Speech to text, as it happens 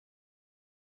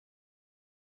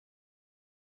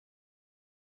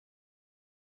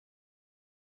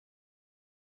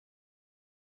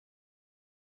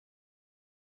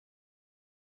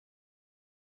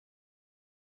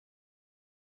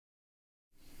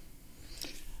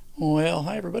Well,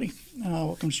 hi everybody.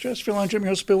 Welcome to Stratosphere Lounge. I'm your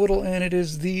host, Bill Whittle, and it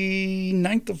is the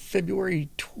 9th of February,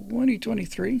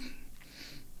 2023.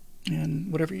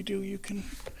 And whatever you do, you can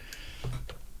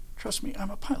trust me,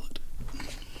 I'm a pilot.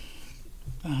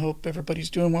 I hope everybody's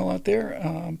doing well out there.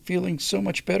 I'm feeling so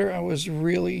much better. I was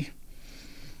really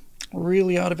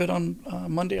out of it on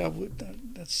Monday.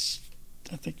 That's,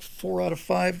 I think, 4 out of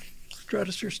 5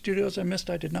 Stratosphere studios I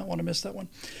missed. I did not want to miss that one.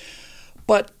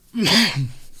 But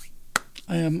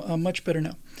I am much better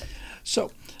now.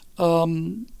 So,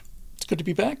 it's good to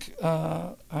be back.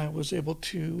 I was able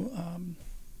to,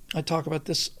 I talk about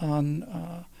this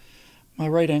on my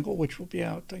right angle, which will be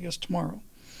out, I guess, tomorrow.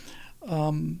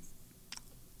 I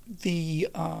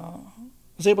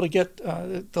was able to get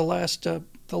the last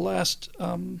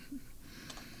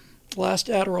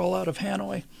Adderall out of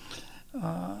Hanoi.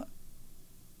 I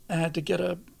had to get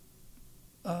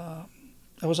I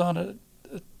was on a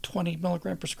 20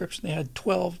 milligram prescription. They had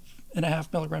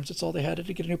 12.5 milligrams. That's all they had. I had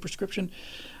to get a new prescription.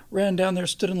 Ran down there,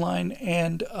 stood in line,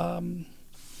 and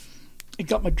it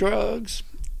got my drugs.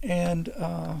 And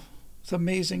it's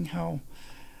amazing how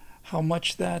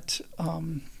much that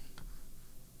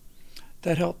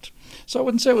helped. So I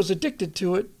wouldn't say I was addicted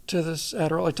to this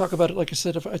Adderall. I talk about it, like I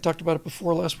said, I talked about it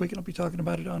before last week, and I'll be talking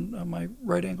about it on my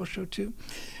Right Angle show too.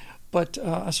 But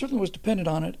I certainly was dependent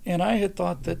on it, and I had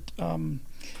thought that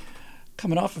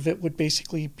coming off of it would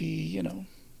basically be,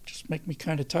 just make me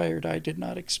kind of tired. I did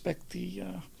not expect the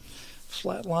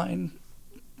flatline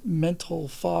mental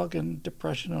fog and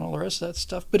depression and all the rest of that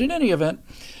stuff. But in any event,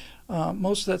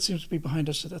 most of that seems to be behind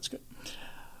us, so that's good.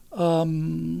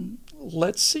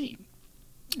 Let's see.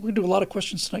 We're going to do a lot of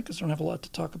questions tonight because I don't have a lot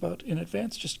to talk about in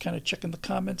advance. Just kind of checking the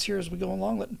comments here as we go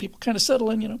along, letting people kind of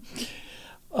settle in,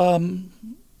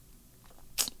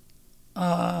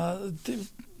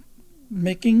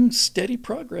 making steady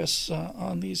progress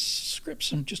on these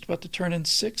scripts. I'm just about to turn in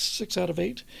 6 out of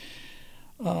 8.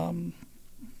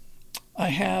 I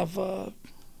have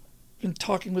been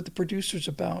talking with the producers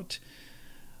about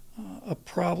a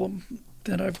problem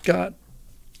that I've got,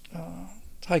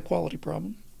 high quality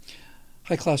problem,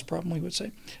 high class problem, we would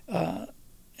say,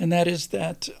 and that is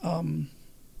that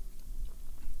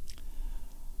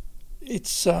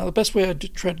it's the best way I'd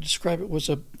try to describe it was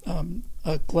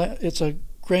it's a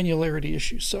granularity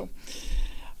issue. So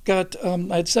I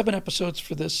had 7 episodes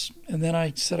for this, and then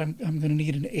I said I'm going to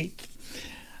need an 8th.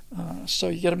 So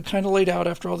you get them kind of laid out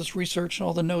after all this research and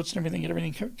all the notes and everything, get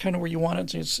everything kind of where you want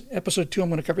it. So it's episode 2, I'm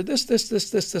going to cover this,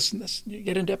 and this. You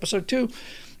get into episode 2,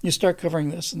 you start covering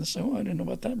this and this. Oh, I didn't know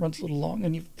about that. It runs a little long.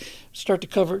 And you start to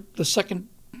cover the second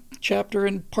chapter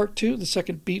in part 2, the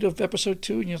second beat of episode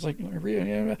 2, and you're like,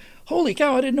 holy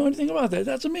cow, I didn't know anything about that.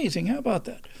 That's amazing. How about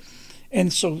that?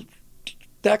 And so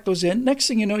that goes in. Next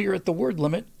thing you know, you're at the word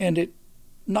limit, and it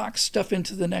knocks stuff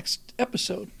into the next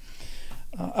episode.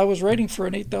 I was writing for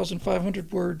an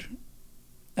 8,500 word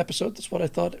episode. That's what I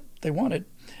thought they wanted.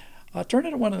 Turned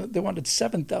out they wanted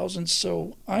 7,000,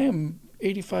 so I am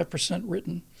 85%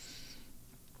 written.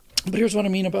 But here's what I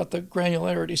mean about the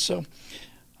granularity. So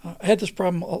I had this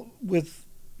problem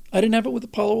I didn't have it with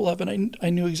Apollo 11. I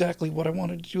knew exactly what I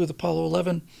wanted to do with Apollo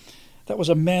 11. That was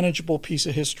a manageable piece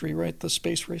of history, right? The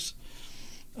space race.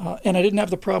 And I didn't have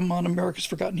the problem on America's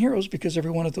Forgotten Heroes because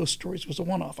every one of those stories was a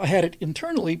one-off. I had it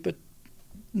internally, but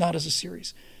not as a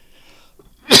series.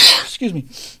 Excuse me.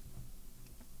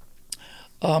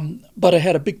 But I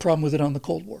had a big problem with it on the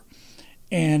Cold War.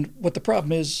 And what the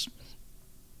problem is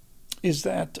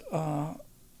that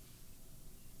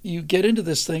you get into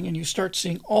this thing and you start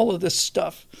seeing all of this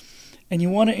stuff, and you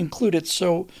want to include it.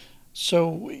 So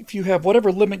if you have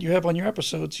whatever limit you have on your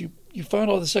episodes, you find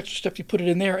all this extra stuff, you put it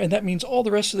in there, and that means all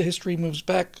the rest of the history moves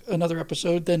back another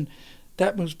episode, then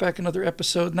that moves back another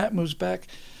episode, and that moves back.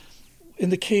 In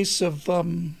the case of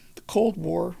the Cold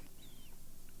War,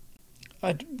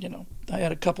 I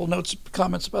had a couple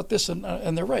comments about this,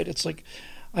 and they're right. It's like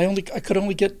I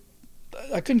couldn't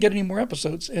get any more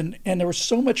episodes, and there was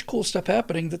so much cool stuff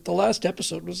happening that the last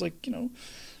episode was like, I don't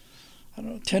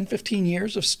know, 10, 15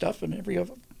 years of stuff, and every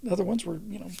other ones were,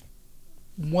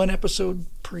 1 episode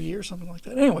per year, something like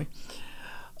that. Anyway,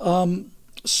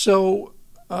 so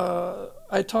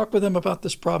I talked with them about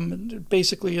this problem, and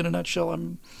basically, in a nutshell,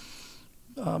 I'm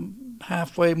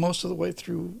halfway, most of the way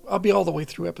through. I'll be all the way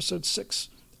through episode 6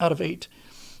 out of 8,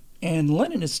 and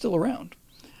Lennon is still around.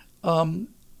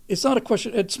 It's not a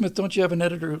question, Ed Smith, don't you have an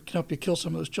editor who can help you kill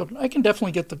some of those children? I can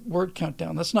definitely get the word count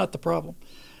down. That's not the problem.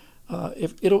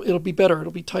 If it'll be better,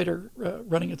 it'll be tighter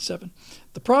running at 7.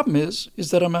 The problem is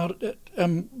that I'm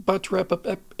about to wrap up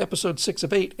episode 6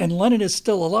 of 8, and Lennon is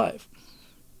still alive.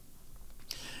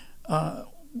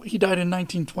 He died in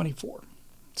 1924.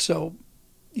 So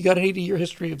you got an 80-year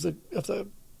history of the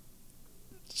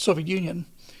Soviet Union,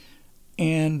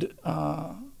 and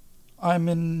I'm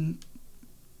in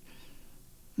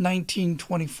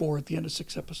 1924 at the end of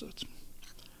 6 episodes.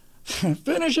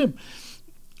 Finish him.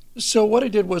 So what I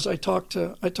did was I talked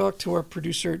to our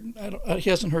producer. He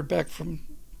hasn't heard back from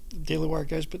the Daily Wire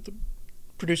guys, but the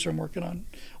producer I'm working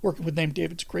with named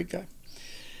David's a great guy.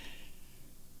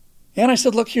 And I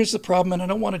said, look, here's the problem, and I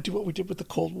don't want to do what we did with the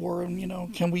Cold War.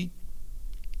 And can we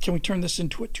turn this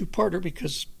into a 2-parter,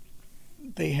 because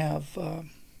they have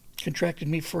contracted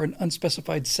me for an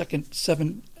unspecified second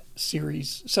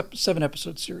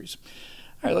 7-episode series.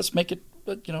 All right, let's make it.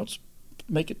 Let's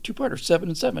make it 2-parter, 7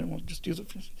 and 7. We'll just do the.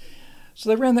 So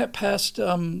they ran that past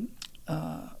the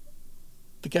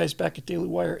guys back at Daily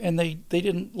Wire, and they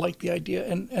didn't like the idea,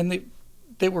 and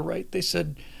they were right. They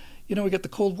said, we got the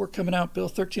Cold War coming out, Bill,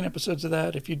 13 episodes of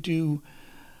that. If you do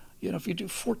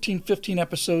 14, 15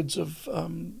 episodes of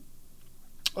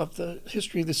the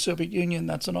history of the Soviet Union,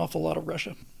 that's an awful lot of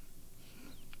Russia.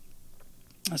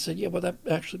 I said, yeah, well, that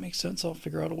actually makes sense. I'll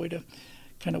figure out a way to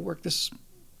kind of work this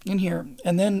in here.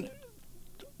 And then,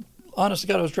 honest to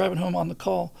God, I was driving home on the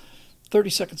call. 30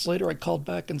 seconds later, I called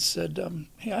back and said,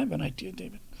 hey, I have an idea,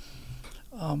 David.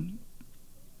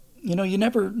 You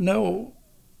never know.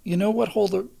 You know what hole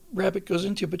the rabbit goes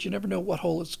into, but you never know what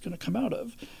hole it's going to come out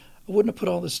of. I wouldn't have put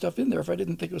all this stuff in there if I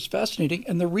didn't think it was fascinating.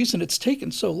 And the reason it's taken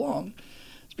so long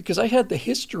is because I had the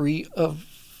history of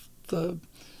the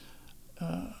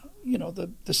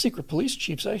secret police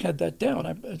chiefs. I had that down.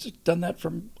 I've just done that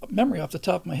from memory off the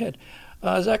top of my head.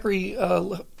 Zachary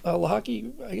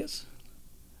Lahaki, I guess,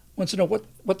 wants to know what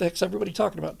the heck's everybody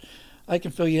talking about. I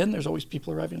can fill you in. There's always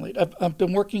people arriving late. I've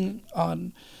been working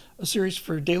on a series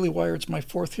for Daily Wire. It's my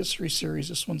 4th history series.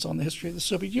 This one's on the history of the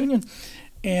Soviet Union,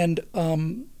 and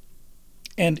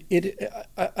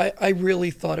I really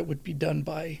thought it would be done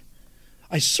by.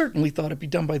 I certainly thought it'd be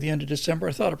done by the end of December.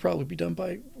 I thought it'd probably be done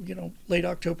by late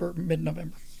October,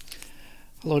 mid-November.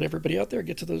 Hello to everybody out there. I'll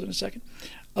get to those in a second.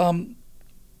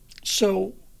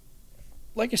 So,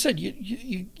 like I said,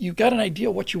 you got an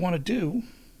idea what you want to do,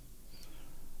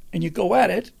 and you go at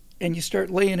it, and you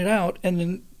start laying it out, and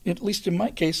then, at least in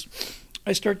my case,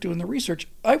 I start doing the research.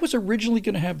 I was originally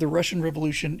going to have the Russian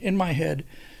Revolution in my head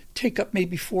take up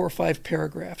maybe 4 or 5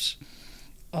 paragraphs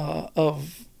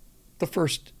of the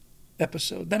first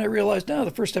episode. Then I realized,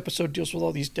 the first episode deals with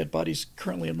all these dead bodies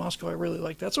currently in Moscow. I really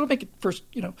like that. So I'll make it first,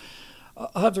 I'll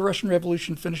have the Russian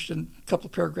Revolution finished in a couple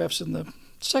of paragraphs in the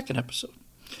second episode.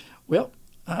 Well,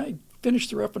 I finished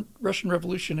the Russian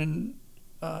Revolution in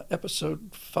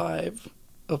episode 5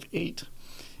 of 8.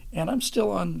 And I'm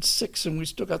still on 6, and we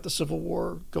still got the Civil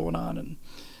War going on, and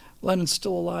Lenin's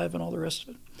still alive and all the rest of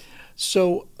it.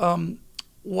 So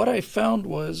what I found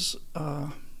was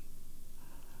I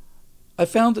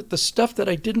found that the stuff that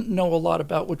I didn't know a lot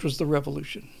about, which was the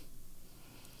revolution,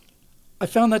 I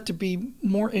found that to be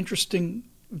more interesting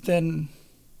than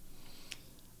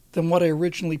what I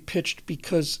originally pitched,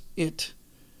 because it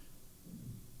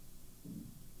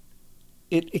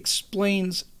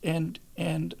explains and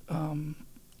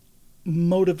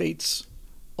motivates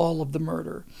all of the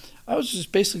murder. I was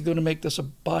just basically going to make this a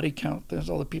body count. There's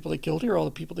all the people they killed here, all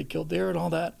the people they killed there, and all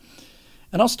that.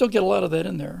 And I'll still get a lot of that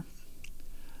in there.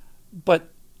 But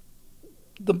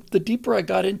the deeper I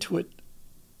got into it,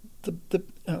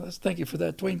 thank you for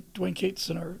that. Dwayne Cates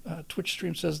in our Twitch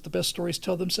stream says the best stories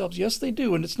tell themselves. Yes, they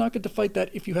do, and it's not good to fight that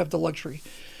if you have the luxury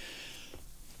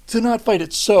to not fight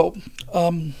it. So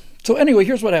anyway,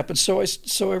 here's what happened. So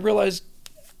I realized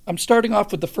I'm starting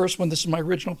off with the first one. This is my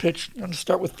original pitch. I'm going to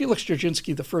start with Felix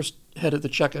Dzerzhinsky, the first head of the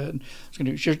Cheka. And it's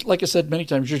going to do, like I said many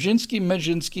times, Dzerzhinsky,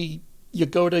 Mezhinsky,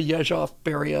 Yagoda, Yezhov,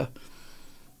 Beria,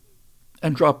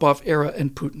 Andropov, Era,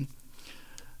 and Putin.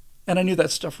 And I knew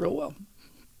that stuff real well.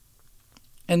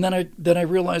 And then I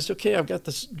realized, okay, I've got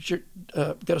this.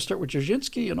 Got to start with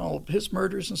Dzerzhinsky and all of his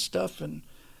murders and stuff. And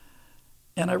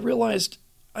I realized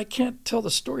I can't tell the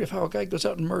story of how a guy goes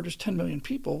out and murders 10 million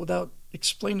people without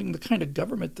explaining the kind of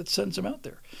government that sends him out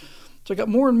there. So I got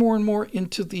more and more and more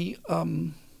into the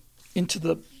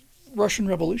Russian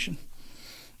Revolution,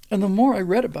 and the more I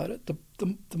read about it,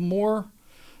 the more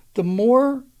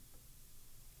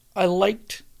I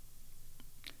liked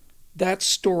that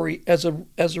story as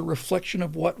a reflection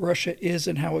of what Russia is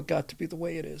and how it got to be the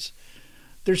way it is.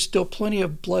 There's still plenty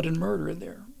of blood and murder in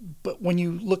there, but when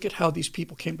you look at how these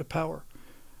people came to power,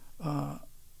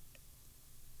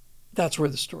 that's where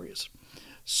the story is.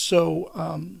 So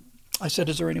I said,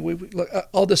 is there any way look,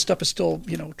 all this stuff is still,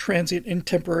 transient and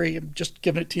temporary. I'm just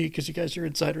giving it to you because you guys are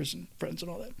insiders and friends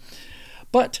and all that.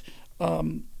 But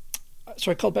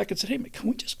So I called back and said, hey, can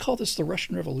we just call this the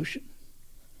Russian Revolution?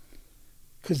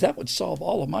 Because that would solve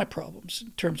all of my problems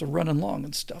in terms of running long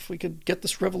and stuff. We could get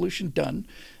this revolution done, and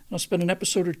I'll spend an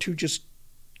episode or two just,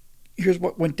 here's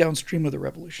what went downstream of the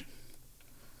revolution.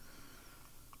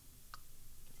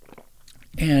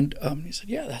 And he said,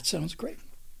 yeah, that sounds great.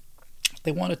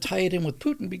 They want to tie it in with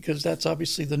Putin because that's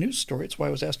obviously the news story. It's why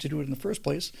I was asked to do it in the first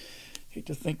place. I hate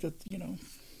to think that,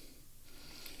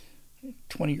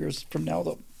 20 years from now,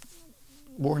 the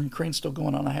war in Ukraine's still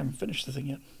going on. I haven't finished the thing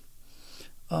yet.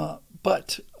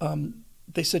 But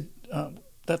they said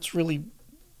that's really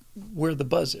where the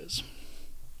buzz is.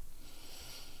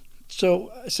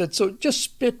 So I said, so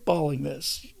just spitballing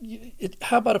this,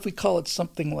 how about if we call it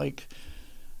something like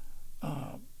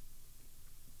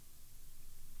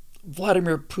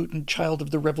Vladimir Putin, Child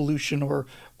of the Revolution, or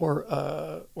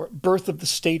Birth of the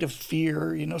State of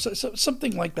Fear, so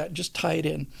something like that. Just tie it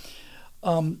in.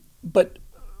 But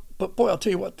boy, I'll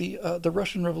tell you what, the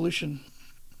Russian Revolution,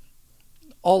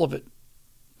 all of it.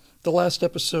 The last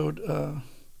episode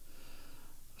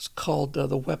is called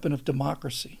 "The Weapon of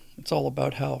Democracy." It's all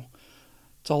about how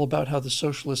the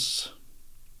socialists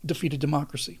defeated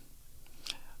democracy.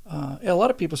 A lot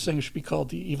of people saying it should be called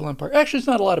the Evil Empire. Actually, it's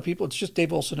not a lot of people. It's just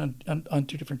Dave Olson on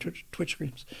two different Twitch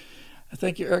streams.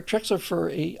 Thank you, Eric Trexler, for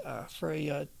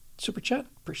a super chat.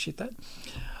 Appreciate that.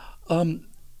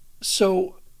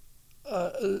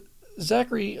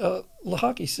 Zachary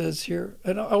Lahaki says here,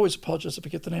 and I always apologize if I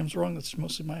get the names wrong. That's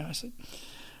mostly my eyesight.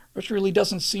 Russia really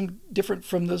doesn't seem different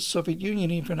from the Soviet Union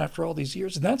even after all these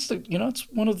years, and that's it's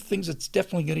one of the things that's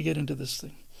definitely going to get into this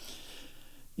thing.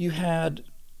 You had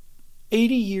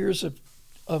 80 years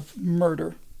of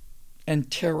murder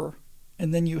and terror,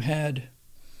 and then you had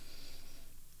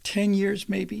 10 years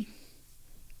maybe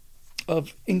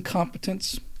of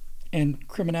incompetence and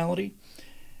criminality,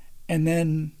 and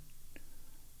then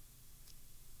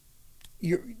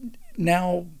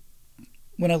now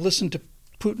when I listen to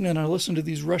Putin and I listen to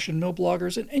these Russian mill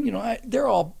bloggers, and they're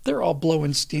all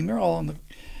blowing steam. They're all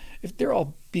they're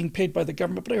all being paid by the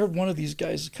government. But I heard one of these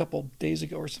guys a couple days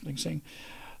ago or something saying,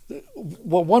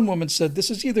 well, one woman said,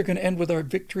 this is either going to end with our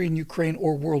victory in Ukraine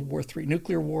or World War III,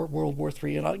 nuclear war, World War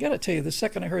III. And I got to tell you, the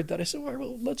second I heard that, I said,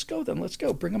 well, let's go then. Let's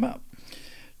go. Bring them out.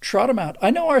 Trot them out.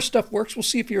 I know our stuff works. We'll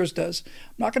see if yours does.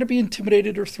 I'm not going to be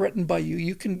intimidated or threatened by you.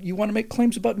 You want to make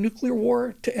claims about nuclear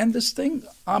war to end this thing?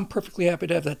 I'm perfectly happy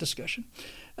to have that discussion.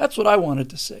 That's what I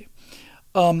wanted to say.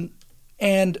 And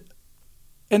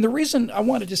the reason I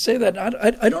wanted to say that,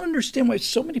 I don't understand why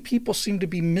so many people seem to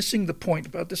be missing the point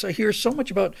about this. I hear so much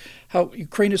about how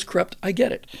Ukraine is corrupt. I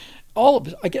get it. All of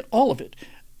it. I get all of it.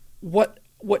 What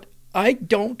I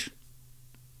don't,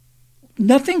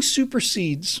 nothing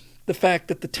supersedes the fact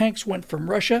that the tanks went from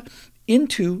Russia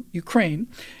into Ukraine,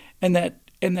 and that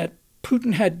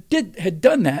Putin had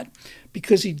done that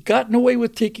because he'd gotten away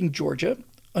with taking Georgia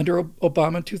under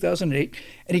Obama in 2008,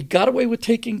 and he got away with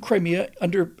taking Crimea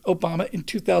under Obama in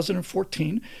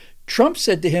 2014. Trump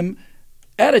said to him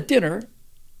at a dinner,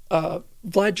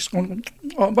 Vlad just going,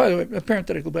 oh, by the way,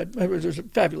 parenthetical, but there's a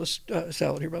fabulous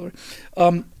salad here, by the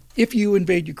way. If you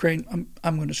invade Ukraine,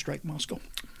 I'm going to strike Moscow.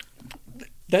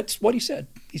 That's what he said.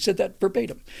 He said that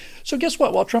verbatim. So guess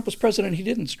what? While Trump was president, he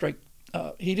didn't strike.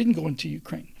 He didn't go into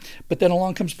Ukraine. But then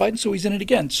along comes Biden, so he's in it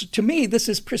again. So to me, this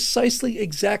is precisely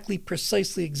exactly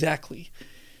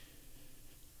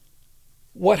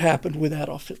what happened with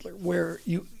Adolf Hitler, where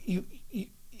you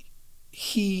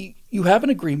have an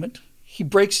agreement. He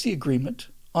breaks the agreement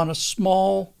on a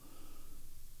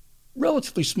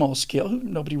relatively small scale.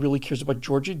 Nobody really cares about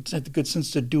Georgia. He had the good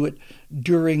sense to do it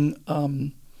during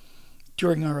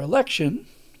our election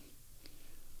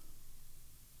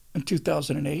in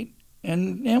 2008,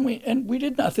 and we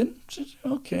did nothing.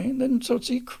 Okay, and then so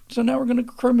now we're going to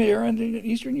Crimea and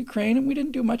eastern Ukraine, and we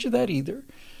didn't do much of that either.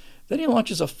 Then he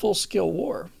launches a full-scale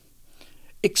war,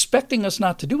 expecting us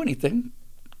not to do anything,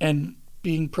 and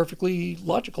being perfectly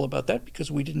logical about that because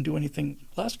we didn't do anything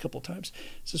last couple times.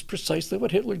 This is precisely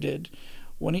what Hitler did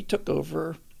when he took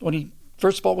over.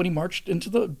 First of all, when he marched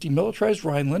into the demilitarized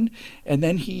Rhineland, and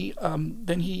then he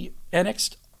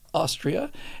annexed Austria,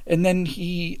 and then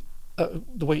the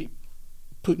way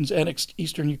Putin's annexed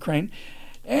eastern Ukraine,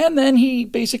 and then he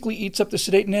basically eats up the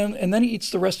Sudeten, and then he eats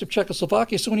the rest of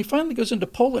Czechoslovakia. So when he finally goes into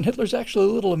Poland, Hitler's actually a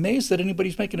little amazed that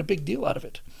anybody's making a big deal out of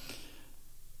it.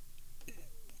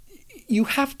 You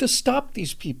have to stop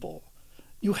these people.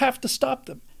 You have to stop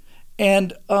them.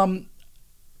 And I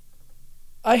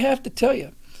have to tell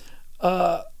you,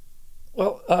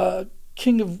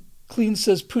 King of Cleans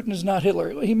says Putin is not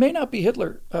Hitler. He may not be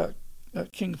Hitler,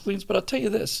 King of Cleans, but I'll tell you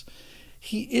this: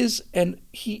 he is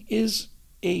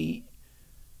a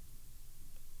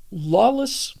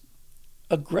lawless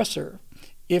aggressor,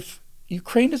 if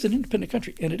Ukraine is an independent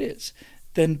country, and it is,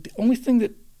 then the only thing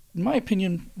that, in my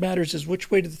opinion, matters is which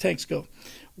way did the tanks go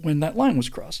when that line was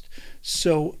crossed.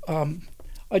 So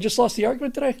I just lost the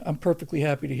argument today. I'm perfectly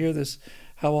happy to hear this,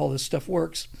 how all this stuff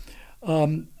works.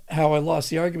 How I lost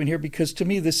the argument here, because to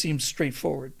me this seems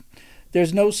straightforward.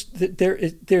 There's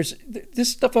this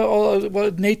stuff.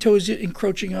 NATO is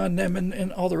encroaching on them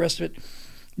and all the rest of it.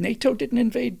 NATO didn't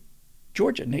invade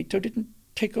Georgia. NATO didn't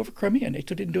take over Crimea.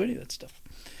 NATO didn't do any of that stuff.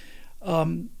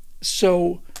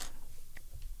 So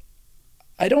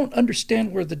I don't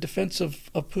understand where the defense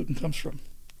of Putin comes from.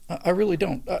 I really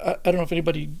don't. I don't know if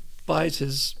anybody buys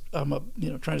his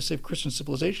trying to save Christian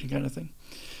civilization kind of thing.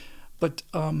 But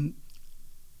I'm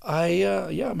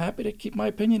happy to keep my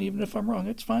opinion even if I'm wrong.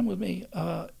 It's fine with me.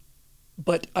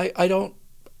 But I don't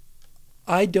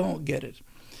get it.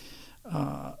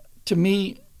 To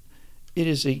me, it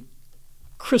is a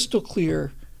crystal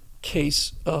clear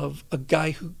case of a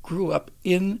guy who grew up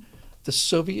in the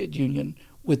Soviet Union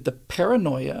with the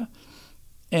paranoia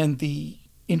and the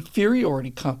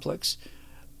inferiority complex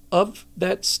of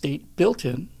that state built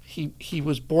in. He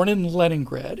was born in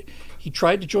Leningrad. He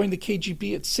tried to join the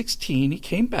KGB at 16. He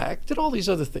came back, did all these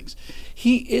other things.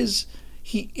 He is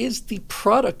the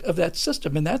product of that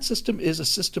system, and that system is a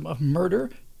system of murder,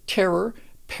 terror,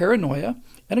 paranoia,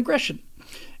 and aggression.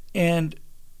 And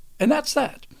that's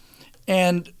that.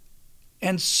 And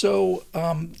so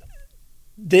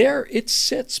there it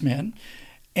sits, man.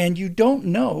 And you don't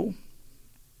know.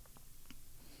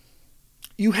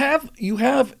 You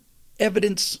have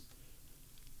evidence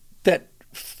that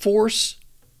force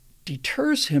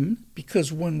deters him,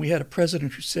 because when we had a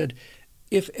president who said,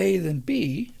 if A, then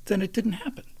B, then it didn't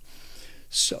happen.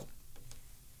 So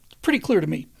it's pretty clear to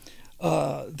me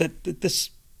that this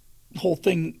whole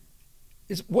thing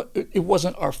it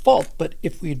wasn't our fault, but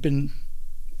if we had been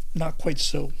not quite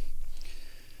so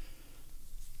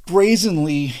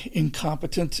brazenly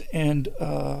incompetent and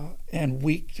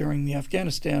weak during the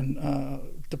Afghanistan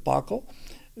debacle,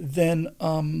 then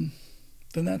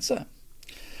that's that.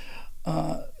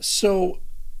 So,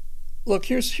 look,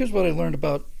 here's what I learned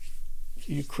about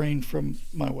Ukraine from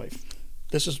my wife.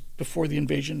 This is before the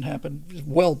invasion happened,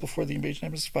 well before the invasion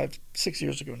happened. It's 5-6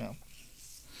 years ago now.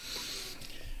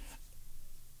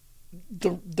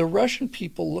 The Russian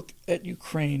people look at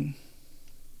Ukraine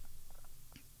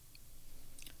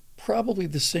probably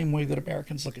the same way that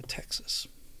Americans look at Texas.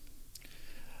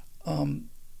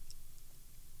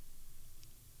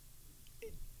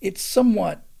 It's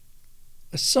somewhat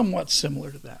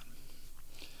similar to that.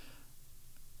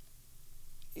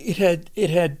 It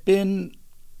had been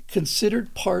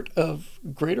considered part of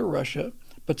Greater Russia,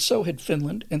 but so had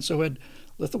Finland, and so had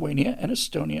Lithuania and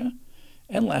Estonia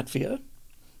and Latvia,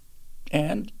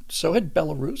 and so had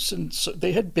Belarus, and so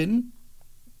they had been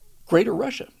Greater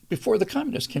Russia before the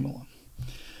communists came along.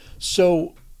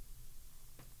 So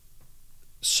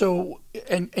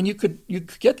and you could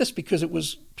get this because it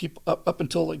was people up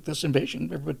until like this invasion.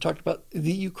 Everybody talked about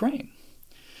the Ukraine.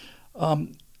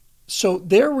 So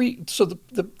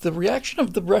the reaction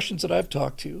of the Russians that I've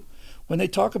talked to when they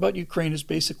talk about Ukraine is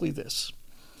basically this: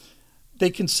 they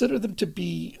consider them to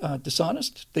be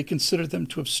dishonest. They consider them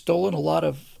to have stolen a lot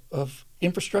of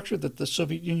infrastructure that the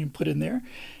Soviet Union put in there,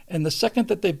 and the second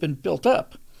that they've been built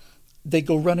up, they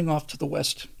go running off to the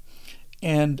West,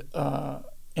 and the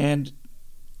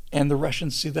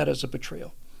Russians see that as a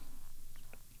betrayal.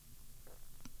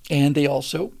 And they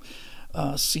also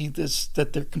see this,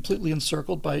 that they're completely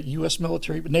encircled by U.S.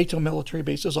 military, NATO military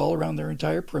bases all around their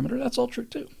entire perimeter. That's all true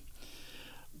too.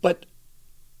 But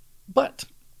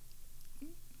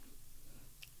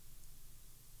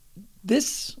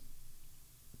this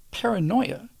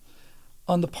paranoia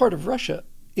on the part of Russia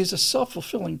is a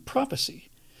self-fulfilling prophecy.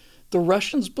 The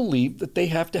Russians believe that they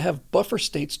have to have buffer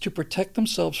states to protect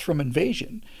themselves from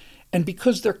invasion. And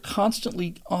because they're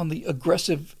constantly on the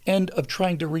aggressive end of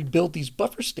trying to rebuild these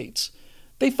buffer states,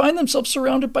 they find themselves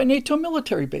surrounded by NATO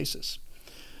military bases.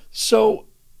 So,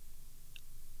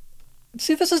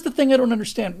 see, this is the thing I don't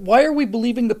understand. Why are we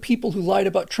believing the people who lied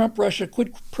about Trump, Russia,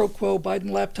 quid pro quo,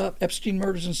 Biden laptop, Epstein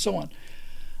murders, and so on?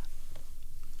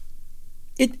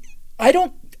 I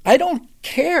don't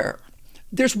care.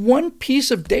 There's one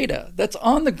piece of data that's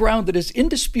on the ground that is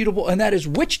indisputable, and that is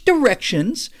which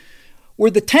directions were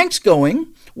the tanks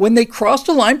going when they crossed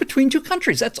a line between two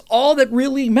countries. That's all that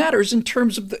really matters in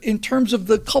terms of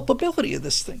the culpability of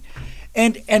this thing.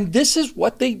 And this is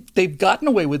what they've gotten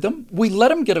away with them. We let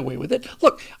them get away with it.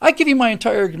 Look, I give you my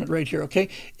entire argument right here, okay?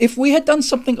 If we had done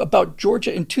something about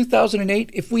Georgia in 2008,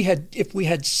 if we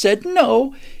had said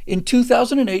no in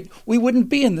 2008, we wouldn't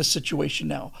be in this situation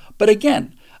now. But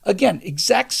again,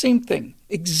 exact same thing.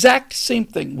 Exact same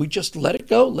thing. We just let it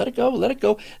go, let it go, let it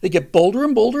go. They get bolder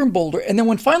and bolder and bolder. And then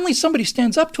when finally somebody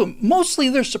stands up to them, mostly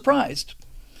they're surprised.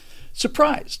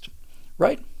 Surprised,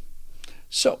 right?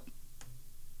 So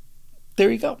there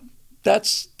you go.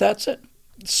 That's it.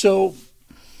 So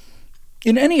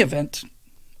in any event,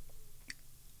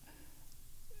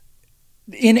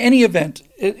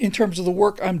 in terms of the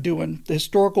work I'm doing, the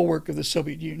historical work of the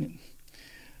Soviet Union,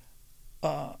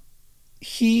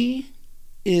 he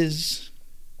is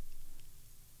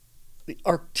the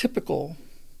archetypical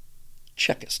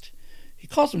Chekist. He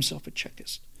calls himself a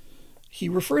Chekist. He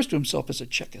refers to himself as a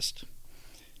Chekist.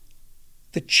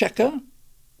 The Cheka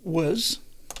was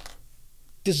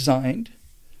designed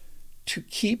to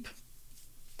keep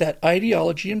that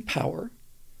ideology in power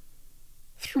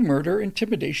through murder,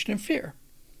 intimidation, and fear.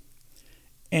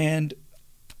 And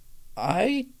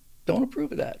I don't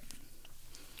approve of that.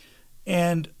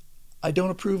 And I don't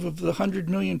approve of the 100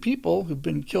 million people who've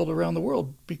been killed around the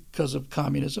world because of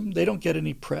communism. They don't get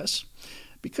any press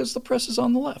because the press is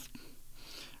on the left.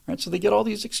 Right? So they get all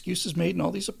these excuses made and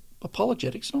all these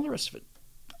apologetics and all the rest of it.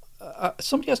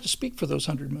 Somebody has to speak for those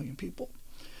 100 million people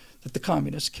that the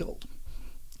communists killed.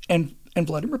 And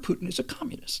Vladimir Putin is a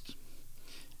communist.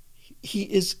 He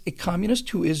is a communist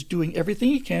who is doing everything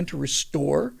he can to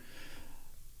restore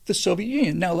the Soviet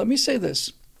Union. Now, let me say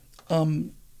this.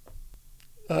 Cody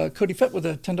Fett with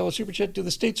a $10 super chat. Do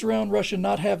the states around Russia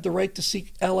not have the right to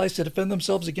seek allies to defend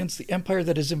themselves against the empire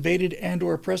that has invaded and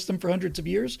or oppressed them for hundreds of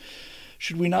years?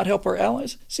 Should we not help our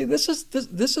allies? See, this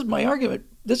is my argument.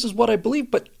 This is what I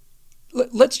believe. But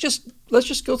let's just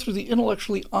go through the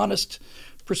intellectually honest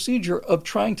procedure of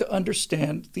trying to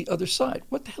understand the other side.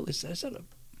 What the hell is that? Is that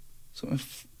some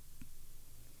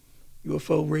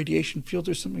UFO radiation field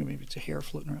or something? Maybe it's a hair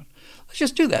floating around. Let's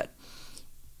just do that.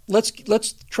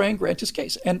 Let's try and grant his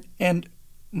case. And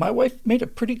my wife made a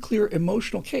pretty clear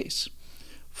emotional case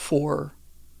for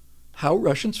how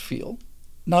Russians feel,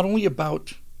 not only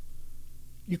about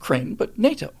Ukraine, but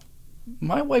NATO.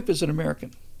 My wife is an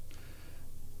American.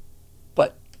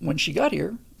 But when she got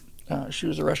here, she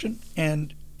was a Russian,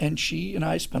 and she and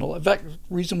I spent a lot. In fact, the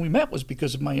reason we met was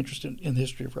because of my interest in the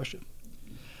history of Russia.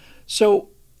 So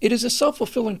it is a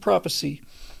self-fulfilling prophecy.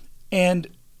 And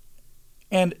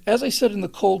as I said in the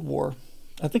Cold War,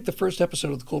 I think the first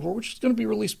episode of the Cold War, which is going to be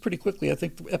released pretty quickly, I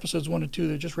think episodes 1 and 2,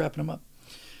 they're just wrapping them up.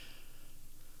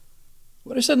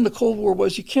 What I said in the Cold War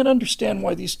was you can't understand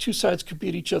why these two sides could be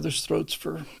at each other's throats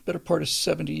for a better part of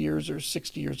 70 years or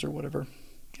 60 years or whatever.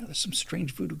 Yeah, there's some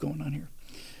strange voodoo going on here.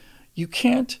 You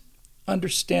can't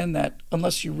understand that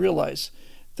unless you realize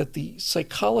that the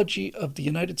psychology of the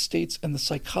United States and the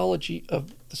psychology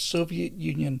of the Soviet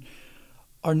Union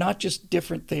are not just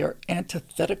different, they are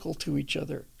antithetical to each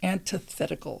other.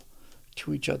 Antithetical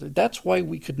to each other. That's why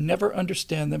we could never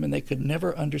understand them and they could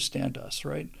never understand us,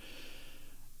 right?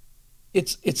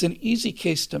 It's an easy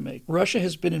case to make. Russia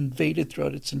has been invaded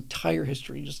throughout its entire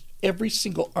history. Just every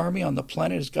single army on the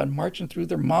planet has gone marching through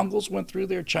there. Mongols went through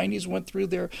there. Chinese went through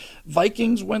there.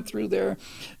 Vikings went through there.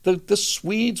 The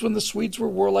Swedes, when the Swedes were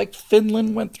warlike,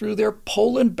 Finland went through there.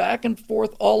 Poland, back and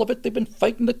forth, all of it. They've been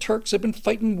fighting the Turks. They've been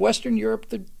fighting Western Europe,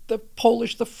 the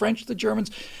Polish, the French, the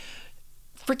Germans.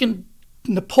 Freaking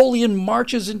Napoleon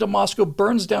marches into Moscow,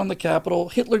 burns down the capital.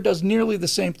 Hitler does nearly the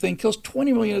same thing, kills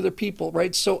 20 million of their people,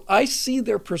 right? So I see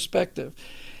their perspective.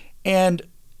 And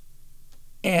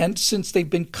since they've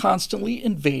been constantly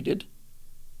invaded,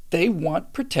 they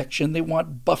want protection, they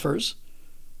want buffers,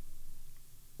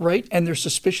 right? And they're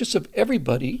suspicious of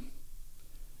everybody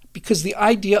because the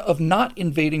idea of not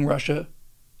invading Russia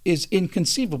is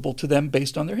inconceivable to them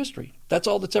based on their history. That's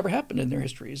all that's ever happened in their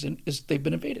history is they've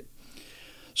been invaded.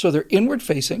 So they're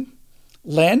inward-facing,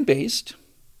 land-based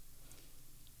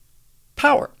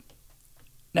power.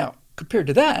 Now, compared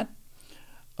to that,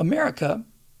 America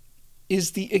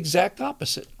is the exact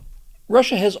opposite.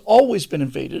 Russia has always been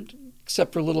invaded,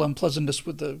 except for a little unpleasantness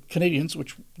with the Canadians,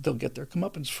 which they'll get their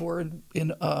comeuppance for in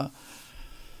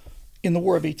the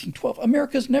War of 1812.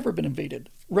 America's never been invaded.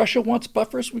 Russia wants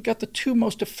buffers. We've got the two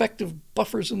most effective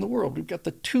buffers in the world. We've got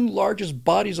the two largest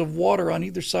bodies of water on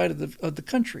either side of the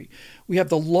country. We have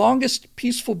the longest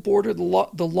peaceful border, the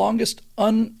longest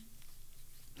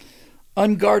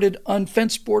unguarded,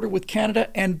 unfenced border with Canada.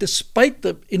 And despite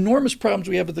the enormous problems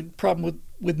we have with the problem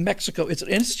with Mexico,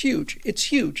 it's huge. It's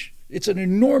huge. It's an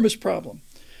enormous problem.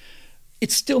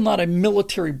 it's still not a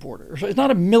military border. It's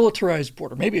not a militarized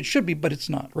border. Maybe it should be, but it's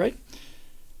not, right?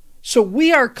 So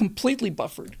we are completely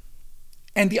buffered.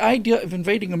 And the idea of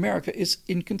invading America is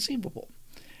inconceivable.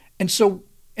 And so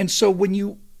when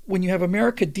you have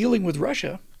America dealing with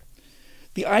Russia,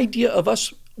 the idea of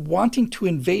us wanting to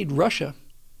invade Russia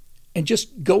and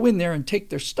just go in there and take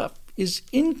their stuff is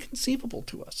inconceivable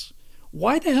to us.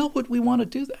 Why the hell would we want to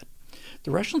do that?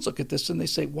 The Russians look at this and they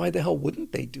say, why the hell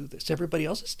wouldn't they do this? Everybody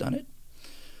else has done it.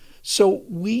 So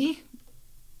we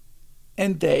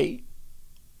and they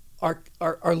are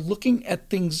looking at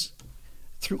things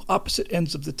through opposite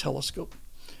ends of the telescope.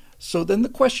 So then the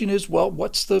question is, well,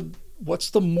 what's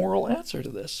the moral answer to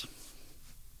this?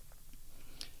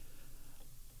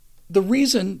 The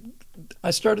reason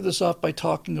I started this off by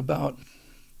talking about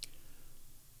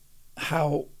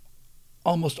how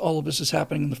almost all of this is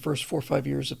happening in the first 4 or 5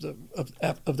 years of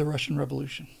the Russian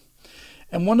Revolution.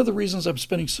 And one of the reasons I'm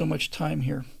spending so much time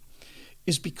here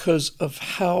is because of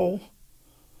how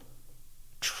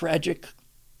tragically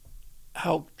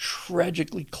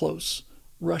close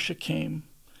Russia came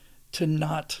to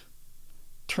not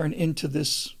turn into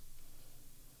this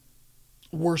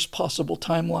worst possible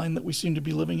timeline that we seem to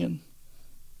be living in.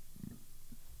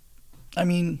 I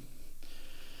mean,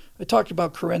 I talked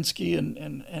about Kerensky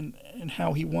and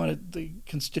how he wanted the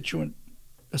Constituent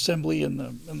Assembly, and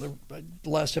the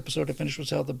last episode I finished was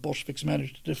how the Bolsheviks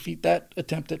managed to defeat that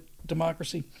attempt at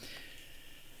democracy.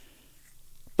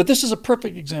 But this is a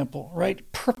perfect example, right?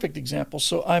 Perfect example.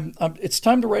 So it's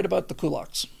time to write about the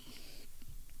kulaks.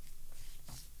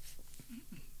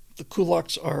 The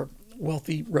kulaks are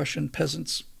wealthy Russian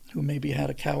peasants who maybe had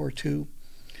a cow or two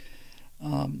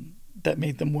that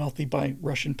made them wealthy by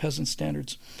Russian peasant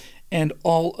standards. And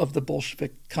all of the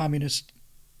Bolshevik communist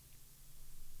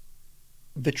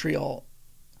vitriol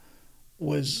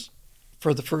was,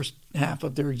 for the first half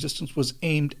of their existence, was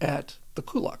aimed at the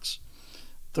kulaks,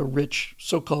 the rich,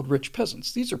 so-called rich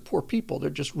peasants. These are poor people. They're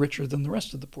just richer than the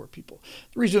rest of the poor people.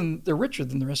 The reason they're richer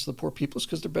than the rest of the poor people is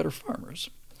because they're better farmers.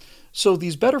 So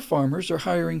these better farmers are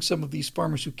hiring some of these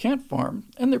farmers who can't farm,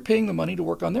 and they're paying the money to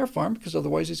work on their farm because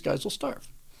otherwise these guys will starve.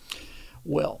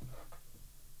 Well,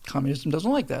 communism doesn't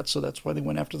like that, so that's why they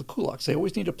went after the kulaks. They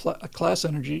always need a class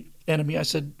enemy. I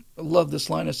said, I love this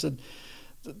line. I said,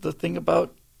 the thing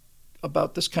about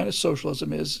this kind of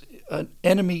socialism is an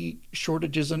enemy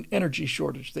shortage is an energy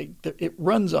shortage. It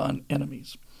runs on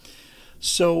enemies.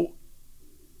 So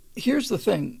here's the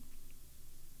thing.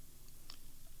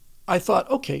 I thought,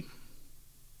 okay,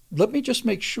 let me just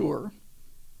make sure,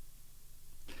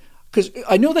 because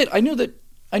I knew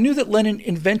that Lenin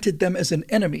invented them as an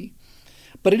enemy,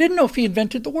 but I didn't know if he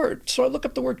invented the word. So I look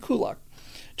up the word kulak.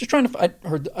 Just trying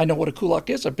to, I know what a kulak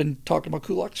is. I've been talking about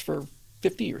kulaks for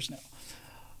 50 years now.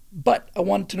 But I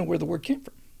wanted to know where the word came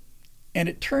from. And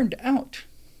it turned out,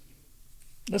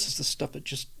 this is the stuff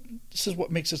this is what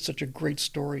makes it such a great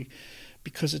story,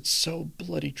 because it's so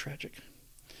bloody tragic.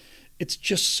 It's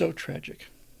just so tragic.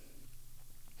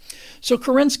 So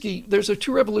Kerensky, there's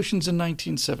two revolutions in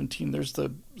 1917. There's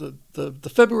the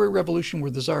February Revolution,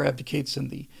 where the Tsar abdicates,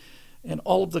 and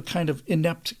all of the kind of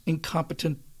inept,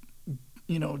 incompetent,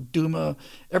 Duma,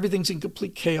 everything's in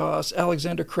complete chaos.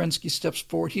 Alexander Kerensky steps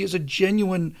forward. He is a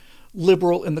genuine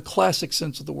liberal in the classic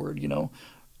sense of the word,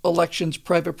 elections,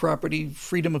 private property,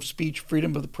 freedom of speech,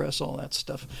 freedom of the press, all that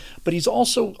stuff. But he's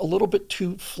also a little bit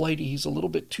too flighty. He's a little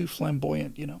bit too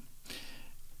flamboyant,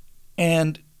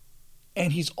 And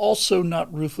he's also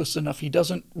not ruthless enough. He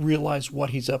doesn't realize what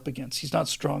he's up against. He's not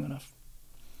strong enough.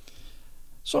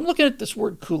 So I'm looking at this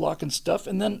word kulak and stuff,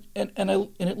 and then and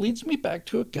it leads me back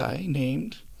to a guy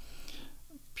named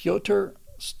Pyotr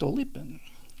Stolypin,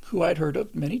 who I'd heard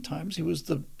of many times. He was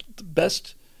the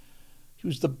best. He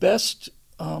was the best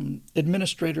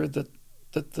administrator that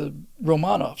the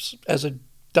Romanovs, as a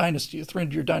dynasty, a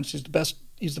 300-year dynasty, is the best.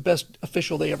 He's the best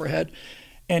official they ever had,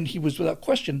 and he was without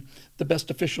question the best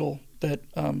official that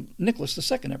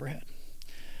Nicholas II ever had.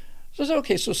 So I said,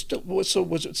 okay, so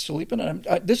was it Stolypin?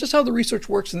 And this is how the research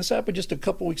works, and this happened just a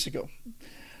couple weeks ago.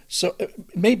 So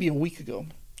maybe a week ago.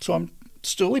 So I'm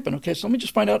Stolypin. Okay, so let me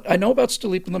just find out. I know about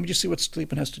Stolypin. Let me just see what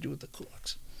Stolypin has to do with the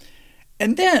kulaks.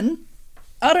 And then,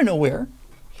 out of nowhere,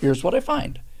 here's what I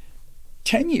find.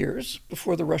 10 years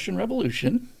before the Russian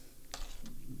Revolution,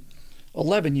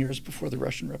 11 years before the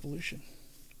Russian Revolution,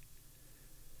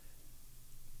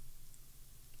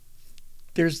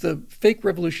 there's the fake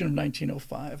revolution of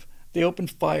 1905. They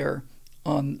opened fire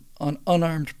on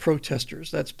unarmed protesters.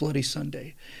 That's Bloody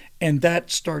Sunday. And that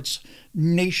starts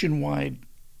nationwide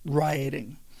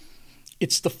rioting.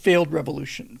 It's the failed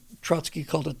revolution. Trotsky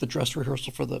called it the dress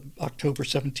rehearsal for the October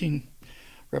 17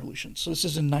 revolution. So this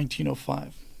is in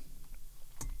 1905.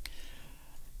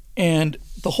 And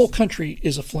the whole country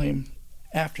is aflame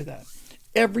after that.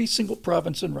 Every single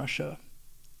province in Russia,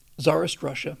 Tsarist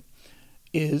Russia,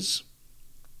 is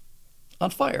on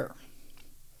fire,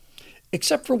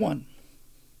 except for one.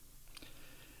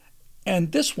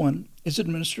 And this one is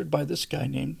administered by this guy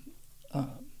named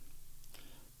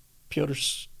Pyotr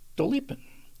Stolypin.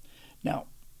 Now,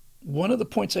 one of the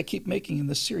points I keep making in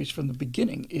this series from the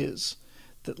beginning is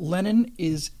that Lenin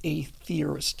is a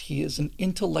theorist. He is an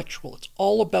intellectual. It's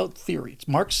all about theory. It's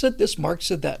Marx said this, Marx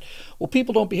said that. Well,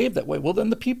 people don't behave that way. Well,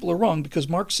 then the people are wrong because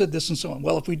Marx said this and so on.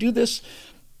 Well, if we do this,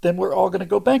 then we're all going to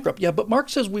go bankrupt. Yeah, but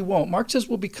Marx says we won't. Marx says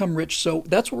we'll become rich, so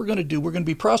that's what we're going to do. We're going to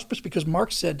be prosperous because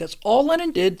Marx said. That's all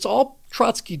Lenin did. It's all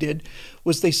Trotsky did,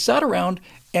 was they sat around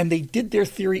and they did their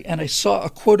theory. And I saw a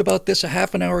quote about this a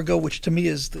half an hour ago, which to me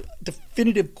is the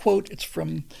definitive quote. It's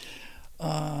from,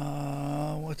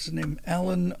 what's his name?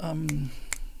 Alan,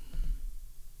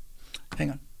 hang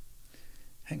on.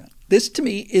 This to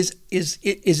me is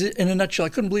it in a nutshell. I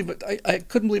couldn't believe it. I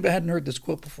couldn't believe I hadn't heard this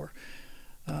quote before.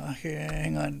 Here,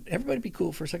 hang on. Everybody be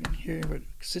cool for a second here,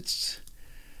 because it's...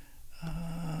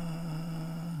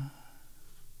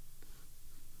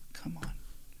 come on.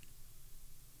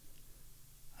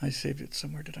 I saved it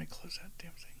somewhere. Did I close that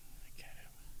damn thing? I can't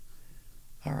have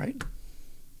it. All right.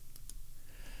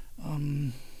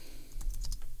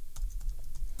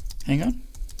 Hang on.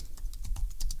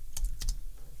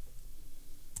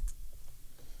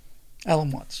 Alan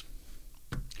Watts.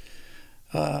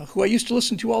 Who I used to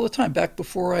listen to all the time. Back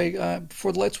before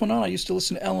before the lights went on, I used to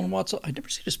listen to Alan Watts. I'd never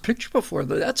seen his picture before.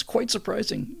 That's quite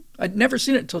surprising. I'd never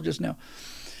seen it until just now.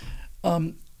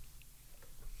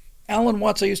 Alan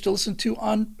Watts I used to listen to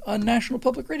on National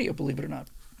Public Radio, believe it or not,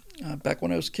 back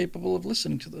when I was capable of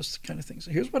listening to those kind of things.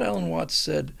 Here's what Alan Watts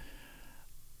said,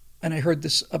 and I heard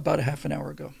this about a half an hour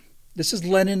ago. This is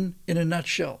Lenin in a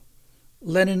nutshell.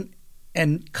 Lenin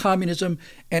and communism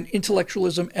and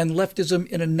intellectualism and leftism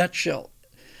in a nutshell.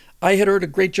 I had heard a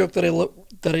great joke that I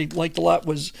liked a lot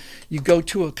was you go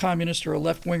to a communist or a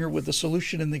left-winger with a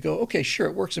solution and they go, okay, sure,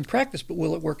 it works in practice, but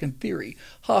will it work in theory?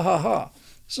 Ha, ha, ha.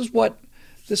 This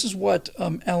is what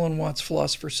Alan Watts,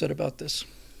 philosopher, said about this.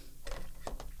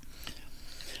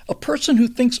 A person who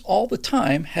thinks all the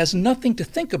time has nothing to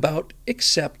think about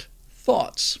except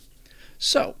thoughts.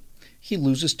 So he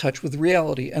loses touch with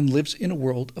reality and lives in a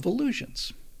world of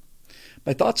illusions.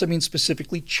 By thoughts, I mean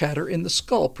specifically chatter in the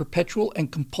skull, perpetual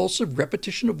and compulsive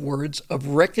repetition of words, of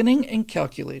reckoning and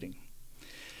calculating.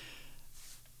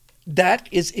 That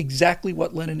is exactly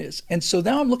what Lenin is. And so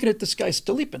now I'm looking at this guy,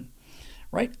 Stolypin,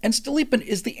 right? And Stolypin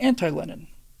is the anti-Lenin.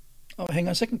 Oh, hang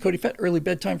on a second, Cody Fett, early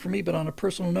bedtime for me, but on a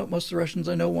personal note, most of the Russians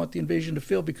I know want the invasion to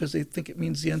fail because they think it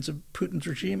means the end of Putin's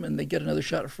regime and they get another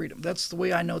shot of freedom. That's the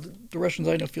way I know, the Russians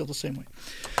I know feel the same way.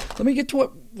 Let me get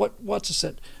to what Watts has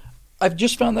said. I've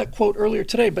just found that quote earlier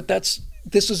today, but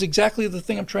this is exactly the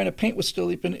thing I'm trying to paint with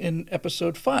Stolypin in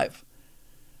episode 5.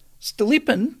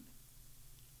 Stolypin,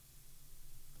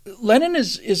 Lenin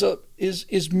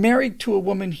is married to a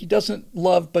woman he doesn't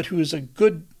love, but who is a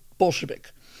good Bolshevik.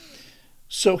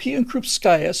 So he and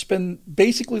Krupskaya spend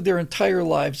basically their entire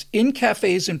lives in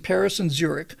cafes in Paris and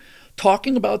Zurich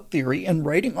talking about theory and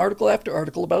writing article after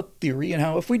article about theory and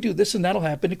how if we do this and that'll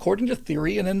happen according to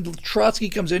theory. And then Trotsky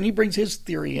comes in, he brings his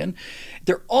theory in.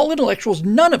 They're all intellectuals.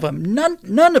 None of them,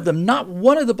 not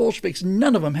one of the Bolsheviks,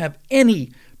 none of them have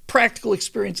any practical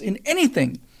experience in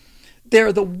anything.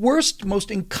 They're the worst, most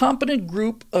incompetent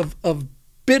group of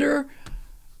bitter,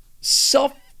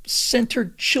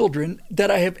 self-centered children that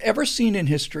I have ever seen in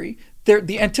history. They're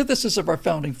the antithesis of our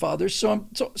founding fathers. So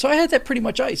I had that pretty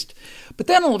much iced. But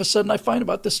then all of a sudden I find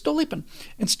about this Stolypin.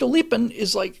 And Stolypin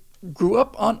is like, grew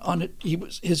up on it.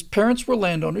 His parents were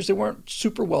landowners. They weren't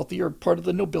super wealthy or part of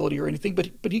the nobility or anything, but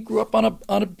he grew up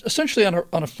essentially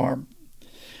on a farm.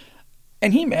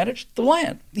 And he managed the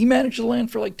land. He managed the land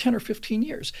for like 10 or 15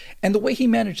 years. And the way he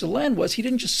managed the land was he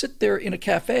didn't just sit there in a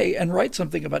cafe and write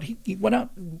something about it. He went out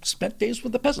and spent days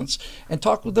with the peasants and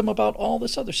talked with them about all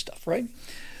this other stuff, right?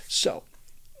 So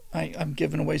I'm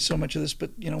giving away so much of this,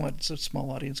 but you know what? It's a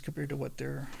small audience compared to what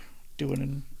they're doing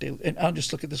in daily. And I'll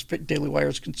just look at this. Daily Wire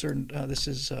is concerned. This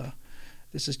is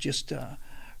just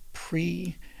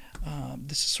this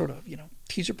is sort of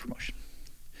teaser promotion.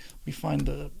 Let me find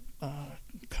the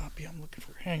copy I'm looking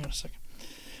for. Hang on a second.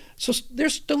 So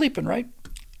there's Stolypin, right?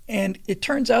 And it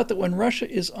turns out that when Russia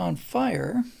is on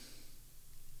fire,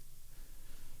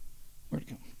 where'd it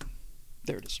go?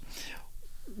 There it is.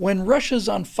 When Russia's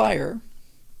on fire,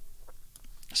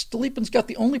 Stolypin's got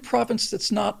the only province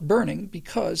that's not burning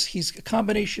because he's a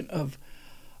combination of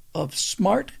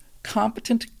smart,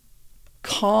 competent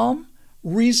calm,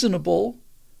 reasonable,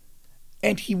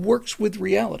 and he works with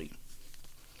reality.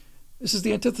 This is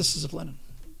the antithesis of Lenin.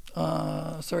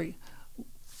 Sorry.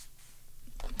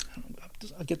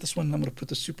 I'll get this one. I'm going to put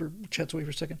the super chats away for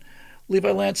a second.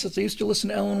 Levi Lance says, I used to listen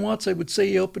to Alan Watts. I would say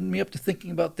he opened me up to thinking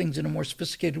about things in a more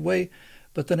sophisticated way,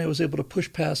 but then I was able to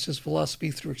push past his philosophy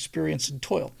through experience and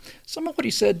toil. Some of what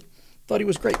he said, thought he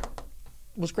was great.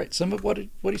 Was great. Some of what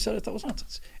he said I thought was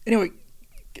nonsense. Anyway,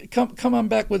 come on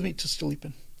back with me to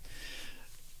Stolypin.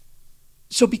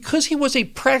 So because he was a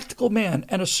practical man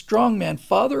and a strong man,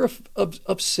 father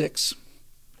of six,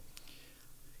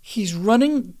 he's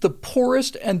running the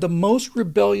poorest and the most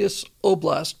rebellious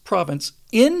oblast province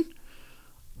in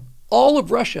all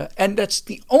of Russia, and that's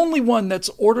the only one that's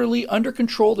orderly, under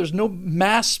control. There's no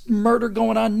mass murder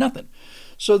going on, nothing.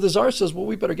 So the Tsar says, well,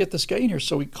 we better get this guy in here.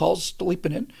 So he calls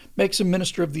Stolypin in, makes him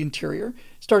Minister of the Interior,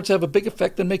 starts to have a big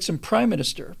effect, then makes him Prime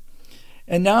Minister.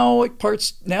 And now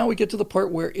we get to the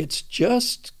part where it's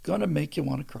just going to make you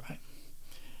want to cry.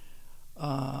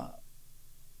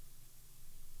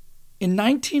 In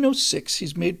 1906,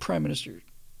 he's made Prime Minister.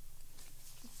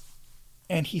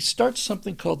 And he starts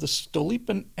something called the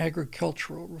Stolypin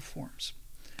Agricultural Reforms.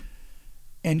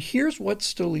 And here's what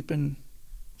Stolypin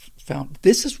found.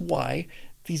 This is why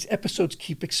these episodes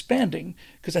keep expanding,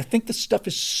 because I think this stuff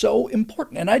is so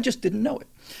important, and I just didn't know it.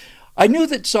 I knew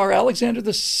that Tsar Alexander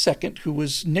II, who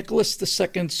was Nicholas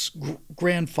II's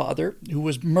grandfather, who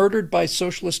was murdered by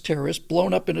socialist terrorists,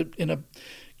 blown up in a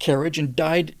carriage, and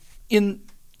died in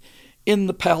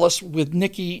the palace with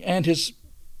Nicky and his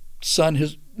son,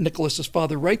 Nicholas's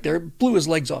father, right there, blew his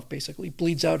legs off, basically,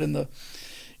 bleeds out in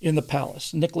the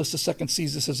palace. Nicholas II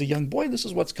sees this as a young boy. This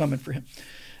is what's coming for him.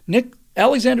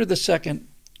 Alexander II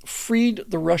freed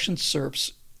the Russian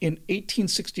serfs in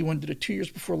 1861, did it 2 years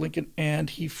before Lincoln,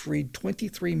 and he freed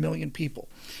 23 million people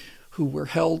who were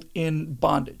held in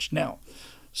bondage. Now,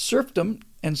 serfdom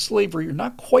and slavery are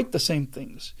not quite the same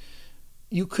things.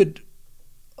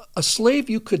 A slave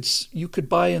you could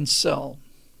buy and sell.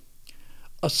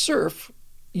 A serf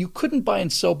you couldn't buy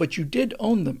and sell, but you did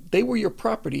own them. They were your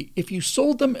property. If you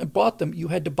sold them and bought them, you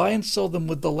had to buy and sell them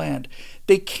with the land.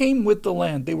 They came with the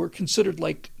land. They were considered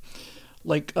like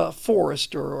a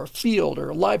forest or a field or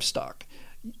a livestock.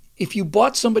 If you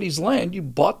bought somebody's land, you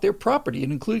bought their property,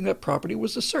 and including that property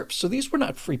was the serfs. So these were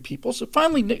not free people. So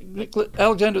finally,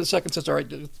 Alexander II says, all right,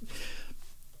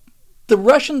 the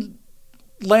Russian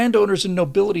landowners and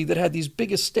nobility that had these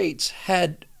big estates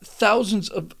had thousands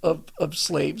of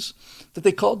slaves that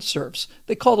they called serfs.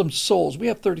 They called them souls. We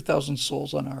have 30,000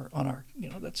 souls on our,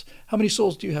 that's, how many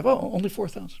souls do you have? Oh, only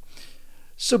 4,000.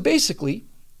 So basically,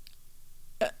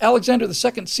 Alexander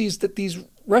II sees that these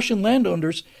Russian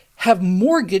landowners have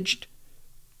mortgaged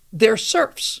their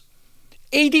serfs.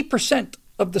 80%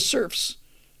 of the serfs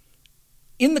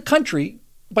in the country,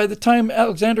 by the time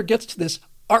Alexander gets to this,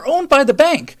 are owned by the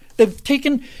bank. They've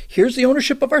taken, here's the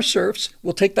ownership of our serfs,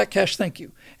 we'll take that cash, thank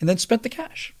you, and then spent the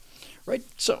cash, right?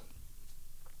 So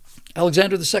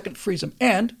Alexander II frees them,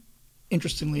 and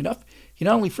interestingly enough, he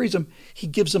not only frees them, he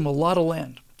gives them a lot of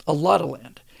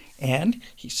land. And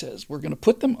he says, we're going to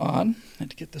put them on, and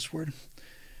to get this word,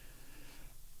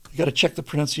 you got to check the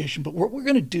pronunciation, but what we're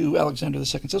going to do, Alexander II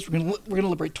says, we're going to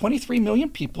liberate 23 million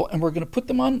people, and we're going to put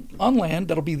them on land,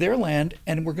 that'll be their land,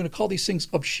 and we're going to call these things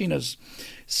obshinas,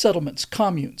 settlements,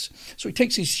 communes. So he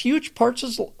takes these huge parts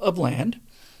of land,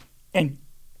 and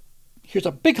here's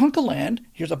a big hunk of land,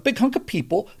 here's a big hunk of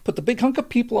people, put the big hunk of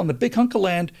people on the big hunk of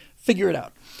land, figure it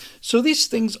out. So these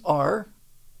things are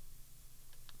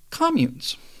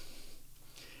communes.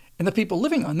 And the people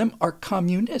living on them are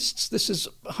communists. This is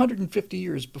 150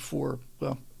 years before,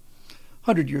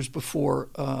 100 years before,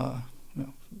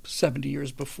 70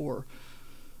 years before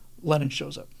Lenin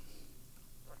shows up.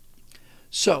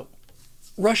 So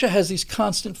Russia has these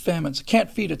constant famines,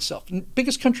 can't feed itself.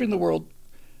 Biggest country in the world,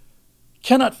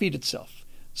 cannot feed itself.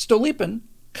 Stolypin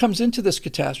comes into this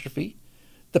catastrophe.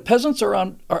 The peasants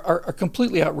are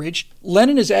completely outraged.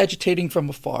 Lenin is agitating from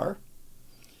afar.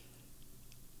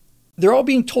 They're all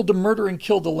being told to murder and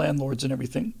kill the landlords and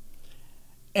everything.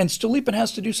 And Stolypin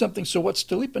has to do something. So what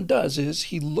Stolypin does is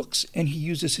he looks and he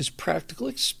uses his practical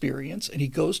experience, and he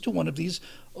goes to one of these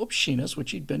obshinas,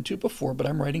 which he'd been to before, but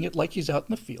I'm writing it like he's out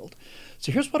in the field.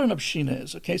 So here's what an obshina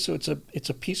is. Okay, so it's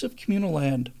a piece of communal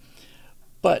land,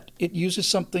 but it uses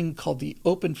something called the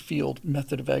open field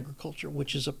method of agriculture,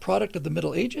 which is a product of the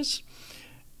Middle Ages,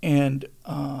 and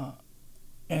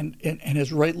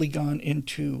has rightly gone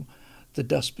into the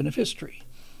dustbin of history.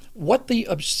 What the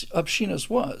obshinas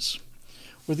was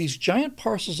were these giant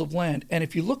parcels of land, and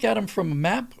if you look at them from a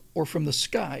map or from the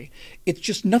sky, it's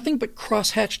just nothing but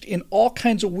crosshatched in all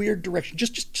kinds of weird directions.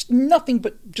 Just nothing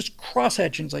but just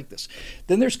crosshatchings like this.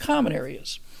 Then there's common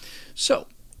areas. So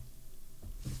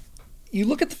you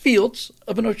look at the fields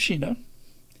of Indochina,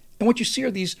 and what you see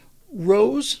are these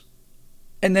rows,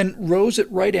 and then rows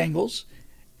at right angles,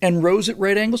 and rows at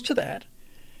right angles to that.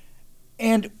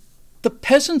 And the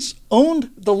peasants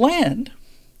owned the land,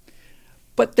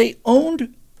 but they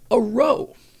owned a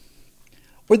row.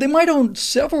 Or they might own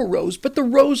several rows, but the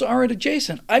rows aren't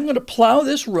adjacent. I'm going to plow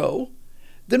this row,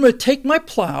 then I'm going to take my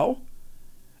plow,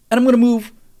 and I'm going to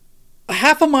move a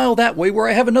half a mile that way where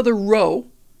I have another row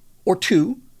or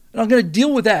two, and I'm going to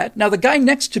deal with that. Now the guy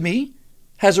next to me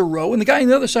has a row, and the guy on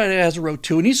the other side has a row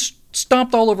too, and he's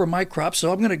stomped all over my crop,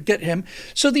 so I'm going to get him.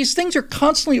 So these things are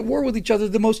constantly at war with each other,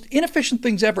 the most inefficient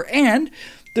things ever. And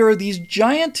there are these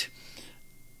giant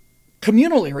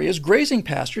communal areas, grazing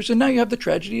pastures, and now you have the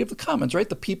tragedy of the commons, right?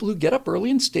 The people who get up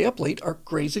early and stay up late are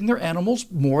grazing their animals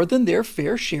more than their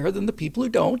fair share than the people who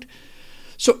don't.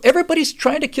 So everybody's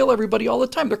trying to kill everybody all the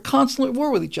time. They're constantly at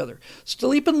war with each other.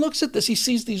 Stolypin looks at this. He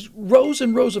sees these rows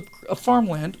and rows of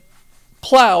farmland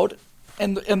plowed,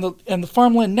 and the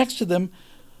farmland next to them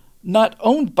not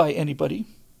owned by anybody.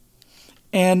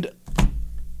 And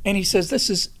he says, this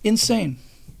is insane.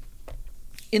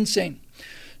 Insane.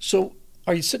 So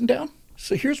are you sitting down?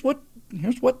 So here's what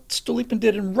Stolypin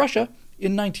did in Russia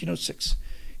in 1906.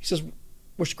 He says,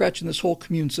 we're scratching this whole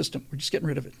commune system. We're just getting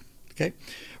rid of it. Okay?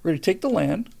 We're going to take the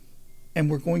land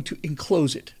and we're going to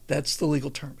enclose it. That's the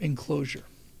legal term, enclosure.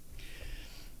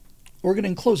 We're going to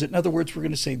enclose it. In other words, we're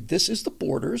going to say this is the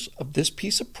borders of this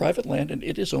piece of private land and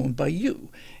it is owned by you.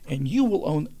 And you will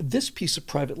own this piece of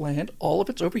private land. All of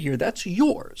it's over here. That's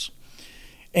yours.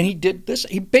 And he did this.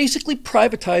 He basically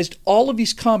privatized all of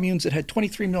these communes that had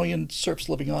 23 million serfs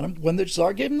living on them when the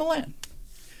Tsar gave them the land.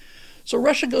 So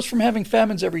Russia goes from having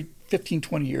famines every 15,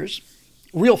 20 years,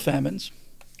 real famines.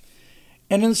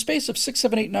 And in the space of 6,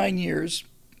 7, 8, 9 years,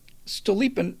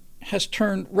 Stolypin has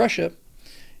turned Russia.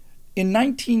 In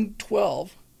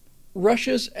 1912,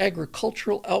 Russia's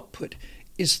agricultural output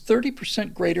is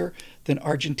 30% greater than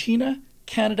Argentina,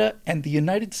 Canada, and the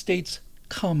United States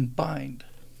combined.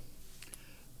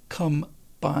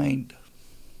 Combined.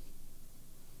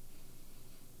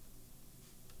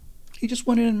 He just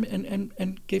went in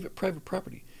and gave it private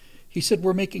property. He said,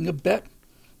 we're making a bet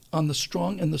on the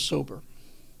strong and the sober.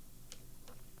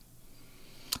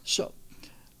 So,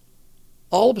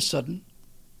 all of a sudden,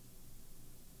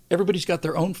 everybody's got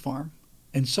their own farm,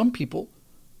 and some people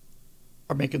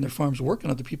are making their farms work,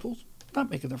 and other people not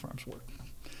making their farms work.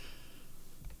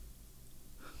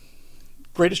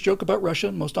 Greatest joke about Russia,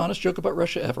 most honest joke about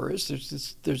Russia ever is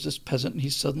there's this peasant, and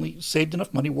he's suddenly saved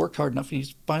enough money, worked hard enough, and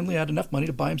he's finally had enough money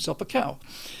to buy himself a cow.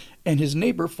 And his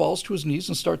neighbor falls to his knees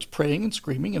and starts praying and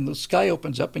screaming, and the sky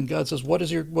opens up, and God says, what is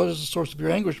the source of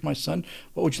your anguish, my son?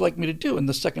 What would you like me to do? And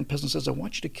the second peasant says, I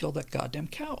want you to kill that goddamn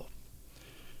cow.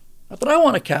 Not that I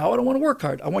want a cow, I don't want to work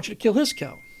hard. I want you to kill his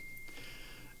cow.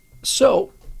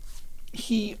 So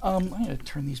he, I'm going to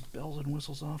turn these bells and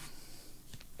whistles off.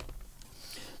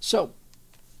 So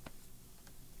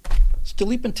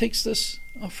Stolypin takes this,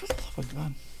 oh, for the love of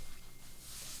God.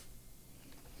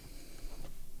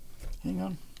 Hang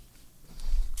on.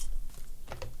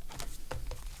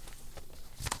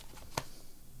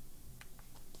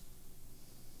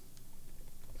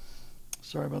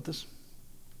 Sorry about this.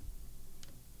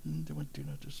 They went do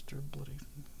not disturb bloody.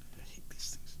 I hate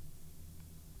these things.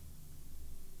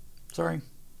 Sorry.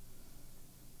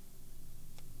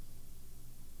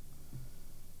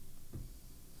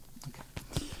 Okay.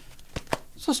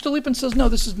 So Stolypin says, no,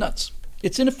 this is nuts.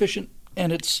 It's inefficient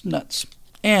and it's nuts.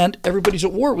 And everybody's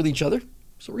at war with each other,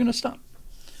 so we're going to stop.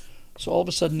 So all of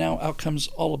a sudden now out comes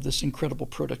all of this incredible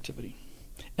productivity.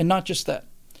 And not just that.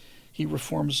 He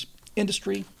reforms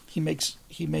industry. He makes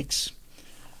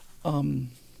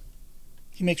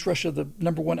Russia the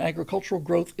number one agricultural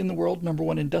growth in the world, number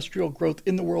one industrial growth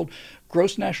in the world.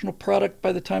 Gross national product,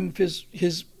 by the time of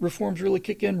his reforms really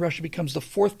kick in, Russia becomes the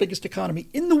fourth biggest economy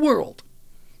in the world.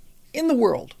 In the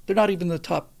world. They're not even in the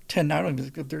top 10 now. I don't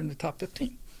even think they're in the top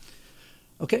 15.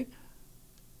 Okay?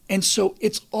 And so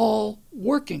it's all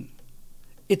working.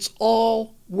 It's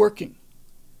all working.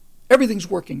 Everything's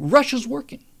working. Russia's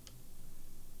working.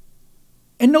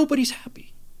 And nobody's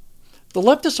happy. The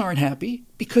leftists aren't happy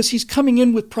because he's coming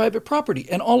in with private property.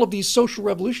 And all of these social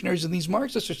revolutionaries and these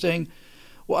Marxists are saying,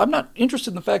 well, I'm not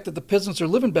interested in the fact that the peasants are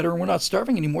living better and we're not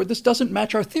starving anymore. This doesn't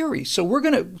match our theory. So we're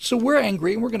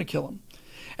angry and we're going to kill him.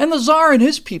 And the Tsar and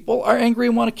his people are angry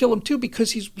and want to kill him too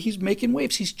because he's making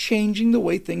waves. He's changing the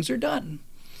way things are done.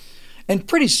 And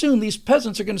pretty soon these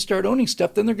peasants are going to start owning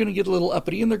stuff. Then they're going to get a little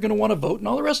uppity and they're going to want to vote and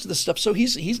all the rest of this stuff. So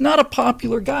he's not a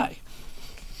popular guy.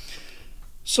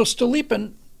 So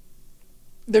Stolypin,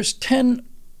 there's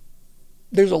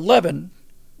 11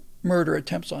 murder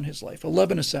attempts on his life,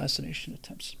 11 assassination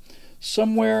attempts.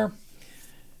 Somewhere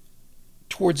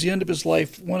towards the end of his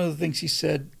life, one of the things he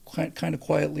said kind of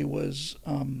quietly was,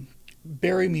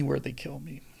 bury me where they kill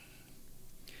me.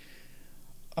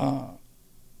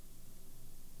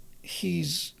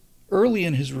 He's early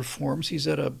in his reforms. He's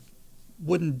at a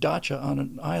wooden dacha on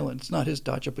an island. It's not his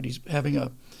dacha, but he's having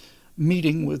a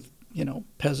meeting with,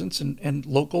 peasants and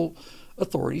local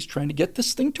authorities trying to get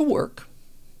this thing to work.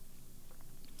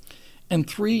 And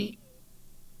 3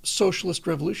 socialist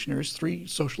revolutionaries, 3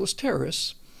 socialist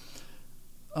terrorists,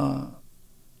 put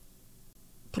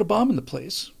a bomb in the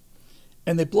place,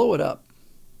 and they blow it up.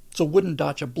 So wooden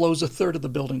dacha blows a third of the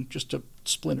building just to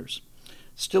splinters.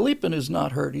 Stolypin is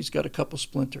not hurt. He's got a couple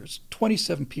splinters.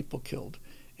 27 people killed,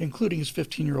 including his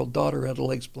 15-year-old daughter who had her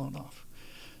legs blown off.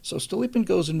 So Stolypin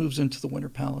goes and moves into the Winter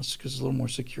Palace because it's a little more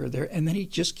secure there, and then he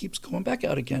just keeps going back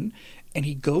out again, and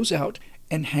he goes out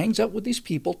and hangs out with these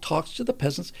people, talks to the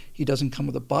peasants. He doesn't come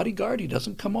with a bodyguard. He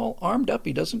doesn't come all armed up.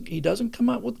 He doesn't come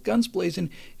out with guns blazing.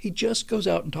 He just goes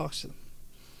out and talks to them.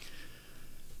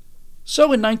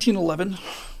 So in 1911,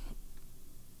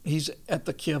 he's at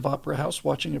the Kiev Opera House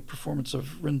watching a performance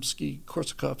of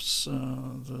Rimsky-Korsakov's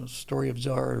The Story of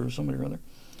Tsar or something or other.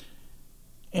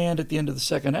 And at the end of the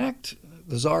second act,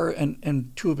 the Tsar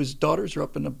and 2 of his daughters are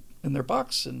up in their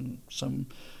box, and some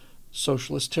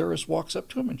socialist terrorist walks up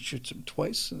to him and shoots him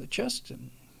twice in the chest, and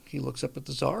he looks up at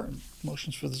the Tsar and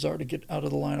motions for the Tsar to get out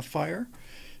of the line of fire.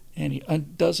 And he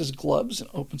undoes his gloves and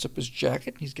opens up his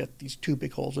jacket. He's got these 2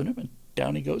 big holes in him, and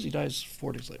down he goes. He dies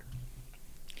 4 days later.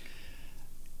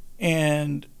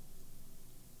 And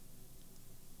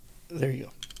there you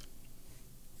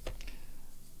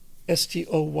go.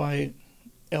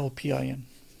 Stoylpin.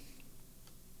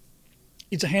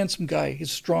 He's a handsome guy.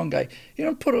 He's a strong guy. He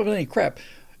don't put up with any crap.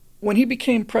 When he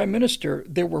became prime minister,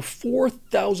 there were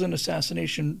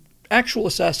 4,000 actual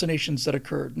assassinations that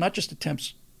occurred, not just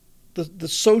attempts. The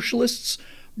socialists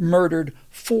murdered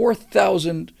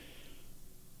 4,000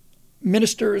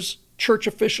 ministers, church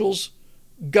officials,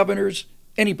 governors,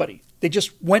 anybody. They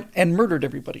just went and murdered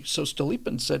everybody. So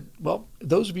Stolypin said, well,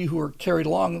 those of you who are carried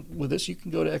along with this, you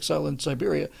can go to exile in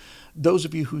Siberia. Those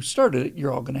of you who started it,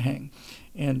 you're all going to hang.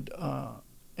 And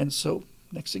so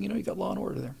next thing you know, you got law and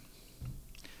order there.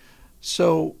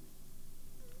 So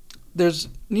there's,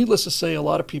 needless to say, a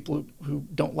lot of people who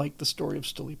don't like the story of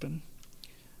Stolypin,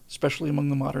 especially among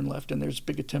the modern left, and there's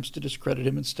big attempts to discredit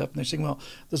him and stuff. And they're saying, well,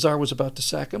 the Tsar was about to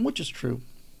sack him, which is true.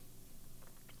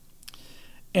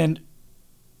 And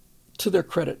to their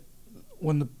credit,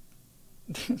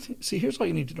 see, here's all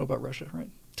you need to know about Russia,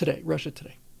 right? Russia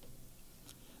today.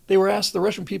 The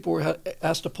Russian people were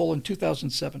asked to poll in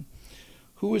 2007,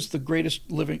 who is the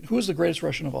greatest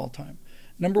Russian of all time?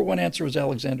 Number 1 answer was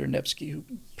Alexander Nevsky, who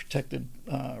protected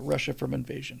Russia from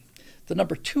invasion. The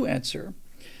number 2 answer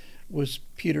was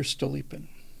Pyotr Stolypin.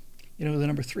 You know who the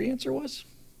number 3 answer was?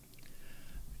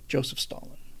 Joseph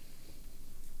Stalin.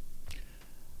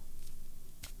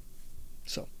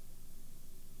 So,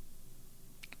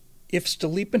 if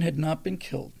Stolypin had not been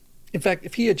killed, in fact,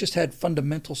 if he had just had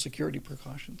fundamental security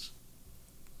precautions,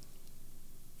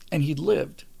 and he'd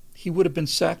lived, he would have been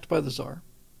sacked by the Tsar.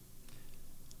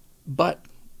 But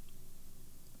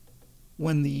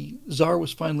when the Tsar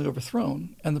was finally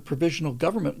overthrown and the provisional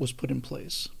government was put in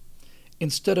place,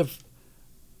 instead of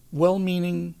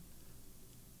well-meaning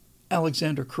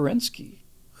Alexander Kerensky,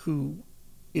 who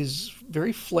is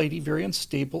very flighty, very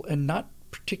unstable, and not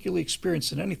particularly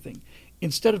experienced in anything,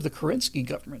 instead of the Kerensky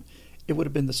government, it would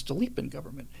have been the Stolypin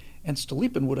government. And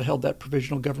Stolypin would have held that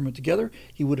provisional government together.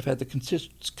 He would have had the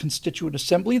Constituent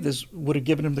Assembly. This would have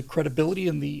given him the credibility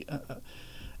and the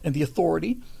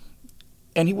authority.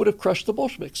 And he would have crushed the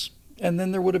Bolsheviks. And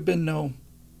then there would have been no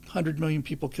 100 million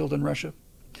people killed in Russia.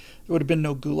 There would have been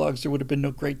no gulags. There would have been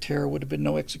no Great Terror. Would have been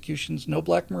no executions, no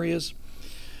Black Marias,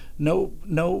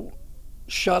 no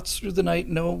shots through the night,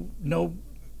 no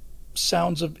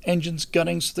sounds of engines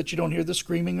gunning so that you don't hear the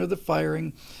screaming or the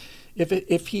firing.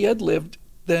 If he had lived,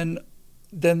 then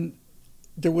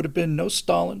there would have been no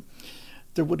Stalin,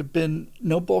 there would have been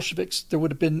no Bolsheviks, there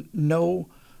would have been no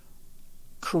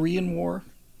Korean War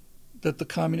that the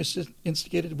communists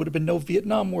instigated, there would have been no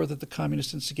Vietnam War that the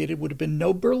communists instigated, would have been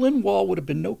no Berlin Wall, would have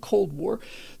been no Cold War,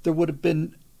 there would have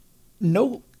been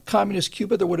no communist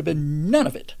Cuba, there would have been none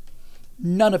of it.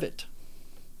 None of it.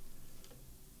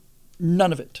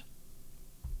 None of it.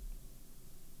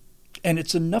 And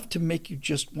it's enough to make you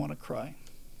just want to cry.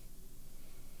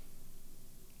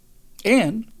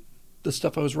 And the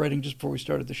stuff I was writing just before we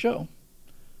started the show.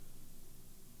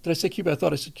 Did I say Cuba? I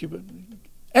thought I said Cuba.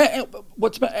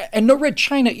 And no Red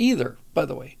China either, by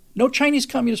the way. No Chinese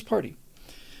Communist Party.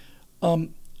 I'll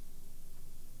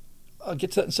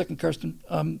get to that in a second, Karsten.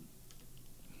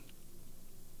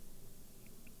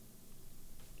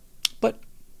 But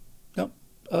no,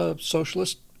 a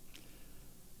socialist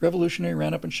revolutionary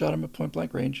ran up and shot him at point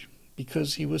blank range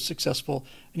because he was successful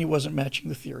and he wasn't matching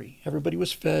the theory. Everybody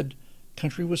was fed.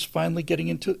 Country was finally getting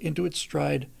into its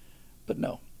stride. But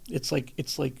no, it's like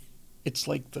the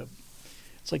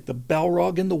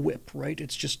Balrog and the whip, right?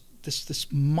 It's just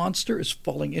this monster is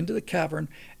falling into the cavern,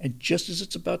 and just as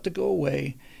it's about to go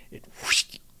away, it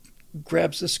whoosh,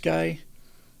 grabs this guy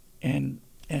and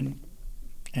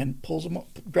pulls him up,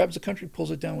 grabs the country,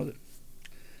 pulls it down with it.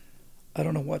 I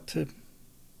don't know what to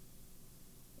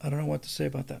say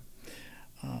about that.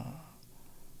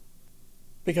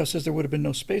 Big House says there would have been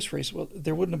no space race. Well,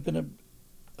 there wouldn't have been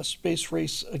a space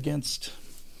race against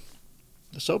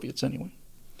the Soviets anyway.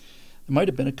 There might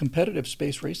have been a competitive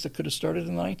space race that could have started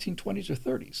in the 1920s or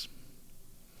 30s.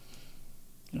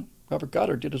 Robert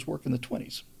Goddard did his work in the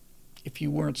 20s. If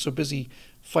you weren't so busy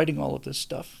fighting all of this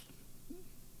stuff,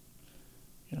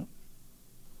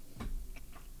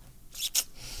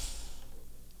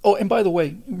 Oh, and by the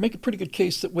way, you make a pretty good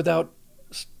case that if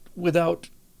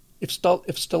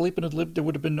Stolypin had lived, there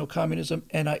would have been no communism.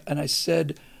 And I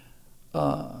said,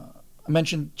 I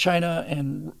mentioned China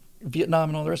and Vietnam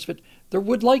and all the rest of it. There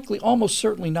would likely, almost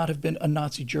certainly, not have been a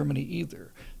Nazi Germany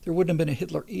either. There wouldn't have been a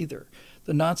Hitler either.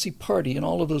 The Nazi Party and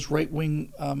all of those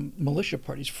right-wing militia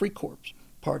parties, Free Corps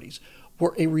parties,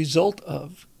 were a result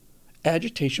of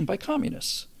agitation by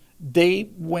communists. They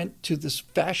went to this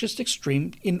fascist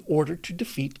extreme in order to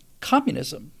defeat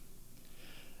communism,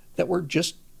 that were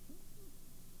just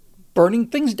burning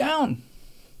things down.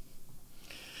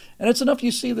 And it's enough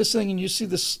you see this thing and you see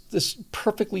this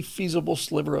perfectly feasible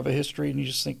sliver of a history, and you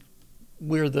just think,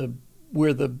 we're the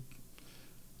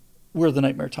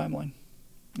nightmare timeline.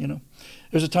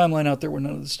 There's a timeline out there where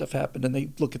none of this stuff happened, and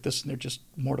they look at this and they're just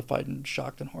mortified and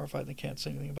shocked and horrified. They can't say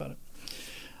anything about it.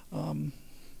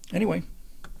 Anyway,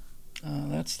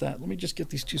 that's that. Let me just get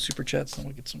these 2 super chats, and then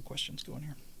we'll get some questions going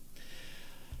here.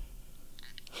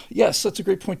 Yes, that's a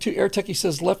great point too. Air Techie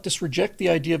says leftists reject the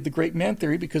idea of the great man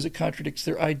theory because it contradicts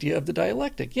their idea of the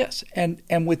dialectic. Yes, and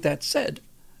with that said,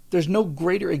 there's no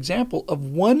greater example of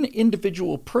one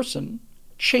individual person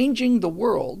changing the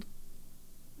world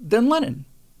than Lenin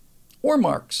or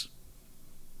Marx.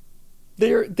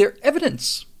 They're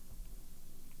evidence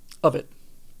of it.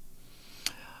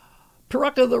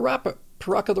 Piraka the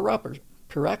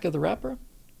Rapper.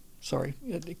 Sorry,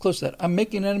 close to that. I'm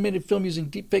making an animated film using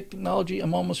deepfake technology.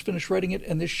 I'm almost finished writing it,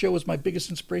 and this show is my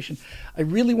biggest inspiration. I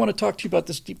really want to talk to you about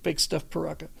this deepfake stuff,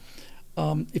 Piraka.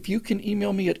 If you can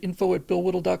email me at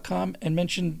info@billwhittle.com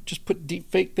and just put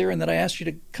deepfake there, and then I ask you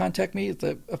to contact me at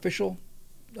the official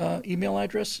email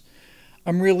address,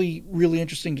 I'm really, really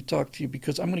interesting to talk to you,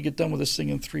 because I'm going to get done with this thing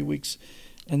in 3 weeks,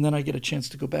 and then I get a chance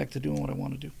to go back to doing what I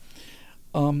want to do.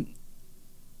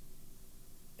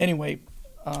 Anyway,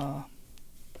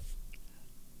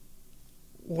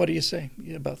 what do you say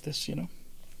about this,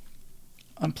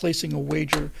 I'm placing a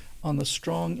wager on the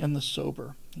strong and the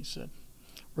sober, he said.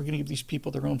 We're going to give these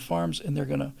people their own farms, and they're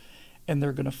going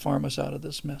to farm us out of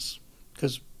this mess,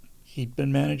 because he'd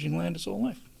been managing land his whole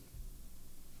life.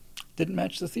 Didn't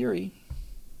match the theory.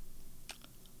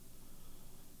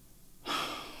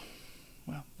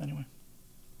 Well, anyway.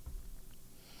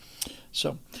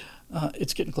 So,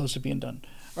 it's getting close to being done.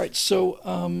 All right, so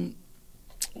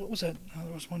what was that?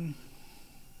 There was one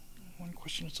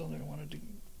question that's all that I wanted to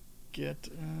get.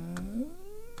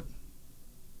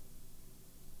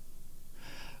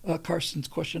 Carson's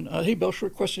question. Hey, Bill,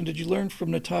 short question. Did you learn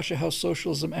from Natasha how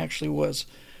socialism actually was?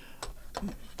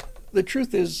 The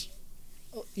truth is,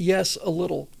 yes, a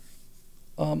little.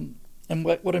 And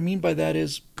what I mean by that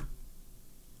is,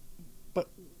 but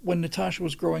when Natasha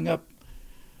was growing up,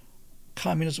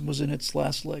 communism was in its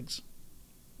last legs,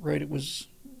 right?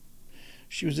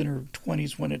 She was in her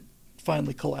 20s when it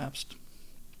finally collapsed.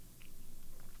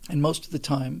 And most of the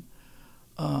time,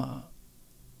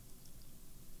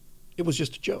 it was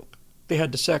just a joke. They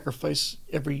had to sacrifice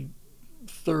every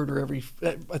third or I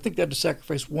think they had to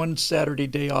sacrifice one Saturday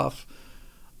day off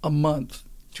a month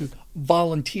to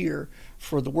volunteer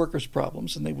for the workers'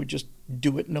 problems, and they would just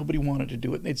do it. Nobody wanted to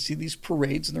do it. And they'd see these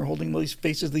parades, and they're holding these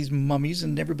faces, these mummies,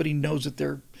 and everybody knows that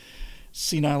they're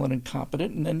senile and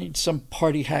incompetent. And then some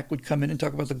party hack would come in and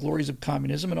talk about the glories of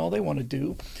communism, and all they want to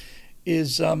do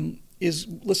is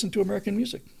listen to American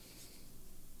music.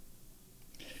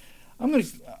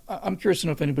 I'm curious to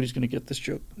know if anybody's gonna get this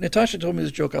joke. Natasha told me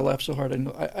this joke. I laughed so hard.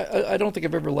 I don't think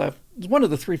I've ever laughed. It's one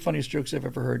of the 3 funniest jokes I've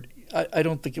ever heard. I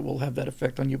don't think it will have that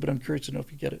effect on you, but I'm curious to know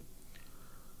if you get it.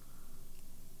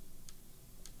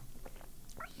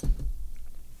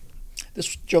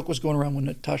 This joke was going around when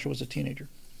Natasha was a teenager.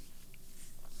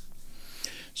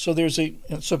 So there's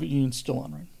Soviet Union's still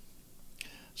on, right?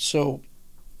 So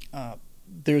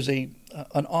there's an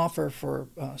offer for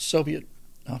Soviet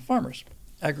farmers,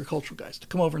 agricultural guys, to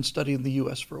come over and study in the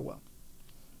U.S. for a while.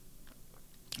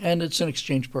 And it's an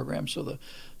exchange program, so the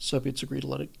Soviets agreed to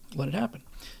let it happen.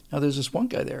 Now there's this one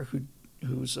guy there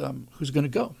who's going to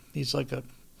go. He's like a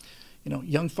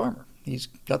young farmer. He's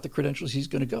got the credentials. He's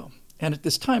going to go. And at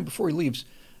this time, before he leaves,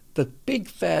 the big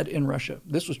fad in Russia,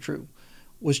 this was true,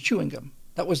 was chewing gum.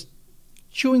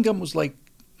 Chewing gum was like,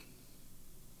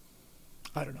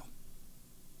 I don't know,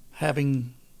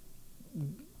 having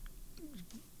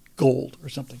gold or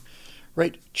something,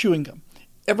 right? Chewing gum.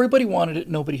 Everybody wanted it.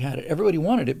 Nobody had it. Everybody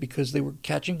wanted it because they were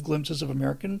catching glimpses of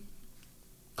American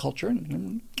culture,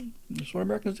 and that's what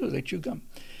Americans do. They chew gum.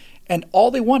 And all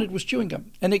they wanted was chewing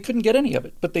gum, and they couldn't get any of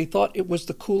it, but they thought it was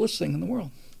the coolest thing in the world.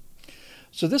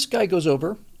 So this guy goes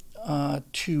over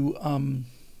to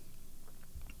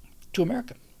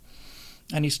America,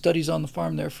 and he studies on the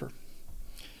farm there for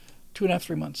 2.5,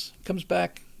 3 months. Comes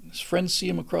back. His friends see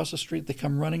him across the street. They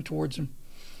come running towards him,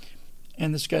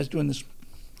 and this guy's doing this.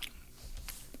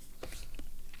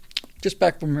 Just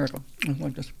back from America,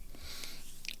 like this.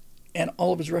 And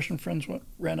all of his Russian friends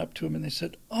ran up to him, and they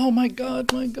said, "Oh, my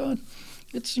God,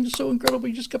 it's so incredible.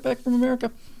 You just got back from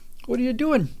America. What are you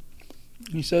doing?"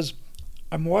 And he says,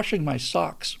 "I'm washing my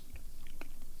socks."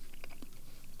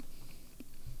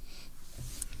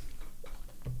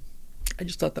 I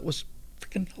just thought that was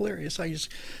freaking hilarious. I just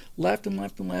laughed and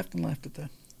laughed and laughed and laughed at that.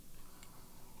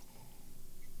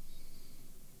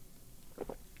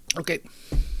 Okay.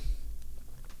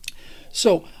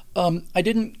 So I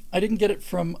didn't get it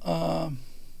from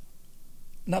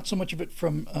not so much of it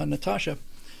from Natasha.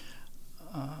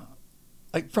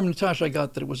 From Natasha, I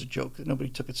got that it was a joke, that nobody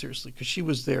took it seriously, because she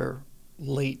was there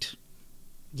late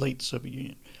Soviet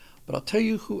Union. But I'll tell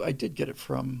you who I did get it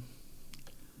from,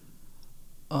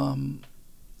 and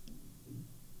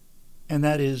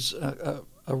that is a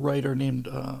writer named,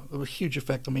 a huge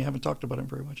effect on me. I haven't talked about him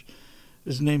very much.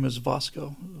 His name is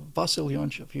Vasil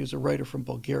Leonchev. He was a writer from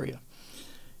Bulgaria.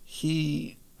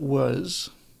 He was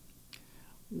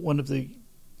one of the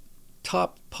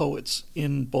top poets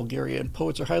in Bulgaria, and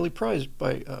poets are highly prized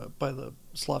by the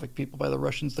Slavic people, by the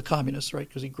Russians, the communists, right?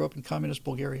 Because he grew up in communist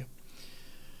Bulgaria.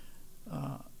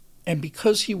 And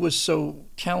because he was so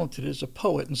talented as a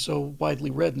poet and so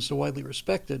widely read and so widely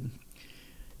respected,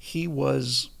 he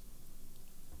was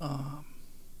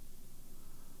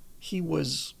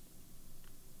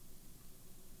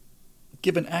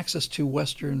given access to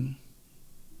Western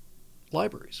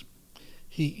libraries.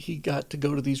 He got to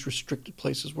go to these restricted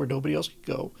places where nobody else could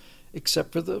go,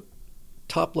 except for the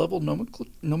top level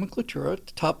nomenclatura,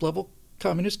 top level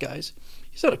communist guys.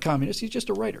 He's not a communist; he's just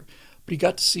a writer. But he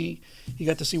got to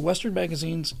see Western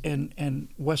magazines and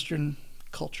Western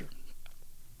culture,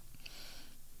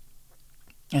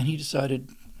 and he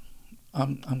decided,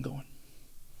 I'm going.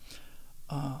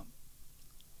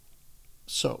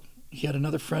 So he had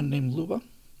another friend named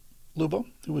Lubo,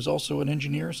 who was also an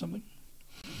engineer or something.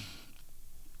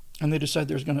 And they decided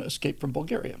they were going to escape from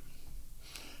Bulgaria.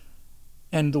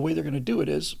 And the way they're going to do it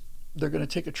is they're going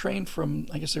to take a train from,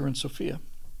 I guess they were in Sofia.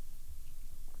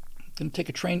 Going to take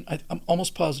a train, I'm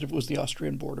almost positive it was the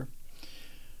Austrian border.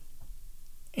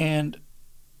 And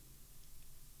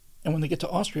when they get to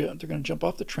Austria, they're going to jump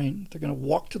off the train, they're going to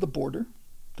walk to the border,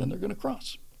 then they're going to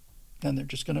cross. And they're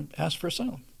just going to ask for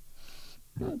asylum.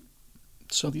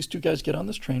 So these two guys get on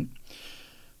this train.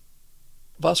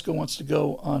 Vasco wants to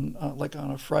go on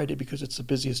on a Friday because it's the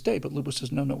busiest day, but Lubo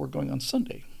says, no, we're going on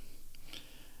Sunday.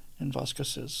 And Vasco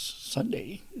says,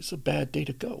 Sunday is a bad day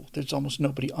to go. There's almost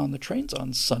nobody on the trains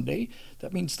on Sunday.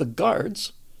 That means the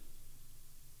guards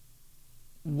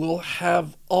will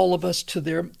have all of us to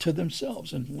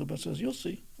themselves. And Lubo says, you'll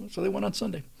see. So they went on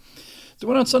Sunday.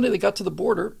 They got to the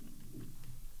border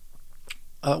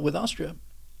with Austria,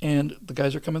 and the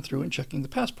guys are coming through and checking the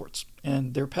passports.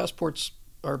 And their passports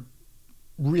are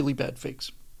really bad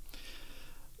fakes.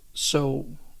 So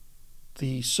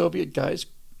the Soviet guys,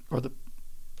 or the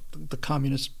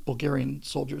communist Bulgarian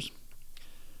soldiers,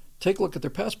 take a look at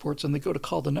their passports and they go to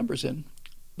call the numbers in,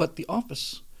 but the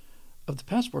office of the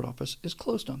passport office is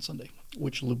closed on Sunday,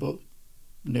 which Lubo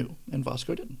knew and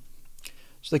Vasco didn't.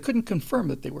 So they couldn't confirm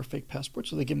that they were fake passports,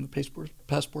 so they give them the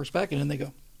passports back, and in they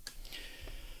go.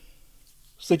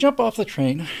 So So they jump off the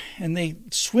train and they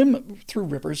swim through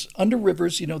rivers, under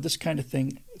rivers, this kind of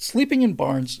thing, sleeping in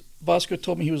barns. Vasco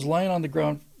told me he was lying on the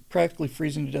ground, practically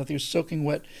freezing to death. He was soaking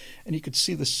wet, and you could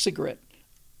see the cigarette,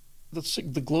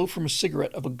 the glow from a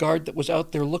cigarette of a guard that was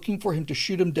out there looking for him to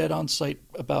shoot him dead on sight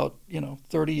about,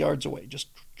 30 yards away, just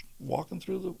walking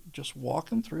through,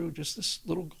 just this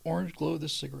little orange glow of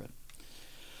this cigarette.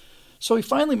 So he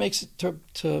finally makes it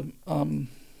to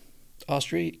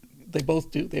Austria. They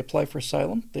both do. They apply for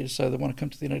asylum. They decide they want to come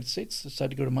to the United States. They decide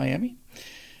to go to Miami.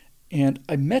 And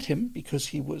I met him because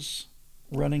he was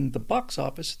running the box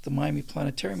office at the Miami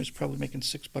Planetarium. He was probably making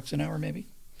 $6 an hour, maybe,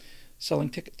 selling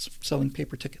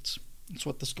paper tickets. That's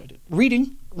what this guy did.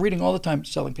 Reading all the time,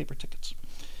 selling paper tickets.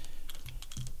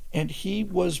 And he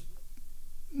was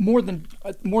more than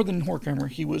Horkheimer.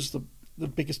 He was the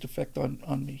biggest effect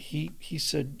on me. He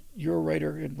said, "You're a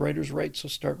writer, and writers write, so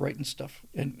start writing stuff."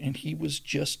 And he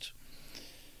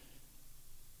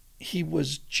was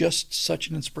just such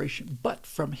an inspiration. But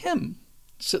from him,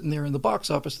 sitting there in the box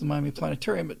office of the Miami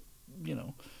Planetarium at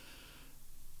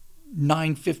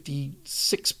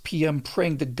 9:56 p.m.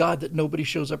 praying to God that nobody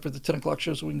shows up for the 10 o'clock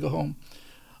show so we can go home.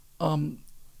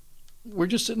 We're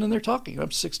just sitting in there talking. I'm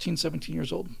 16, 17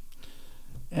 years old.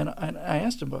 And I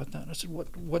asked him about that. I said, what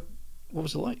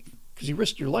was it like? Because you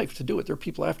risked your life to do it. There are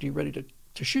people after you ready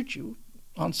to shoot you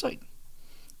on sight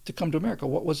to come to America.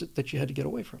 What was it that you had to get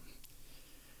away from?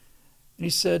 And he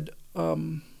said, I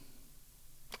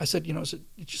said, is it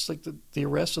just like the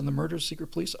arrests and the murders,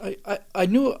 secret police? I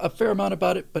knew a fair amount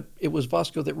about it, but it was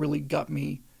Vasco that really got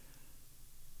me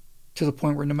to the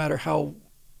point where no matter how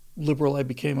liberal I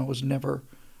became, I was never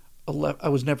a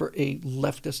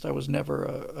leftist. I was never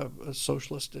a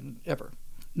socialist, and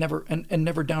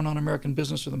never down on American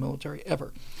business or the military,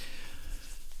 ever.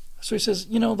 So he says,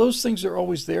 those things are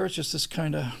always there. It's just this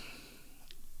kind of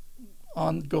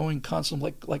ongoing, constant,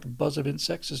 like a buzz of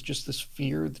insects, is just this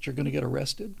fear that you're going to get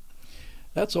arrested.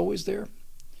 That's always there.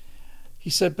 He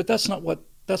said, but that's not what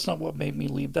made me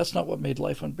leave. That's not what made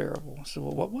life unbearable. I said,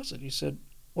 well, what was it? He said,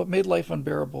 what made life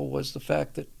unbearable was the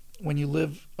fact that when you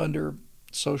live under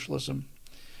socialism,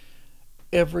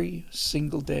 every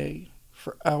single day,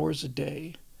 for hours a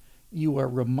day, you are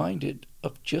reminded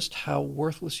of just how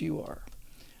worthless you are.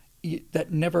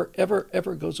 That never, ever,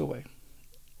 ever goes away.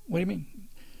 What do you mean?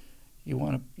 You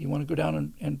want to go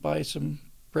down and buy some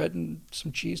bread and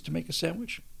some cheese to make a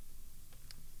sandwich?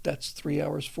 That's 3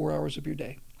 hours, 4 hours of your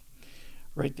day.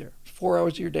 Right there. 4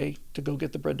 hours of your day to go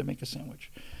get the bread to make a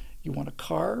sandwich. You want a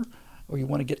car, or you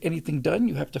want to get anything done,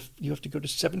 you have to go to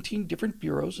 17 different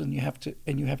bureaus, and you have to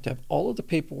have all of the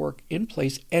paperwork in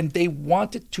place, and they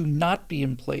want it to not be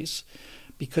in place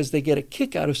because they get a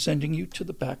kick out of sending you to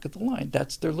the back of the line.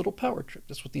 That's their little power trip.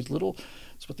 That's what these little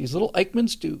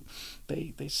Eichmanns do.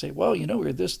 They say, well,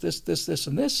 we're this,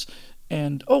 and this,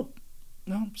 and no,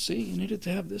 see, you needed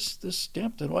to have this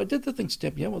stamped. And I did the thing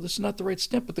stamped. Yeah, well, this is not the right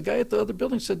stamp. But the guy at the other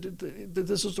building said that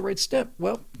this was the right stamp.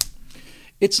 Well,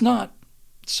 it's not.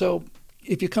 So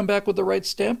if you come back with the right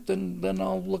stamp, then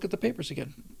I'll look at the papers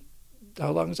again. How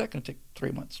long is that going to take?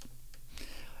 3 months.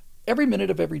 Every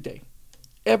minute of every day,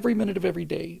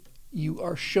 you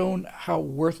are shown how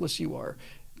worthless you are.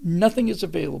 Nothing is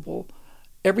available.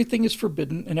 Everything is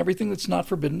forbidden, and everything that's not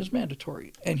forbidden is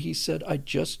mandatory. And he said, I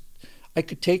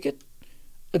could take it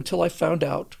until I found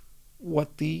out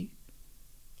what the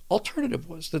alternative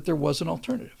was, that there was an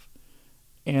alternative.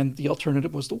 And the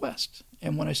alternative was the West.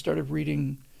 And when I started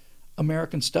reading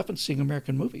American stuff and seeing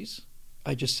American movies,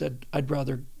 I just said, I'd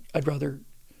rather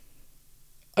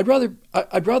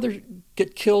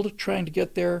get killed trying to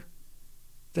get there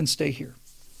than stay here.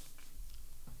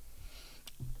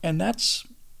 And that's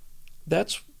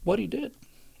what he did.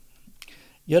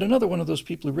 Yet another one of those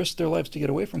people who risked their lives to get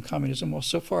away from communism. Well,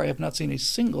 so far I have not seen a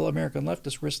single American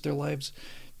leftist risk their lives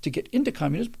to get into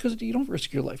communism, because you don't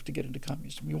risk your life to get into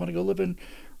communism. You want to go live in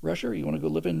Russia, or you want to go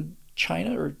live in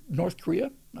China or North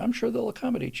Korea, I'm sure they'll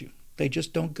accommodate you. They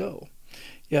just don't go.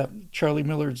 Yeah, Charlie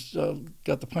Miller's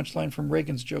got the punchline from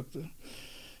Reagan's joke.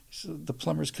 The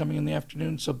plumber's coming in the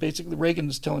afternoon. So basically Reagan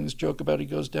is telling this joke about he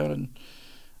goes down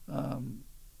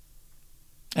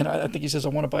and I think he says, I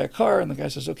want to buy a car. And the guy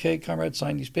says, okay, comrade,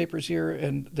 sign these papers here.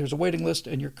 And there's a waiting list,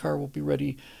 and your car will be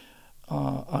ready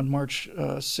on March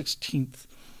 16th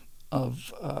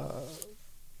of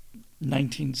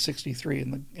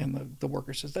 1963. And the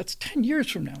worker says, that's 10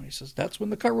 years from now. And he says, that's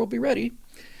when the car will be ready.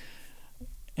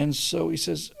 And so he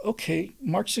says, okay,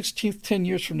 March 16th, 10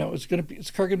 years from now, is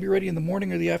the car going to be ready in the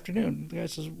morning or the afternoon? The guy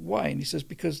says, why? And he says,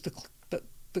 because the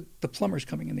plumber's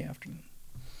coming in the afternoon.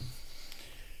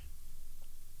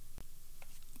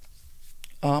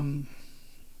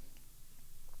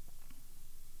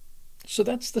 So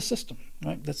that's the system,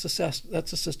 right? That's the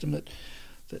system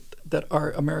that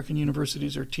our American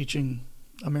universities are teaching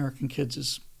American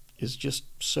kids is just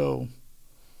so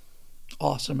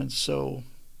awesome and so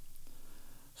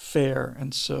fair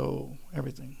and so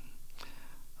everything.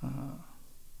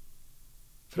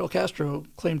 Fidel Castro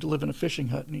claimed to live in a fishing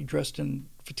hut, and he dressed in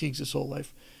fatigues his whole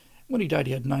life. When he died,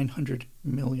 he had $900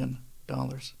 million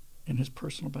in his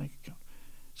personal bank account.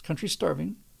 His country's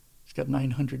starving. He's got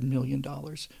 $900 million.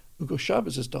 Hugo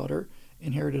Chavez's daughter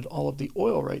inherited all of the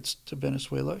oil rights to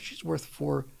Venezuela. She's worth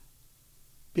 $4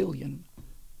 billion.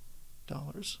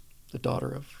 The daughter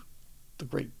of the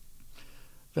great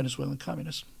Venezuelan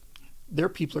communists. Their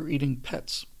people are eating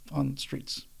pets on the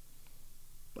streets.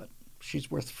 But she's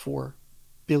worth $4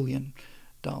 billion.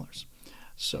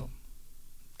 So,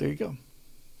 there you go.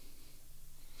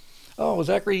 Oh,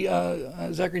 Zachary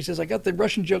says, I got the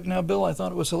Russian joke now, Bill. I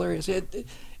thought it was hilarious.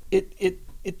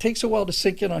 It takes a while to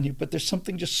sink in on you, but there's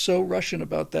something just so Russian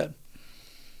about that.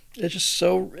 It's just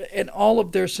so, and all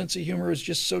of their sense of humor is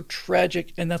just so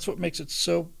tragic, and that's what makes it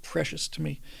so precious to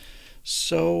me.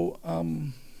 So,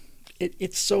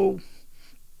 it's so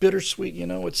bittersweet, you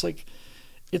know. It's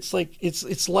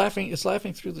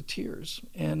laughing through the tears.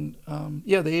 And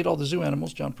yeah, they ate all the zoo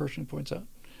animals. John Pershing points out.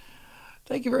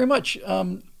 Thank you very much.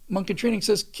 Monk in Training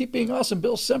says, keep being awesome,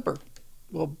 Bill Semper.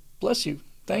 Well, bless you.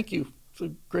 Thank you. It's a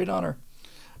great honor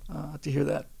to hear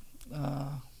that.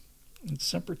 And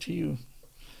Semper to you,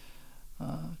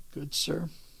 good sir.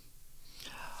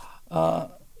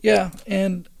 Yeah,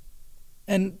 and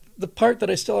the part that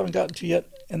I still haven't gotten to yet,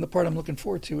 and the part I'm looking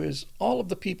forward to, is all of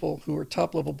the people who are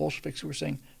top-level Bolsheviks who are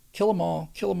saying, kill them all,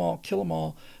 kill them all, kill them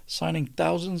all, signing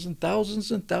thousands and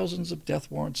thousands and thousands of death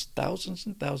warrants, thousands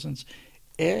and thousands.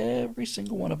 Every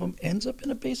single one of them ends up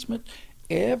in a basement.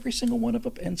 Every single one of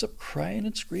them ends up crying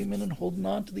and screaming and holding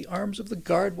on to the arms of the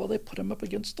guard while they put him up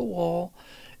against the wall.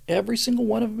 Every single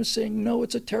one of them is saying, no,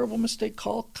 it's a terrible mistake.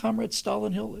 Call Comrade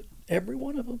Stalin. Every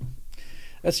one of them.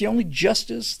 That's the only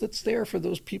justice that's there for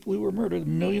those people who were murdered.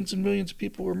 Millions and millions of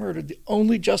people were murdered. The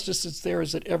only justice that's there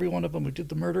is that every one of them who did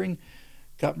the murdering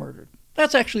got murdered.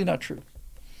 That's actually not true.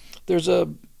 There's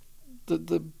the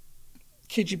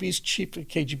KGB's chief,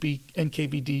 KGB,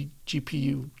 NKVD,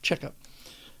 GPU checkup.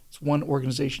 It's one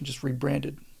organization just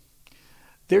rebranded.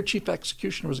 Their chief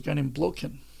executioner was a guy named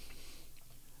Blokhin.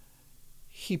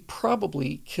 He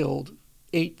probably killed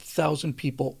 8,000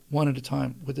 people one at a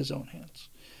time with his own hands.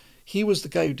 He was the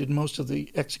guy who did most of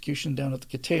the execution down at the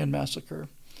Katayan massacre, when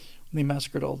they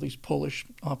massacred all these Polish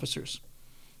officers.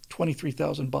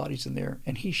 23,000 bodies in there,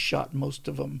 and he shot most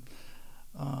of them,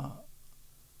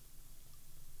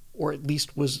 or at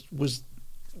least was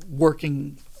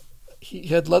working. He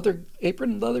had leather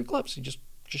apron and leather gloves. He just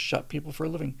shot people for a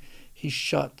living. He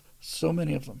shot so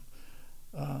many of them.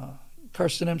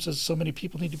 Karsten M. says, so many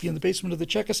people need to be in the basement of the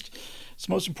Chekist. It's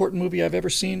the most important movie I've ever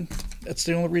seen. That's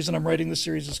the only reason I'm writing this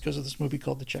series, is because of this movie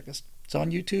called The Chekist. It's on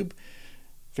YouTube,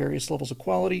 various levels of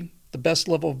quality. The best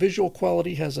level of visual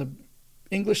quality has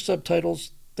English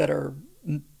subtitles that are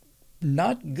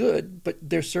not good, but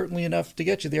they're certainly enough to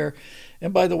get you there.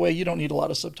 And by the way, you don't need a lot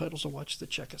of subtitles to watch The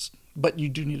Chekist, but you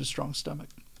do need a strong stomach.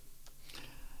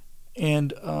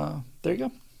 And there you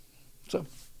go. So...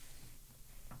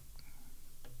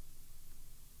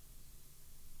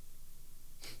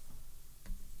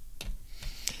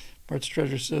 Bart's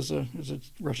Treasure says, is a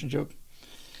Russian joke.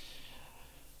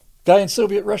 Guy in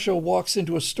Soviet Russia walks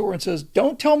into a store and says,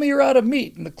 don't tell me you're out of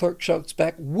meat. And the clerk shouts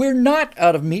back, we're not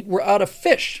out of meat, we're out of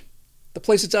fish. The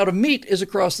place that's out of meat is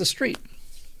across the street.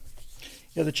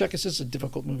 Yeah, The Chekist is a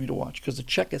difficult movie to watch because The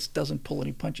Chekist doesn't pull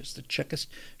any punches. The Chekist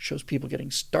shows people getting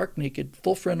stark naked,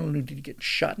 full frontal nudity, getting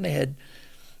shot in the head,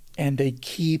 and they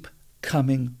keep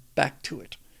coming back to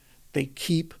it. They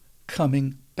keep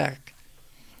coming back.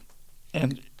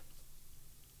 And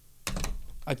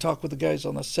I talked with the guys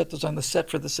on the set design. The set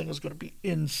for this thing is going to be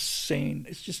insane.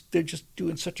 They're just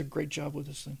doing such a great job with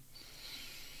this thing.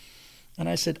 And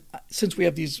I said, since we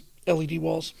have these LED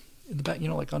walls in the back,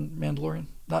 like on Mandalorian,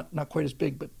 not quite as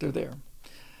big, but they're there.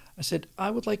 I said, I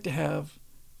would like to have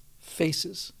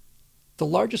faces. The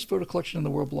largest photo collection in the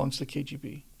world belongs to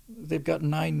KGB. They've got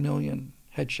 9 million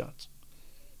headshots.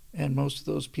 And most of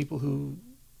those people who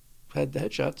had the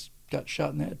headshots got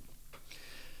shot in the head.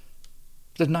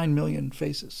 The 9 million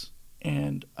faces.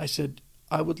 And I said,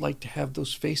 I would like to have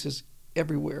those faces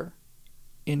everywhere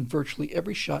in virtually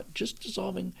every shot, just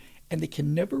dissolving, and they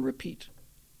can never repeat,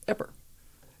 ever.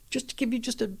 Just to give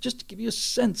you a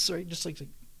sense, right? Just like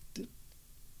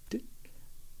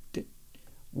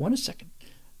one a second.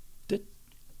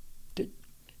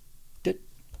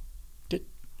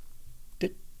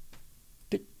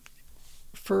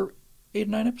 For 8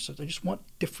 or 9 episodes. I just want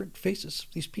different faces.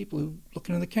 These people who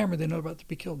looking in the camera, they know about to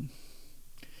be killed.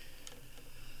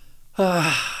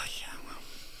 Yeah.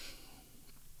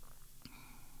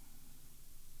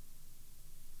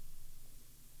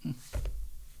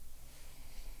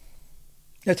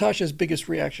 Natasha's biggest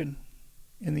reaction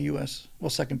in the U.S., well,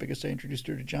 second biggest, I introduced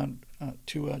her to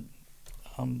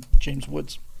James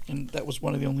Woods, and that was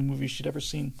one of the only movies she'd ever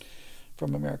seen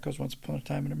from America. Was Once Upon a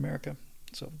Time in America,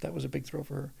 so that was a big throw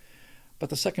for her.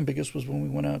 But the second biggest was when we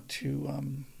went out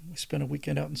to, we spent a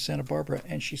weekend out in Santa Barbara,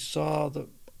 and she saw the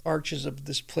arches of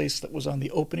this place that was on the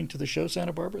opening to the show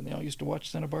Santa Barbara, and they all used to watch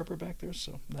Santa Barbara back there,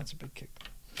 so that's a big kick.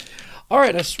 All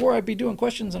right, I swore I'd be doing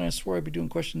questions, and I swore I'd be doing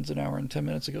questions an hour and 10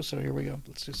 minutes ago, so here we go.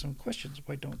 Let's do some questions.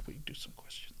 Why don't we do some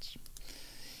questions?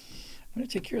 I'm going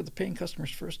to take care of the paying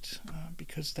customers first,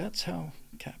 because that's how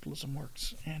capitalism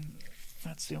works, and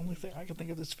that's the only thing I can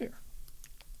think of that's fair.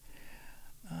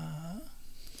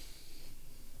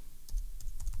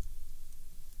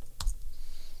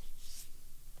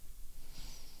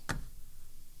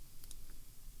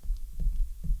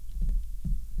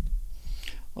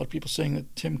 A lot of people saying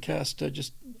that Timcast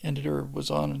just ended or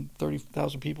was on, and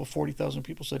 30,000 people, 40,000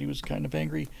 people said he was kind of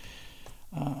angry.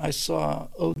 I saw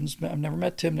Odin's. I've never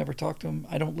met Tim, never talked to him.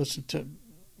 I don't listen to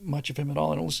much of him at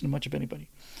all. I don't listen to much of anybody.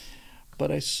 But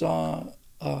I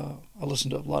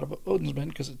listened to a lot of Odin's Men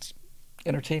because it's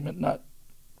entertainment, not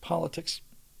politics.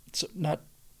 It's not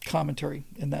commentary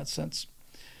in that sense.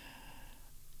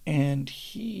 And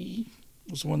he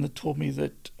was the one that told me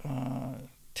that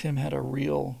Tim had a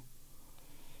real.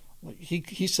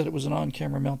 He said it was an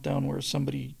on-camera meltdown where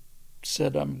somebody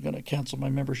said, "I'm going to cancel my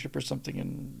membership" or something,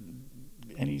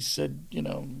 and he said,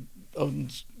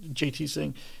 Odin's JT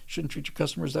saying, "Shouldn't treat your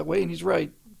customers that way," and he's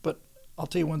right. But I'll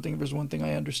tell you one thing: if there's one thing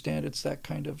I understand, it's that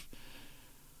kind of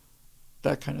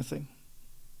thing.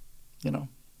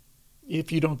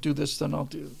 If you don't do this, then I'll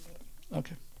do.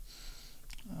 Okay.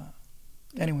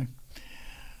 Anyway.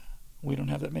 We don't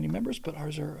have that many members, but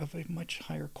ours are of a much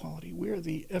higher quality. We are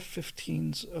the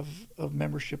F-15s of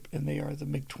membership, and they are the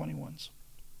MiG-21s.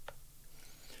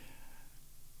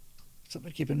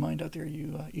 Something to keep in mind out there,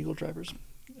 you Eagle drivers.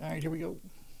 All right, here we go.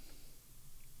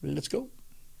 Let's go.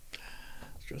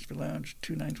 Stratosphere Lounge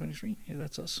 2923. Yeah,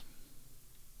 that's us.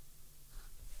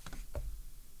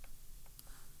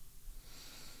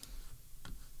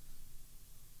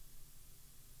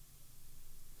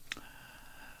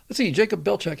 Let's see, Jacob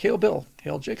Belchak. Hail, Bill.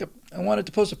 Hail, Jacob. I wanted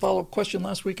to pose a follow-up question.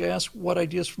 Last week I asked what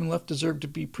ideas from the left deserve to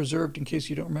be preserved. In case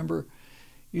you don't remember,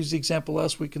 used the example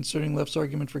last week concerning left's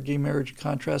argument for gay marriage and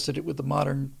contrasted it with the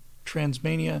modern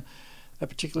transmania. That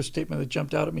particular statement that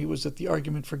jumped out at me was that the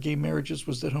argument for gay marriages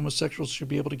was that homosexuals should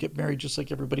be able to get married just like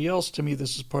everybody else. To me,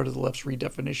 this is part of the left's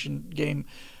redefinition game.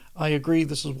 I agree.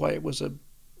 This is why it was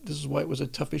a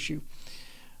tough issue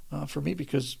for me,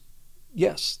 because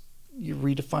yes, you're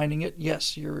redefining it.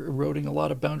 Yes, you're eroding a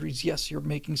lot of boundaries. Yes, you're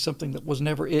making something that was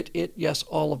never it. Yes,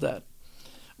 all of that.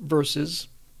 Versus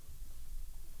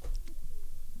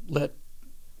let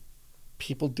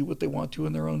people do what they want to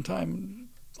in their own time,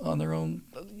 on their own.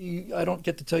 I don't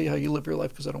get to tell you how you live your life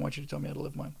because I don't want you to tell me how to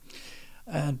live mine.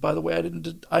 And by the way,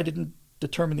 I didn't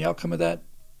determine the outcome of that.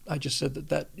 I just said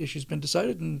that issue's been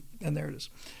decided, and there it is.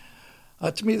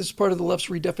 To me, this is part of the left's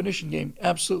redefinition game.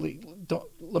 Absolutely.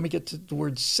 Let me get to the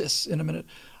word cis in a minute.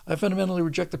 I fundamentally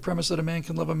reject the premise that a man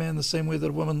can love a man the same way that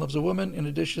a woman loves a woman. In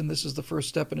addition, this is the first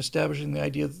step in establishing the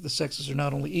idea that the sexes are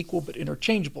not only equal but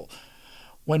interchangeable.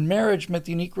 When marriage meant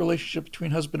the unique relationship between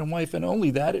husband and wife, and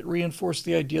only that, it reinforced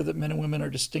the idea that men and women are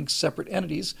distinct, separate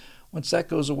entities. Once that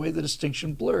goes away, the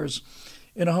distinction blurs.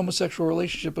 In a homosexual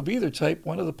relationship of either type,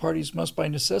 one of the parties must by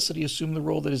necessity assume the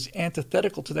role that is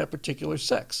antithetical to that particular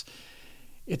sex.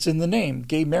 It's in the name.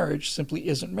 Gay marriage simply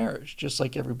isn't marriage, just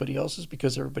like everybody else's,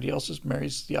 because everybody else's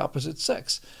marries the opposite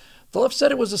sex. The left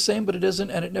said it was the same, but it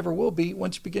isn't, and it never will be.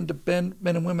 Once you begin to bend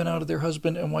men and women out of their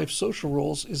husband and wife social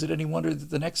roles, is it any wonder that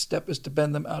the next step is to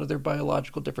bend them out of their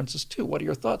biological differences too? What are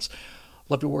your thoughts?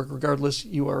 Love your work regardless.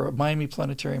 You are a Miami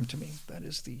planetarium to me. That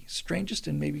is the strangest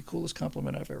and maybe coolest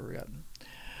compliment I've ever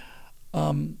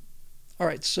gotten. All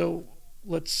right, so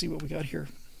let's see what we got here.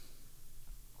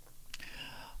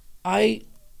 I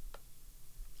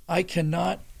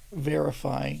cannot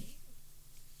verify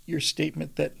your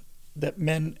statement that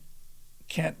men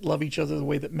can't love each other the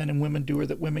way that men and women do, or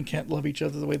that women can't love each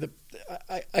other the way that...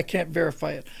 I can't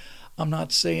verify it. I'm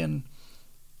not saying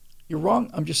you're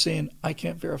wrong. I'm just saying I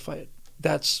can't verify it.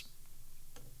 That's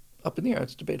up in the air.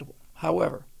 It's debatable.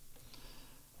 However,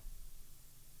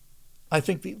 I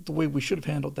think the way we should have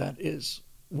handled that is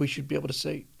we should be able to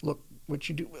say, look, what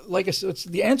you do... Like I said,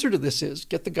 the answer to this is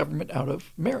get the government out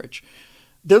of marriage.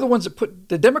 They're the ones that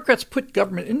the Democrats put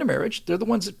government into marriage. They're the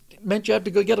ones that meant you have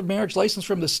to go get a marriage license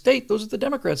from the state. Those are the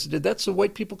Democrats that did that so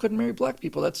white people couldn't marry black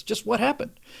people. That's just what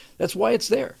happened. That's why it's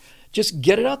there. Just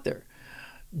get it out there.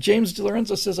 James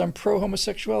DiLorenzo says I'm pro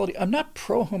homosexuality. I'm not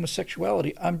pro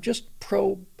homosexuality. I'm just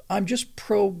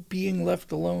pro being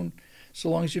left alone so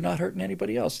long as you're not hurting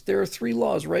anybody else. There are 3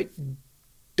 laws, right?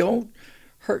 Don't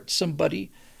hurt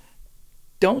somebody.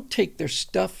 Don't take their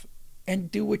stuff,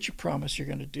 and do what you promise you're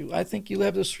going to do. I think you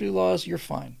have those 3 laws, you're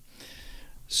fine.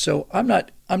 So I'm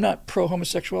not pro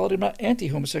homosexuality. I'm not anti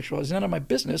homosexuality. It's none of my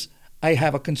business. I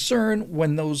have a concern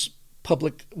when those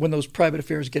private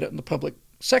affairs get out in the public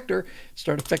sector,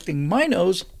 start affecting my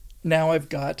nose. Now I've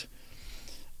got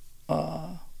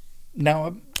a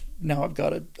dog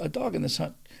in this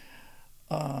hunt.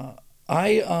 I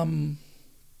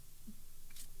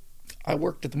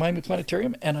worked at the Miami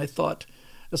Planetarium, and I thought,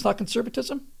 it's not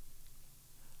conservatism.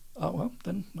 Well,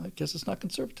 then I guess it's not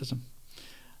conservatism.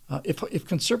 If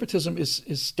conservatism is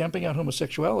stamping out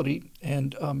homosexuality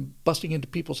and busting into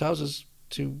people's houses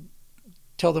to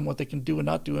tell them what they can do and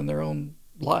not do in their own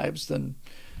lives, then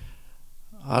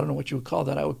I don't know what you would call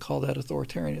that. I would call that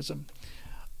authoritarianism.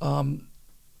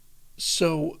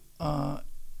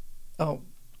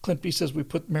 Clint B says we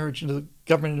put marriage into the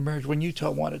government into marriage when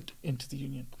Utah wanted into the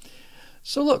union.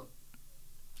 So look,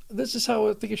 this is how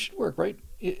I think it should work, right?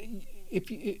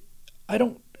 If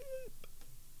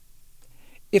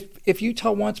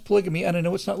Utah wants polygamy, and I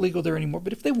know it's not legal there anymore,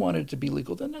 but if they wanted it to be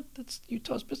legal, then that's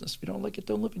Utah's business. If you don't like it,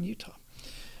 don't live in Utah.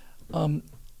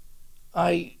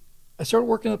 I started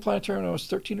working at the planetarium when I was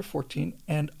 13 or 14,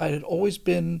 and I had always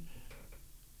been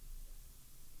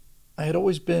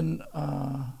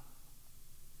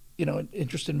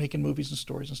interested in making movies and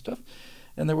stories and stuff.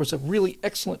 And there was a really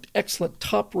excellent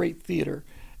top-rate theater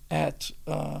at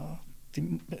the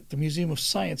Museum of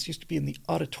Science. Used to be in the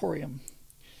auditorium.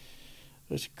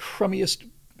 It was the crummiest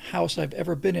house I've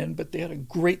ever been in, but they had a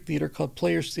great theater called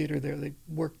Players Theater there. They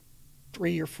worked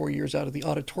 3 or 4 years out of the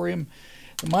auditorium.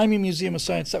 The Miami Museum of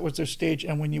Science, that was their stage,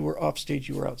 and when you were off stage,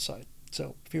 you were outside.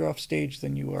 So if you're off stage,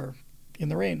 then you are in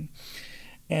the rain.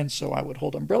 And so I would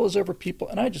hold umbrellas over people,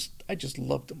 and I just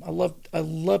loved them. I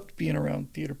loved being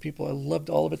around theater people. I loved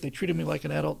all of it. They treated me like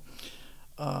an adult,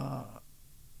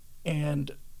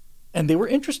 and they were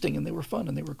interesting, and they were fun,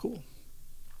 and they were cool.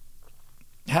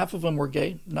 Half of them were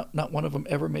gay. Not one of them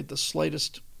ever made the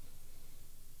slightest.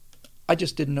 I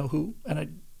just didn't know who, and I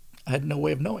had no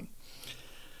way of knowing.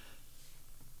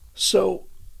 So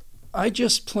I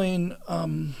just have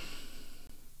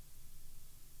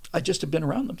been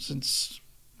around them since,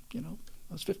 I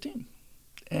was 15.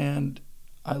 And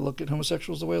I look at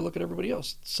homosexuals the way I look at everybody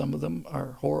else. Some of them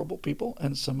are horrible people,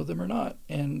 and some of them are not.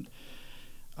 And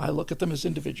I look at them as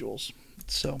individuals.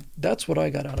 So that's what I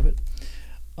got out of it.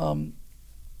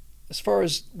 As far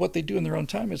as what they do in their own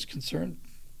time is concerned,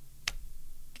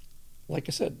 like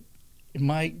I said, in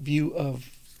my view of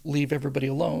leave everybody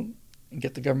alone and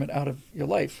get the government out of your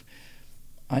life,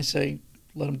 I say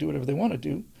let them do whatever they want to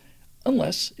do,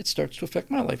 unless it starts to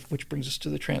affect my life, which brings us to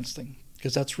the trans thing,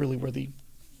 because that's really where the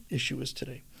issue is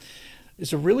today.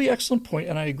 It's a really excellent point,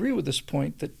 and I agree with this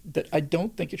point that I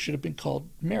don't think it should have been called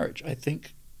marriage. I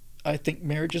think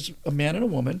marriage is a man and a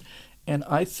woman, and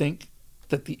I think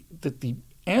that the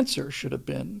answer should have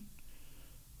been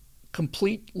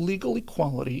complete legal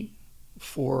equality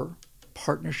for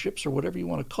partnerships or whatever you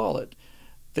want to call it.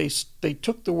 They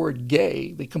took the word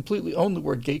gay. They completely own the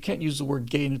word gay. You can't use the word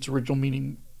gay in its original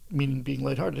meaning being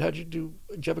lighthearted. Did you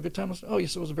have a good time? Oh,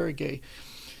 yes, it was very gay.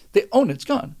 They own it. It's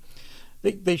gone.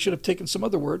 They should have taken some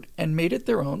other word and made it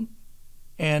their own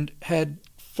and had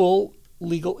full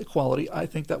legal equality. I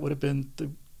think that would have been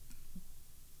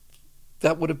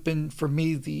for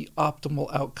me the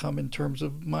optimal outcome in terms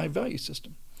of my value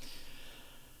system.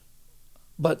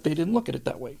 But they didn't look at it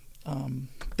that way.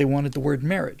 They wanted the word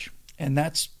marriage, and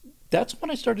that's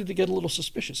when I started to get a little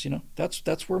suspicious.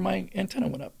 That's where my antenna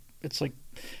went up. It's like,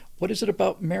 what is it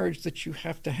about marriage that you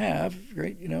have to have,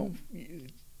 right?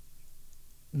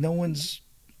 No one's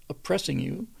oppressing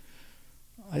you.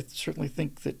 I certainly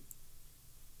think that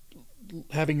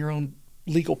having your own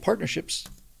legal partnerships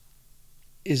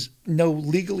is no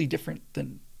legally different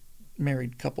than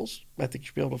married couples. I think you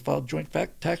should be able to file joint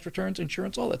tax returns,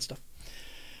 insurance, all that stuff.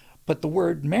 But the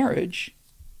word marriage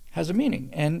has a meaning,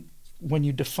 and when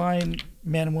you define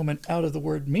man and woman out of the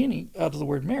word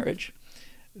marriage,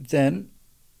 then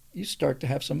you start to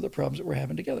have some of the problems that we're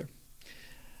having together.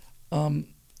 And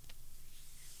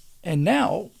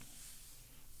now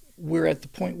we're at the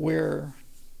point where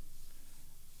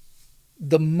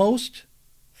the most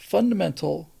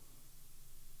fundamental,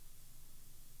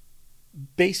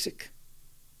 basic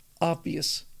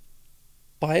obvious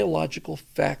biological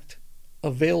fact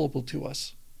available to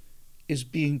us is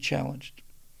being challenged.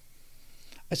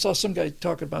 I saw some guy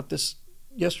talking about this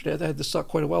yesterday. I had this thought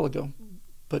quite a while ago,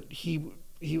 but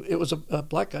it was a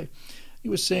black guy. He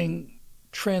was saying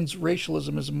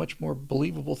transracialism is a much more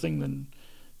believable thing than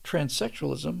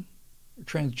transsexualism, or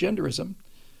transgenderism,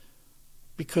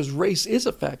 because race is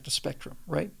a fact of spectrum,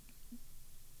 right?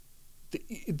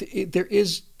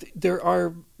 There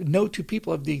are no two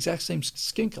people have the exact same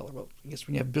skin color. Well, I guess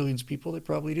when you have billions of people, they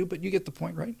probably do, but you get the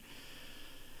point, right?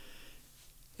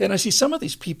 And I see some of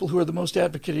these people who are the most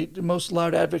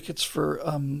loud advocates for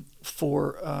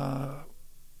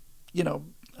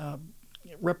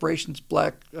reparations,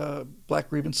 black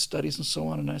grievance studies, and so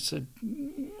on. And I said,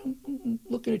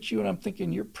 looking at you, and I'm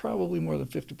thinking you're probably more than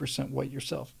 50% white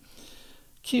yourself.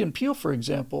 Key and Peele, for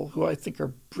example, who I think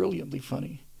are brilliantly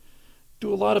funny,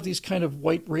 do a lot of these kind of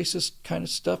white racist kind of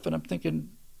stuff, and I'm thinking,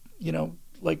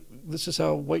 like this is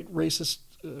how white racists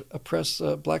oppress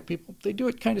black people. They do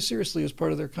it kind of seriously as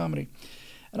part of their comedy.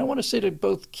 And I want to say to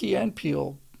both Key and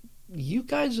Peele, you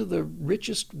guys are the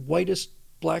richest, whitest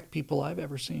black people I've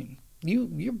ever seen.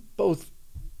 You're both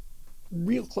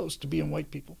real close to being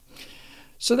white people.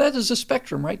 So that is a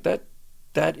spectrum, right? That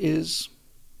is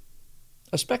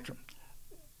a spectrum.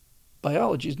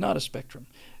 Biology is not a spectrum.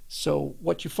 So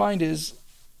what you find is,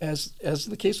 as in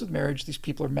the case with marriage, these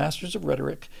people are masters of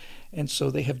rhetoric, and so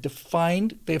they have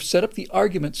set up the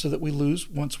argument so that we lose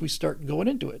once we start going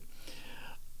into it.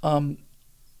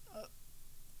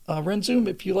 Renzoom,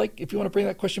 if you want to bring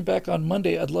that question back on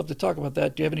Monday, I'd love to talk about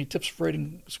that. Do you have any tips for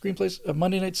writing screenplays?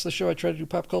 Monday night's the show I try to do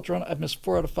pop culture on. I've missed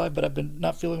 4 out of 5, but I've been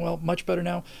not feeling well. Much better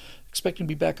now. Expecting to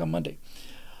be back on Monday.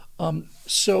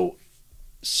 So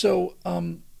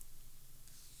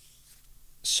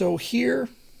here,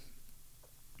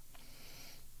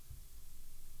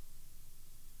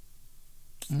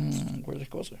 where did it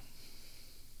go?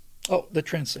 Oh, the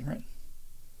trans thing, right?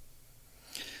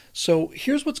 So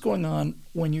here's what's going on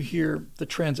when you hear the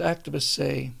trans activists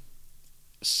say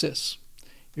cis.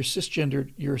 You're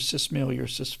cisgendered, you're a cis male, you're a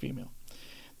cis female.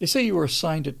 They say you were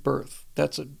assigned at birth.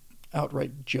 That's an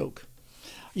outright joke.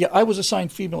 Yeah, I was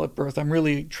assigned female at birth. I'm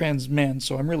really trans man,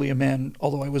 so I'm really a man,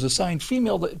 although I was assigned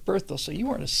female at birth. They'll say you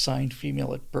weren't assigned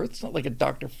female at birth. It's not like a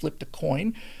doctor flipped a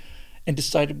coin and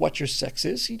decided what your sex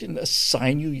is. He didn't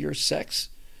assign you your sex.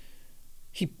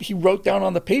 He wrote down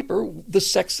on the paper the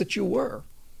sex that you were.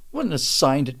 You weren't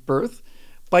assigned at birth.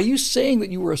 By you saying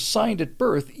that you were assigned at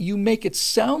birth, you make it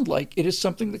sound like it is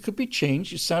something that could be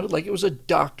changed. You sounded like it was a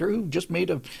doctor who just made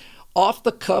a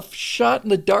off-the-cuff,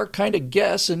 shot-in-the-dark kind of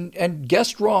guess and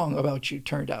guessed wrong about you,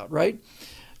 turned out, right?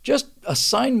 Just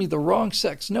assign me the wrong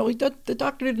sex. No, the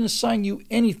doctor didn't assign you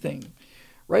anything,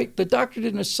 right? The doctor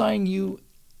didn't assign you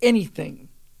anything.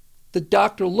 The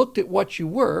doctor looked at what you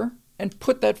were and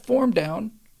put that form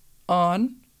down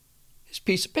on his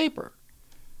piece of paper.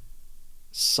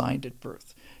 Signed at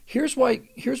birth. Here's why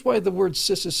the word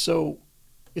cis has to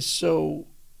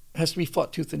be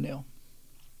fought tooth and nail.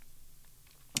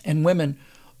 And women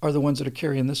are the ones that are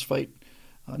carrying this fight,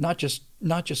 not just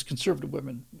conservative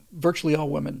women. Virtually all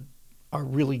women are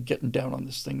really getting down on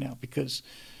this thing now because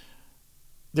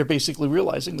they're basically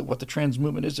realizing that what the trans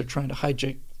movement is, they're trying to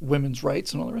hijack women's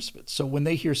rights and all the rest of it. So when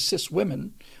they hear cis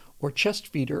women or chest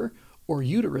feeder or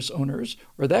uterus owners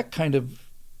or that kind of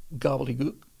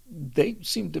gobbledygook, they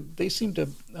seem to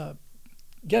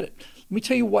get it.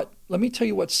 Let me tell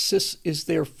you what cis is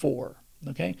there for.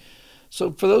 Okay.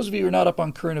 So for those of you who are not up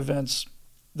on current events,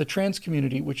 the trans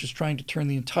community, which is trying to turn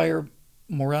the entire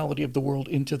morality of the world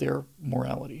into their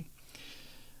morality,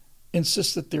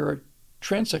 insists that there are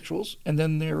transsexuals and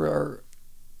then there are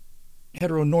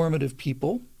heteronormative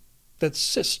people. That's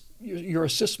cis. You're a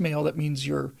cis male. That means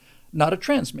you're not a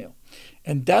trans male.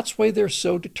 And that's why they're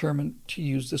so determined to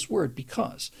use this word,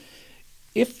 because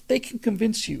if they can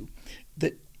convince you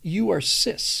that you are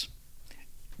cis,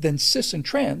 then cis and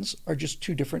trans are just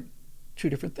two different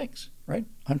things, right?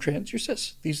 I'm trans, you're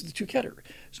cis. These are the two categories.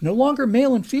 It's no longer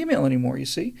male and female anymore, you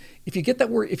see. If you get that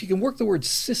word, if you can work the word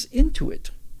cis into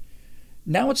it,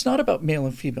 now it's not about male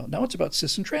and female. Now it's about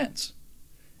cis and trans.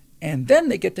 And then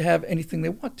they get to have anything they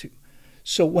want to.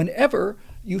 So whenever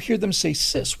you hear them say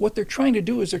cis, what they're trying to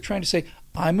do is they're trying to say,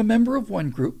 I'm a member of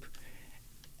one group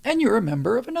and you're a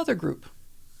member of another group.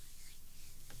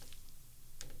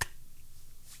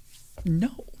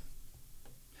 No.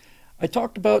 I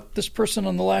talked about this person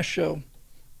on the last show.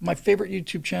 My favorite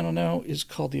YouTube channel now is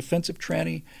called The Offensive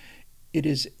Tranny. It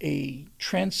is a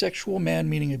transsexual man,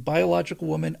 meaning a biological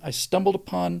woman. I stumbled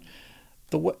upon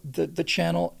the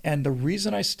channel, and the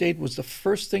reason I stayed was the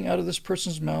first thing out of this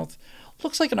person's mouth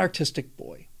looks like an artistic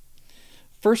boy.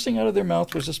 First thing out of their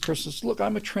mouth was this person says, look,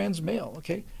 I'm a trans male,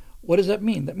 okay? What does that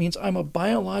mean? That means I'm a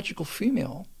biological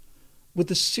female with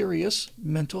a serious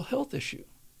mental health issue.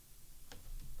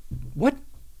 What?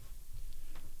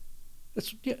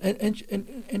 That's yeah,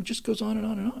 and just goes on and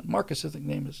on and on. Marcus, I think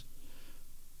name is.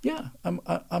 Yeah, I'm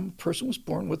a person was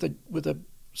born with a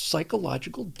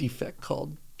psychological defect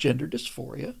called gender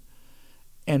dysphoria,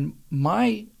 and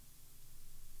my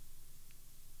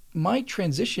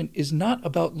transition is not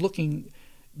about looking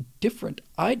different.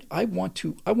 I want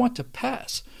to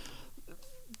pass.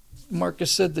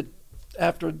 Marcus said that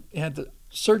after he had the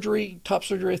surgery, top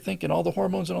surgery, I think, and all the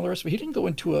hormones and all the rest of it, he didn't go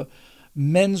into a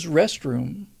men's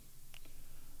restroom.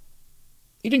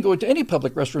 He didn't go into any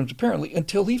public restrooms apparently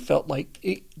until he felt like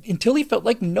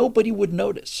nobody would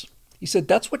notice. He said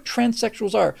that's what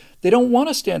transsexuals are. They don't want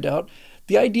to stand out.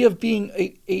 The idea of being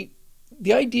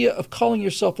the idea of calling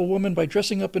yourself a woman by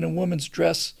dressing up in a woman's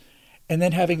dress and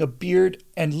then having a beard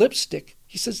and lipstick,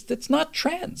 he says that's not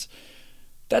trans.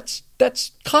 That's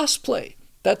cosplay.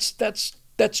 That's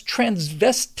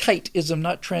transvestitism,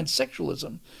 not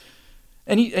transsexualism.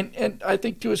 And I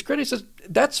think to his credit, he says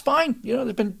that's fine. You know,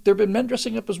 there've been men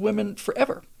dressing up as women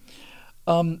forever.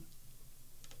 But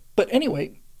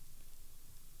anyway,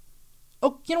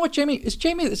 oh, you know what, Jamie? Is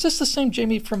this the same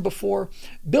Jamie from before?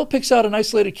 Bill picks out an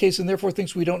isolated case and therefore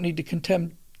thinks we don't need to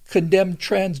condemn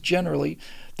trans generally.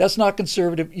 That's not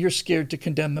conservative. You're scared to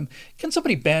condemn them. Can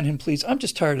somebody ban him, please? I'm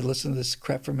just tired of listening to this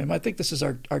crap from him. I think this is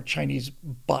our Chinese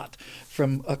bot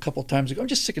from a couple times ago. I'm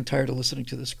just sick and tired of listening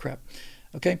to this crap.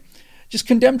 Okay? Just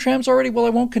condemn trans already? Well, I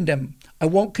won't condemn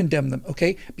them,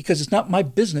 okay? Because it's not my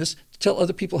business to tell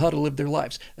other people how to live their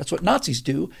lives. That's what Nazis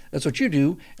do. That's what you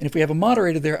do. And if we have a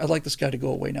moderator there, I'd like this guy to go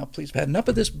away now, please. I've had enough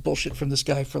of this bullshit from this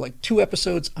guy for like 2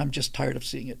 episodes. I'm just tired of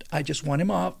seeing it. I just want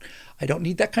him off. I don't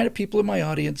need that kind of people in my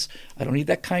audience. I don't need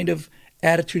that kind of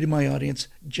attitude in my audience.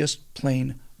 Just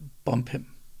plain bump him.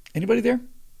 Anybody there?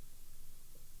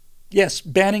 Yes,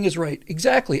 banning is right.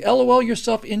 Exactly. LOL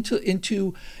yourself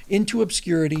into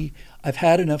obscurity. I've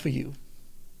had enough of you.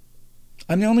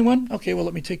 I'm the only one? Okay, well,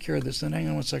 let me take care of this then. Hang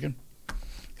on one second.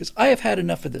 Because I have had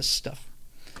enough of this stuff.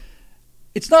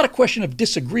 It's not a question of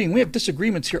disagreeing. We have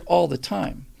disagreements here all the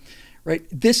time, right?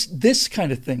 This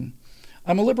kind of thing.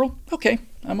 I'm a liberal? Okay,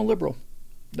 I'm a liberal.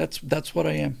 That's what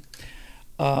I am.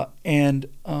 I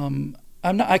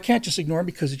can't just ignore him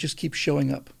because it just keeps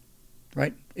showing up,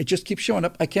 right? It just keeps showing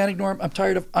up. I can't ignore him. I'm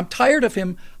tired of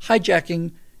him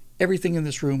hijacking everything in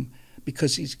this room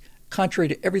because he's contrary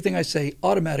to everything I say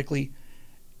automatically,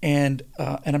 and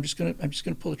I'm just gonna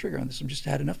pull the trigger on this. I'm just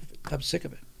had enough of it. I'm sick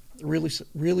of it. Really,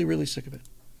 really, really sick of it.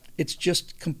 It's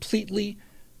just completely.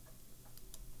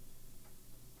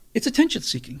 It's attention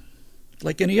seeking,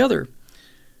 like any other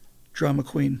drama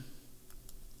queen,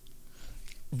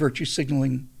 virtue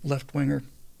signaling left winger.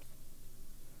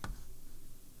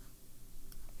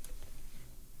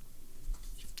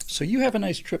 So you have a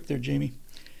nice trip there, Jamie.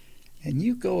 And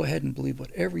you go ahead and believe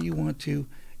whatever you want to.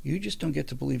 You just don't get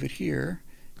to believe it here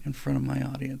in front of my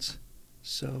audience.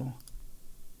 So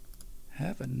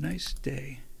have a nice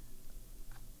day.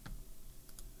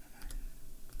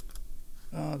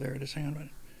 Oh, there it is. Hang on a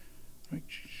minute.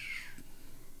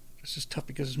 This is tough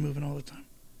because it's moving all the time.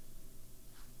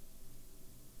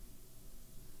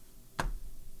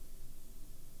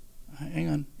 Hang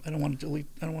on. I don't want to delete.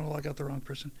 I don't want to log out the wrong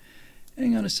person.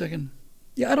 Hang on a second.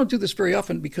 Yeah, I don't do this very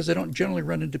often because I don't generally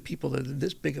run into people that are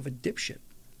this big of a dipshit.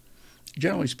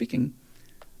 Generally speaking,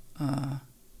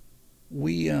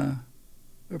 we're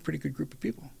a pretty good group of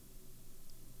people.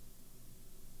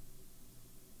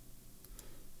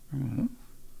 And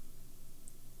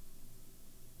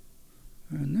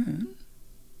then,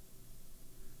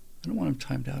 I don't want him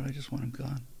timed out, I just want him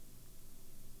gone.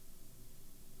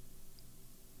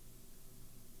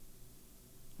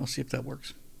 I'll see if that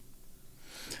works.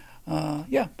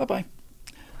 Yeah, bye-bye.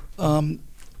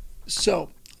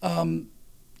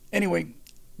 Anyway,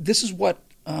 this is what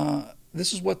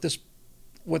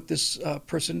this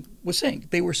person was saying.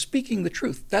 They were speaking the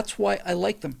truth. That's why I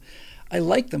like them. I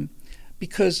like them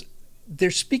because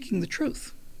they're speaking the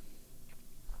truth.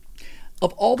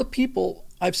 Of all the people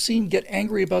I've seen get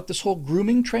angry about this whole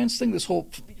grooming trans thing, this whole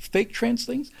fake trans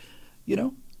things, you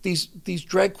know, these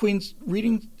drag queens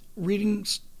reading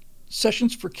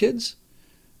sessions for kids.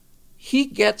 He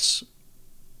gets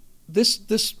this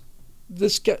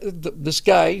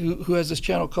guy who has this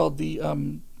channel called the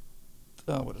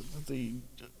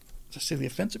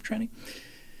offensive training.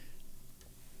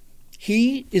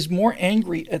 He is more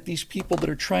angry at these people that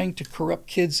are trying to corrupt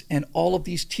kids and all of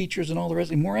these teachers and all the rest.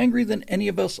 He's more angry than any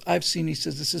of us I've seen. He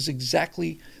says this is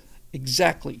exactly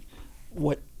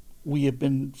what we have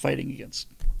been fighting against.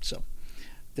 So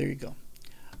there you go.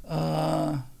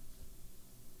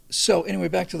 So anyway,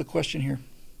 back to the question here.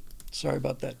 Sorry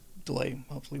about that delay.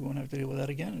 Hopefully we won't have to deal with that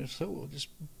again. And if so, we'll just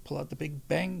pull out the big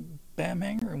bam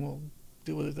hanger and we'll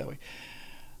deal with it that way.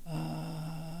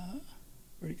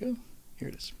 Where'd it go? Here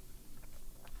it is.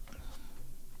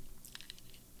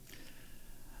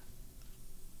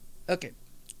 Okay.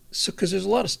 So, because there's a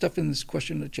lot of stuff in this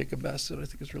question that Jacob asked that I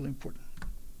think is really important.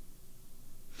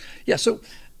 Yeah, so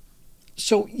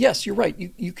yes, you're right.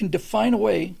 You can define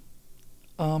away.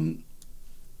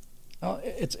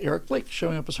 It's Eric Blake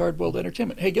showing up as Hard-Boiled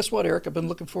Entertainment. Hey, guess what, Eric? I've been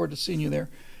looking forward to seeing you there.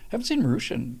 Haven't seen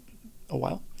Marush in a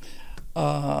while.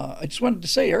 I just wanted to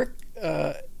say, Eric,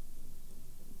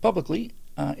 publicly,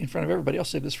 in front of everybody, I'll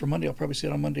save this for Monday. I'll probably say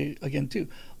it on Monday again, too.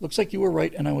 Looks like you were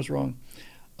right and I was wrong.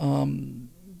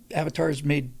 Avatar's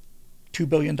made $2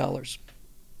 billion.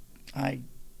 I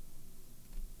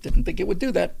didn't think it would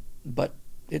do that, but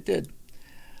it did.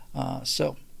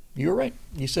 So you were right.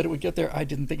 You said it would get there. I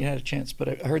didn't think it had a chance, but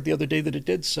I heard the other day that it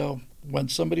did. So when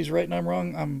somebody's right and I'm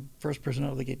wrong, I'm first person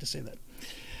out of the gate to say that.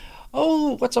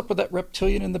 Oh, what's up with that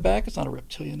reptilian in the back? It's not a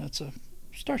reptilian. That's a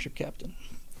starship captain.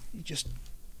 He's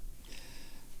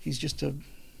a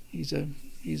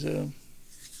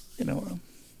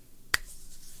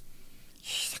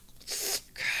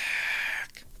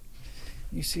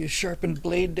you see a sharpened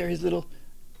blade there.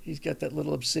 He's got that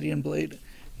little obsidian blade.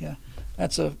 Yeah,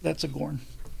 that's a Gorn.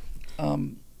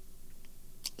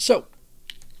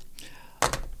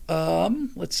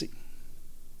 Let's see.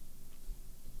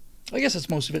 I guess that's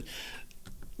most of it.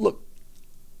 Look,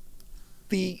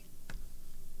 you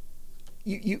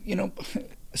know,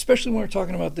 especially when we're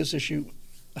talking about this issue,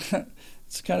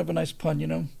 it's kind of a nice pun, you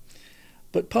know.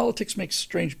 But politics makes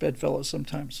strange bedfellows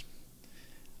sometimes.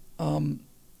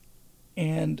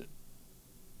 And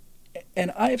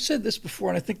I have said this before,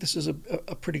 and I think this is a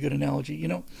pretty good analogy. You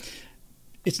know,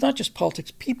 it's not just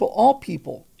politics. People, all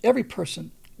people, every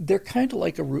person, they're kind of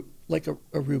like a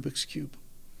Rubik's Cube.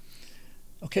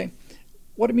 Okay?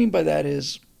 What I mean by that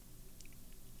is,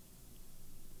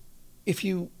 if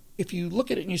you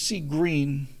look at it and you see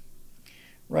green,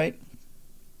 right?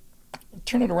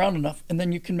 Turn it around enough, and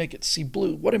then you can make it see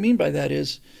blue. What I mean by that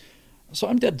is, so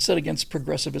I'm dead set against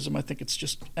progressivism. I think it's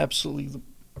just absolutely the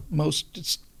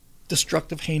most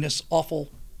destructive, heinous,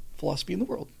 awful philosophy in the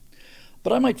world.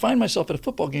 But I might find myself at a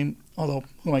football game, although,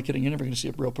 who am I kidding? You're never going to see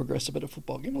a real progressive at a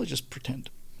football game. Let's just pretend.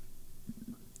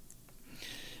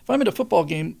 If I'm at a football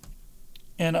game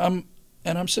and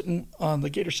I'm sitting on the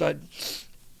Gator side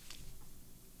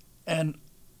and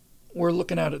we're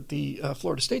looking out at the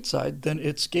Florida State side, then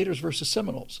it's Gators versus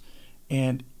Seminoles.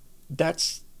 And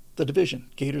that's the division,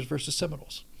 Gators versus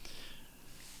Seminoles.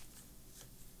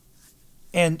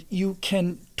 And you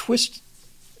can twist,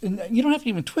 and you don't have to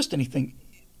even twist anything.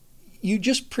 You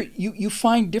just you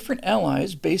find different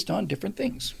allies based on different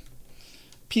things.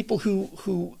 People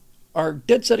who are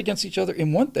dead set against each other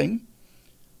in one thing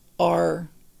are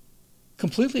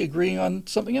completely agreeing on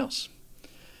something else.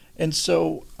 And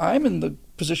so I'm in the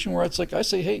position where it's like I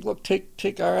say, hey, look,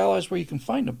 take our allies where you can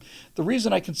find them. The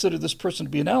reason I consider this person to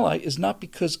be an ally is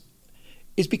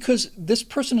because this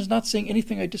person is not saying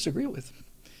anything I disagree with.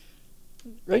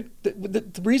 Right?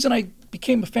 The reason I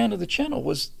became a fan of the channel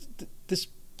was this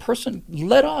person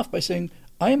led off by saying,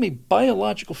 I am a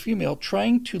biological female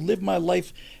trying to live my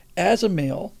life as a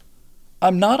male.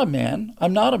 I'm not a man.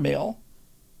 I'm not a male.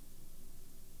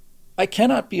 I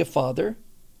cannot be a father.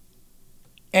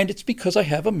 And it's because I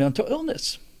have a mental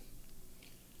illness.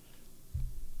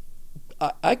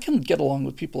 I can get along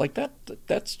with people like that.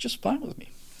 That's just fine with me.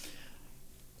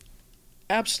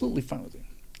 Absolutely fine with me.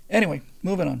 Anyway,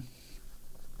 moving on.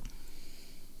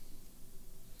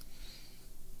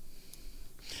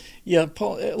 Yeah,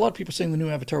 Paul, a lot of people saying the new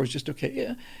Avatar was just okay.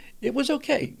 Yeah, it was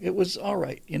okay. It was all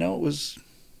right. You know, it was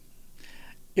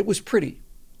pretty.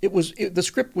 The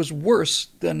script was worse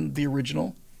than the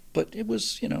original, but it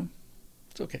was, you know,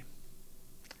 it's okay.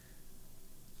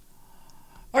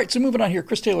 All right, so moving on here.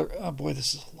 Chris Taylor. Oh, boy,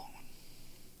 this is a long one.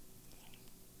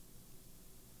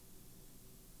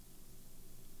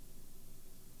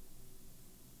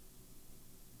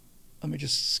 Let me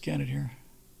just scan it here.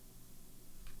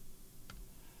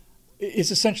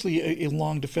 It's essentially a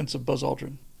long defense of Buzz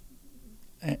Aldrin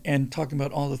and talking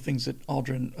about all the things that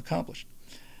Aldrin accomplished.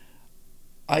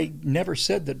 I never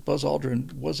said that Buzz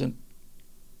Aldrin wasn't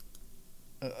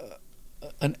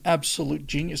an absolute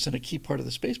genius and a key part of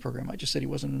the space program. I just said he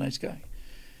wasn't a nice guy.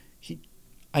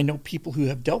 I know people who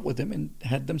have dealt with him and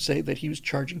had them say that he was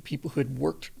charging people who had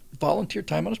worked volunteer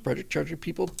time on his project, charging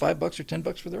people $5 or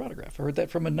 $10 for their autograph. I heard that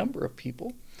from a number of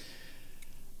people.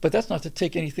 But that's not to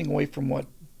take anything away from what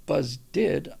Buzz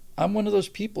did. I'm one of those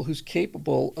people who's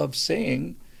capable of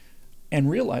saying and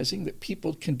realizing that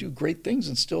people can do great things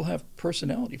and still have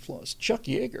personality flaws. Chuck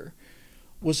Yeager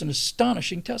was an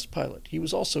astonishing test pilot. He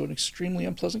was also an extremely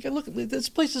unpleasant guy. Look, this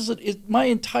place is my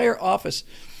entire office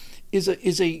is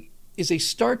a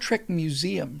Star Trek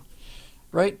museum,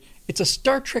 right? It's a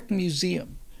Star Trek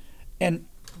museum, and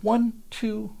 1,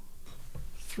 2,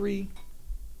 3,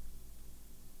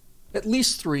 at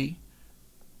least 3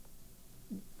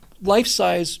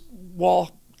 life-size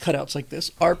wall cutouts like this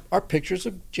are pictures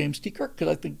of James T. Kirk,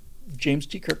 because I think James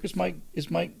T. Kirk is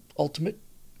my ultimate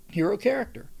hero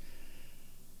character.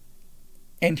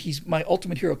 And he's my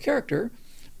ultimate hero character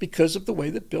because of the way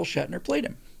that Bill Shatner played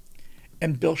him.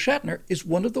 And Bill Shatner is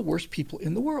one of the worst people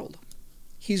in the world.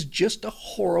 He's just a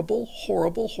horrible,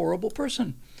 horrible, horrible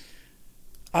person.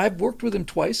 I've worked with him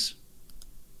twice,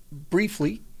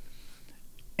 briefly,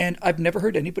 and I've never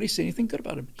heard anybody say anything good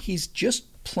about him. He's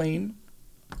just plain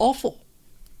awful.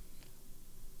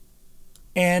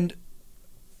 And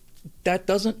that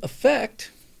doesn't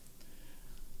affect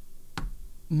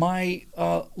my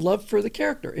love for the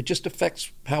character. It just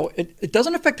affects how it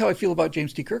doesn't affect how I feel about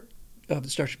James T. Kirk, the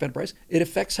Starship Enterprise. It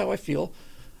affects how I feel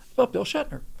about Bill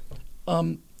Shatner.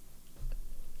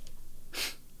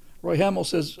 Roy Hamill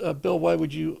says, Bill, why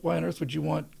on earth would you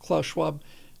want Klaus Schwab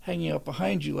hanging out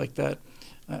behind you like that?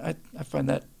 I find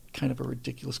that kind of a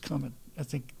ridiculous comment. I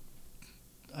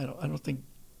don't think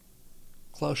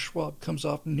Klaus Schwab comes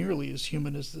off nearly as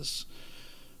human as this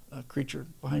creature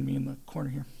behind me in the corner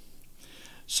here.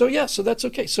 So yeah, so that's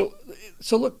okay. So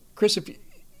look, Chris, if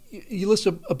you list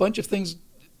a bunch of things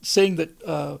saying that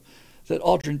that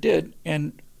Aldrin did,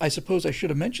 and I suppose I should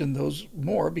have mentioned those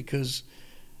more because,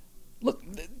 look,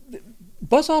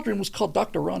 Buzz Aldrin was called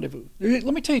Dr. Rendezvous. Let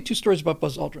me tell you 2 stories about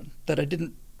Buzz Aldrin that I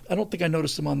don't think I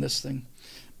noticed them on this thing,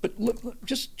 but look,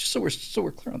 just so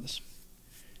we're clear on this.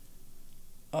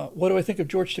 What do I think of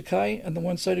George Takei and the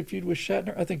one-sided feud with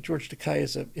Shatner? I think George Takei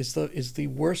is the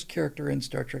worst character in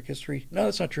Star Trek history. No,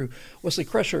 that's not true. Wesley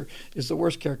Crusher is the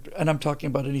worst character, and I'm talking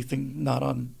about anything not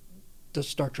on the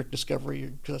Star Trek Discovery,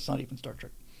 because that's not even Star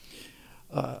Trek.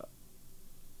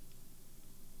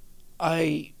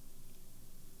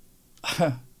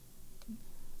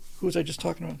 Who was I just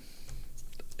talking about?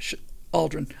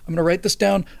 Aldrin. I'm going to write this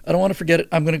down. I don't want to forget it.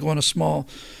 I'm going to go on a small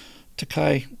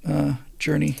Takei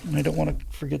journey, and I don't want to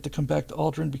forget to come back to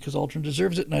Aldrin because Aldrin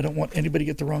deserves it, and I don't want anybody to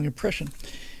get the wrong impression.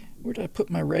 Where did I put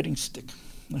my writing stick?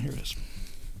 Oh, here it is.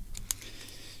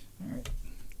 All right.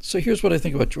 So here's what I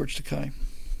think about George Takei.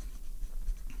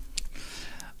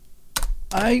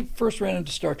 I first ran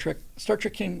into Star Trek. Star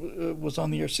Trek was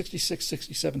on the air 66,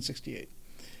 67, 68.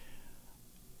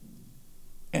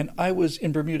 And I was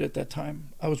in Bermuda at that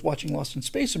time. I was watching Lost in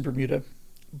Space in Bermuda,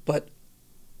 but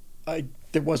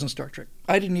there wasn't Star Trek.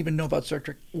 I didn't even know about Star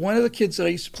Trek. One of the kids that I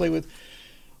used to play with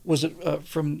was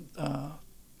from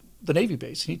the Navy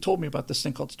base, and he told me about this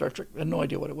thing called Star Trek. I had no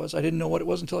idea what it was. I didn't know what it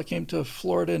was until I came to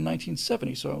Florida in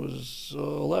 1970, so I was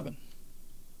 11.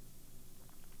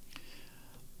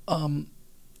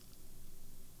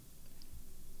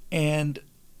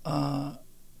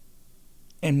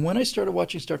 And when I started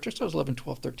watching Star Trek, so I was 11,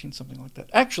 12, 13, something like that.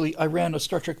 Actually, I ran a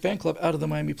Star Trek fan club out of the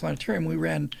Miami Planetarium. We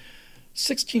ran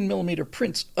 16 millimeter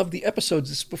prints of the episodes.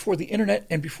 This is before the internet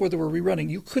and before they were rerunning.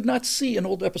 You could not see an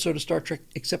old episode of Star Trek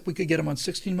except we could get them on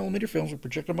 16 millimeter films. We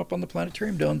project them up on the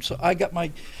planetarium dome. So I got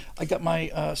my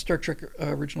Star Trek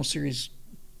original series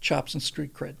chops and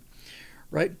street cred,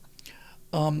 right?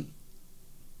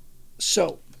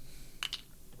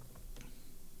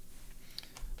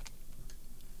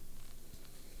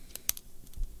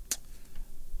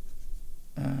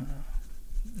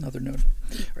 Another note.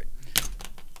 All right.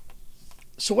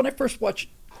 So when I first watched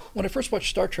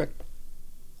Star Trek,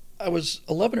 I was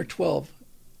 11 or 12,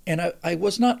 and I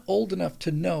was not old enough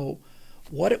to know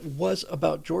what it was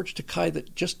about George Takei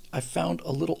that just I found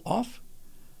a little off.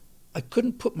 I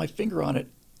couldn't put my finger on it,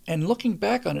 and looking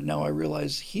back on it now, I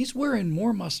realize he's wearing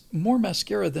more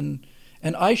mascara and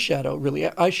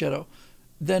eyeshadow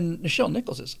than Nichelle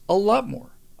Nichols is. A lot more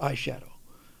eyeshadow.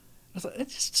 I thought,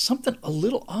 it's just something a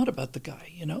little odd about the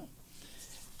guy, you know?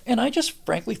 And I just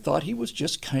frankly thought he was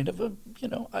just kind of a,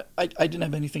 I didn't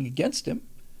have anything against him.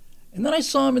 And then I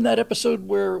saw him in that episode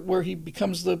where he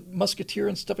becomes the musketeer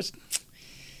and stuff. It's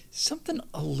something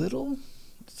a little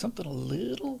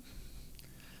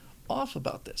off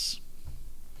about this.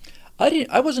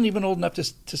 I wasn't even old enough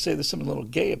to say there's something a little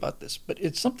gay about this, but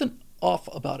it's something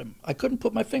off about him. I couldn't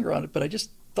put my finger on it, but I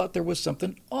just thought there was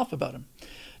something off about him.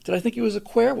 Did I think he was a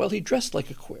queer? Well, he dressed like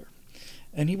a queer,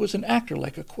 and he was an actor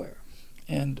like a queer,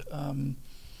 and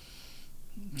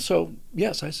So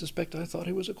yes, I suspect I thought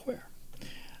he was a queer.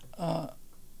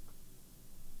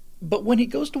 But when he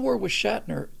goes to war with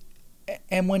Shatner,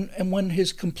 and when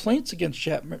his complaints against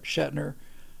Shatner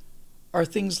are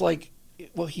things like,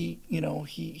 well, he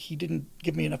didn't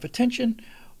give me enough attention,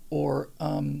 or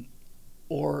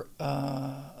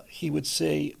he would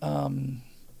say,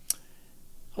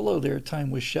 "Hello there,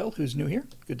 Time with Shell, who's new here.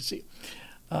 Good to see you."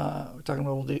 We're talking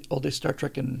about old day Star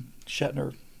Trek and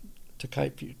Shatner to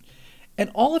Kite feud, and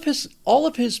all of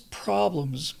his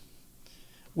problems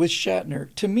with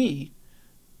Shatner, to me,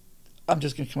 I'm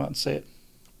just going to come out and say it.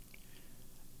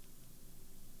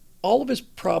 All of his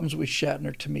problems with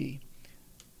Shatner, to me,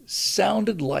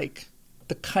 sounded like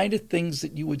the kind of things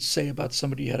that you would say about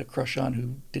somebody you had a crush on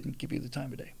who didn't give you the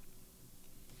time of day.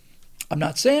 I'm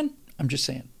not saying, I'm just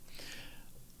saying.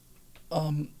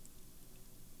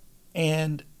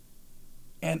 And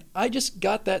I just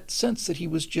got that sense that he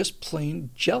was just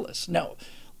plain jealous. Now,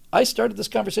 I started this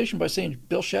conversation by saying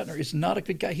Bill Shatner is not a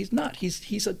good guy. He's not.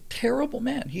 He's a terrible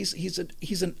man. He's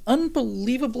an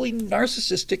unbelievably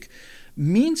narcissistic,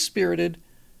 mean-spirited,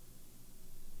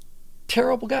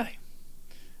 terrible guy.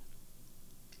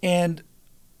 And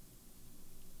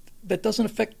that doesn't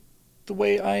affect the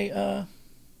way I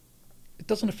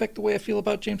feel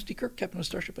about James T. Kirk, Captain of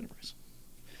Starship Enterprise.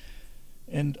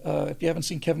 And if you haven't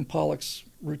seen Kevin Pollak's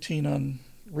routine on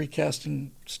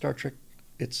recasting Star Trek,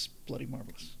 it's bloody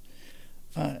marvelous.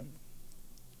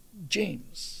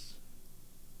 James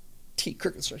T.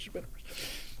 Kirk of Starship Enterprise.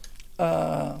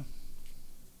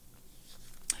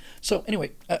 So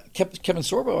anyway, Kevin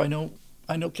Sorbo,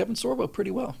 I know Kevin Sorbo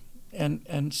pretty well,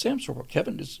 and Sam Sorbo.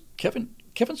 Kevin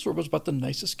Sorbo is about the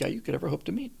nicest guy you could ever hope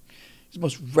to meet. He's the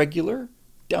most regular,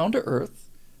 down to earth,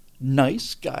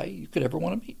 nice guy you could ever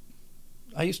want to meet.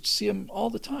 I used to see him all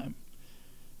the time.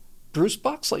 Bruce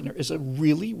Boxleitner is a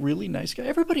really, really nice guy.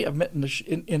 Everybody I've met in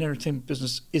the entertainment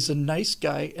business is a nice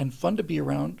guy and fun to be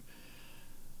around,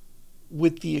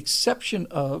 with the exception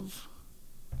of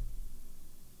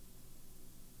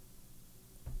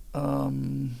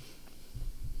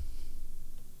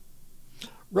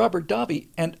Robert Davi.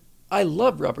 And I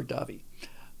love Robert Davi.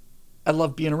 I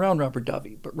love being around Robert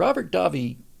Davi. But Robert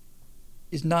Davi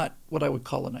is not what I would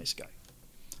call a nice guy.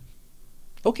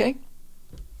 Okay.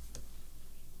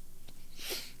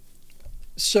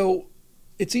 So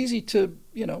it's easy to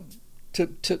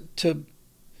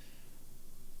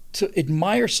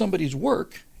admire somebody's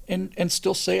work and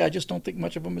still say, I just don't think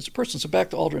much of him as a person. So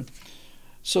back to Aldrin.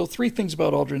 So 3 things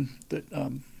about Aldrin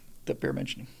that bear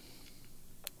mentioning.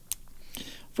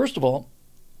 First of all,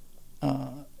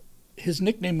 his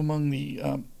nickname among the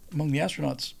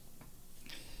astronauts,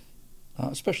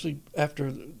 especially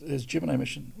after his Gemini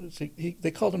mission,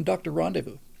 they called him Dr.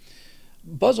 Rendezvous.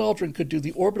 Buzz Aldrin could do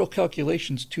the orbital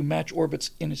calculations to match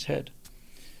orbits in his head.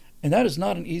 And that is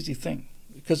not an easy thing,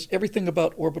 because everything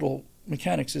about orbital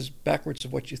mechanics is backwards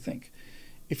of what you think.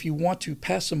 If you want to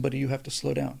pass somebody, you have to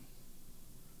slow down.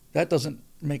 That doesn't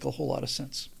make a whole lot of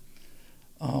sense.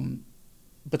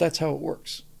 But that's how it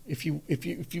works. If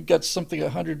you've got something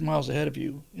 100 miles ahead of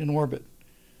you in orbit,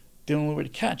 the only way to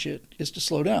catch it is to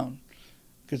slow down.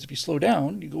 Because if you slow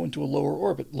down, you go into a lower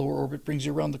orbit. Lower orbit brings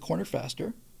you around the corner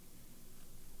faster.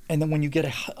 And then when you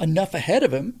get enough ahead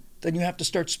of him, then you have to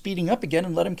start speeding up again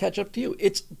and let him catch up to you.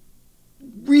 It's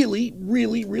really,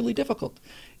 really, really difficult.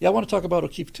 Yeah, I want to talk about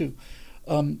O'Keefe too.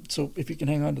 So if you can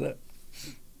hang on to that.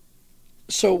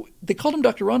 So they called him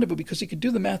Dr. Rendezvous because he could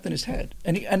do the math in his head.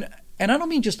 And I don't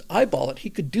mean just eyeball it. He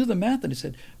could do the math in his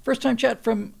head. First time chat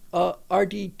from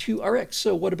RD2RX.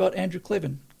 So what about Andrew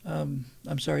Clavin?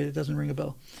 I'm sorry, that doesn't ring a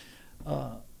bell.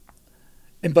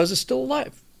 And Buzz is still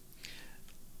alive.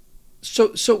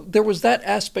 So there was that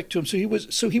aspect to him.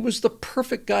 So he was the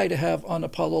perfect guy to have on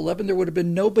Apollo 11. There would have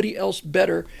been nobody else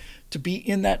better to be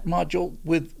in that module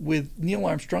with Neil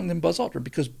Armstrong than Buzz Aldrin,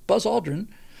 because Buzz Aldrin,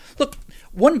 look,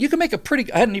 you can make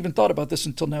I hadn't even thought about this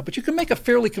until now, but you can make a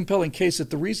fairly compelling case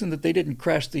that the reason that they didn't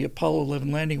crash the Apollo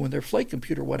 11 landing when their flight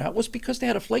computer went out was because they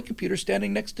had a flight computer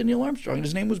standing next to Neil Armstrong, and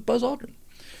his name was Buzz Aldrin.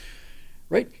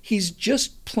 Right? He's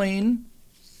just plain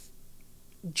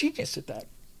genius at that.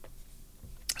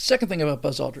 Second thing about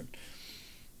Buzz Aldrin.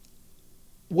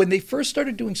 When they first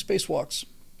started doing spacewalks,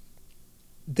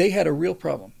 they had a real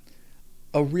problem.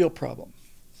 American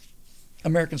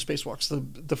spacewalks.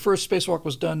 The first spacewalk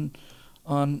was done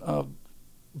on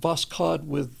Voskhod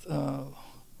with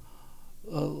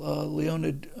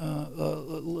Leonid.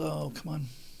 Come on.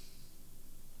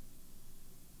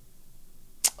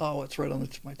 Oh, it's right on the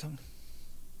tip of my tongue.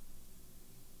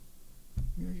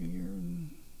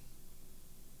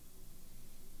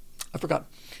 I forgot.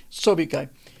 Soviet guy.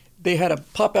 They had a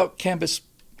pop-out canvas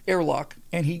airlock,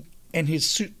 and his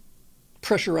suit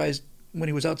pressurized when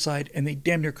he was outside, and they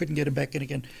damn near couldn't get him back in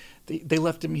again. They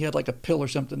left him. He had like a pill or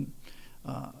something.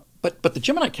 But the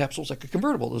Gemini capsule was like a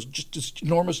convertible. Those just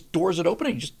enormous doors that open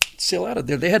and you just sail out of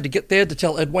there. They had to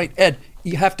tell Ed White, Ed,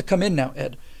 you have to come in now,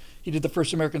 Ed. He did the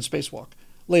first American spacewalk.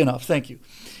 Leonov, thank you.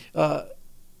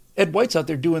 Ed White's out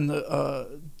there doing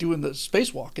the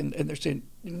spacewalk, and they're saying,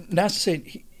 NASA's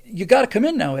saying, you got to come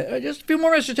in now, Ed. Just a few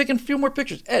more minutes. You're taking a few more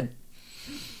pictures, Ed.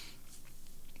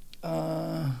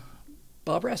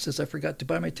 Bob Rass says, I forgot to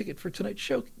buy my ticket for tonight's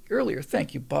show earlier.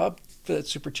 Thank you, Bob, for that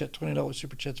super chat, $20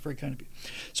 super chat. It's very kind of you.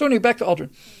 So anyway, back to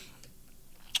Aldrin.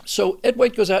 So Ed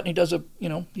White goes out and he does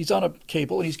he's on a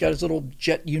cable and he's got his little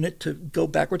jet unit to go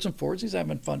backwards and forwards. He's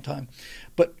having a fun time.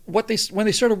 But when they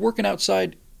started working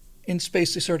outside in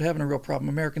space, they started having a real problem.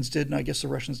 Americans did, and I guess the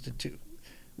Russians did too.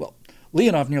 Well,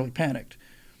 Leonov nearly panicked.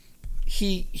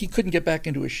 He couldn't get back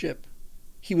into his ship.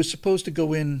 He was supposed to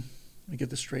go in, let me get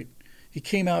this straight. He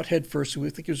came out head first. We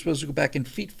think he was supposed to go back in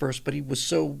feet first, but he was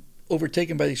so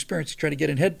overtaken by the experience, he tried to get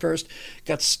in head first,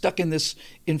 got stuck in this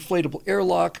inflatable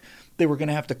airlock. They were going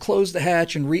to have to close the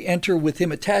hatch and re-enter with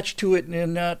him attached to it,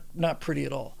 and not pretty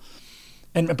at all.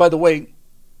 And by the way,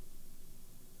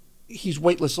 he's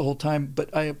weightless the whole time.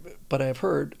 But I have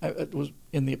heard, it was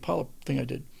in the Apollo thing I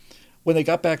did, when they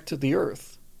got back to the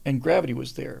Earth and gravity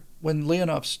was there. When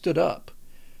Leonov stood up,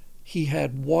 he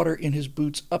had water in his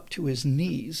boots up to his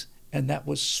knees, and that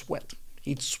was sweat.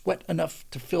 He'd sweat enough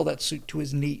to fill that suit to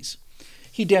his knees.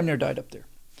 He damn near died up there.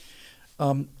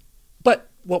 But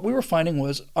what we were finding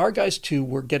was our guys, too,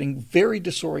 were getting very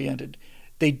disoriented.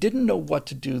 They didn't know what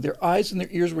to do. Their eyes and their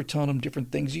ears were telling them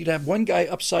different things. You'd have one guy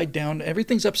upside down.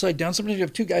 Everything's upside down. Sometimes you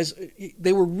have two guys.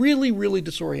 They were really, really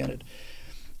disoriented.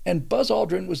 And Buzz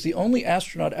Aldrin was the only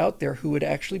astronaut out there who had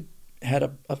actually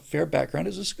had a fair background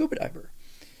as a scuba diver.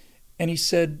 And he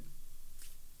said,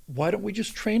 why don't we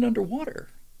just train underwater?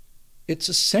 It's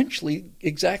essentially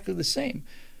exactly the same.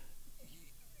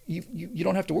 You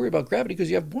don't have to worry about gravity because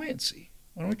you have buoyancy.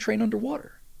 Why don't we train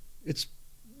underwater? It's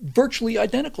virtually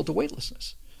identical to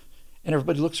weightlessness. And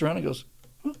everybody looks around and goes,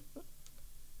 huh?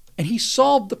 And he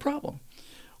solved the problem.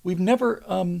 We've never,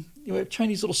 we have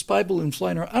Chinese little spy balloon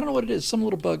flying around. I don't know what it is, some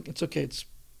little bug. It's okay. It's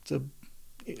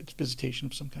visitation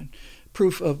of some kind.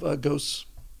 Proof of ghosts.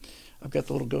 I've got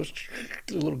the little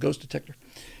ghost detector.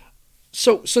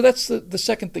 So that's the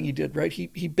second thing he did, right?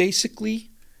 He basically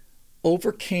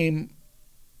overcame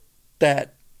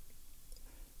that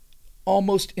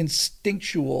almost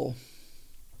instinctual.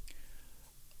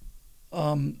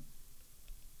 Thank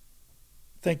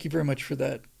you very much for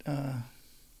that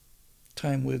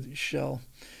time with Shell.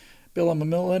 Bill, I'm a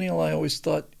millennial. I always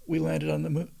thought we landed on the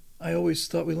moon.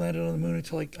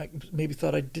 Until I maybe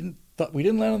thought we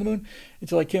didn't land on the moon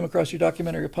until I came across your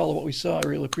documentary, Apollo, What We Saw. I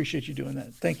really appreciate you doing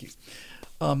that. Thank you.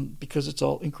 Because it's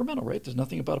all incremental, right? There's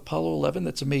nothing about Apollo 11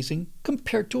 that's amazing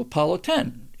compared to Apollo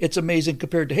 10. It's amazing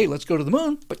compared to, hey, let's go to the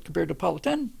moon, but compared to Apollo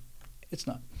 10, it's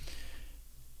not.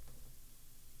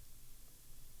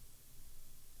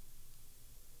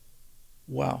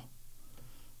 Wow.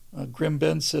 Grim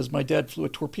Ben says, my dad flew a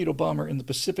torpedo bomber in the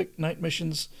Pacific night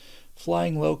missions,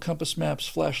 flying low, compass maps,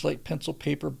 flashlight, pencil,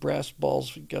 paper, brass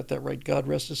balls. You got that right. God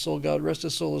rest his soul. God rest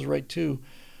his soul is right too.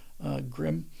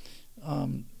 Grim.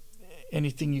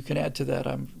 Anything you can add to that?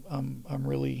 I'm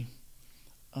really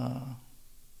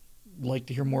like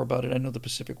to hear more about it. I know the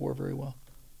Pacific War very well.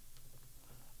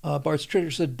 Bart's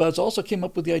Trader said Buzz also came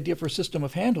up with the idea for a system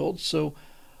of handholds, so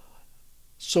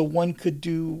one could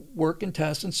do work and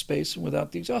tasks in space and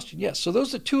without the exhaustion. Yes, so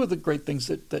those are two of the great things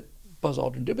that Buzz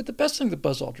Aldrin did. But the best thing that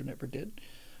Buzz Aldrin ever did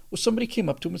was somebody came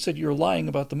up to him and said, "You're lying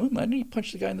about the moon landing." And he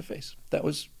punched the guy in the face. That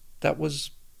was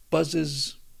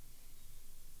Buzz's.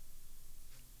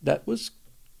 That was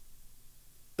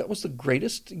the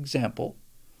greatest example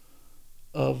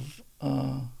of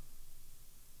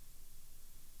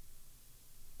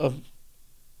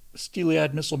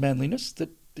steely-eyed missile manliness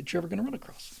that you're ever going to run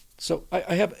across. So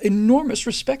I have enormous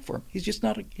respect for him. He's just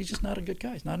not a good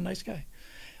guy. He's not a nice guy.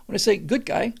 When I say good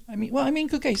guy, I mean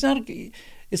good guy. It's not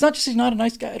just he's not a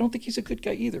nice guy. I don't think he's a good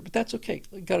guy either, but that's okay.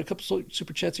 I got a couple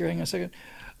super chats here. Hang on a second.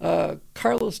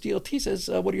 Carlos DLT says,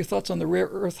 what are your thoughts on the rare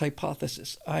earth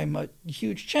hypothesis? I'm a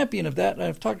huge champion of that.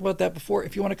 I've talked about that before.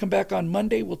 If you want to come back on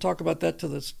Monday, we'll talk about that till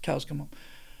the cows come home.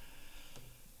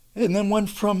 And then one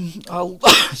from,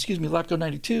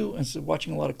 Lacto92, and said,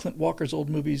 watching a lot of Clint Walker's old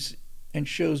movies and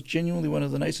shows, genuinely one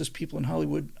of the nicest people in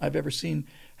Hollywood I've ever seen.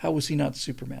 How was he not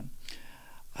Superman?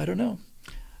 I don't know.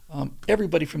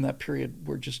 Everybody from that period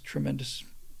were just tremendous,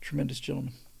 tremendous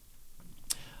gentlemen.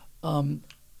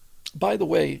 By the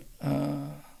way, I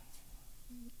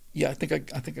think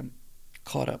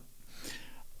caught up.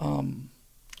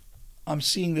 I'm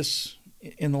seeing this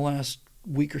in the last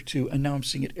week or two, and now I'm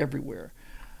seeing it everywhere.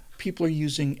 People are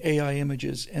using AI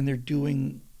images, and they're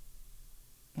doing.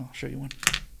 I'll show you one.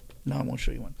 No, I won't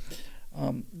show you one.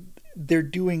 They're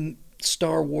doing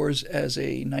Star Wars as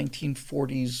a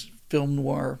 1940s film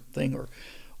noir thing,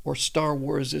 or Star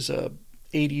Wars as a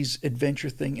 80s adventure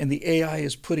thing, and the AI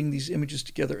is putting these images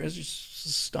together. It's just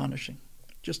astonishing,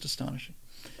 just astonishing.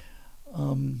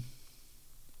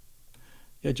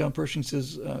 Yeah, John Pershing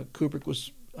says Kubrick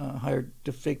was hired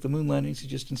to fake the moon landings. He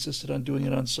just insisted on doing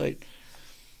it on site.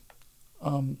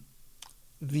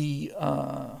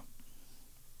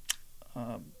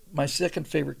 My second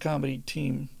favorite comedy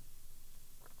team,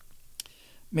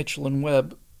 Mitchell and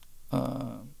Webb,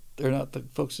 they're not the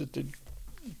folks that did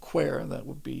Quare. That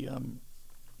would be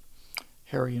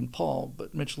Harry and Paul,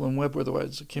 but Mitchell and Webb were the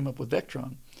ones that came up with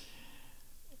Vectron.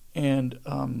 And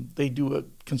they do a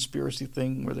conspiracy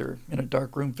thing where they're in a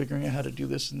dark room figuring out how to do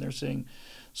this, and they're saying,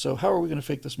 so how are we going to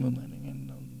fake this moon landing?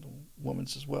 And the woman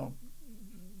says, well,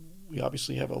 we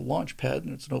obviously have a launch pad,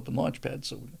 and it's an open launch pad,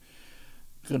 so we're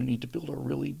going to need to build a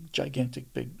really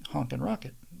gigantic, big honking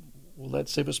rocket. Will that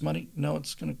save us money? No,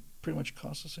 it's going to pretty much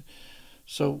cost us.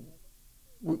 So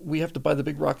we have to buy the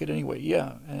big rocket anyway.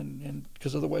 Yeah, and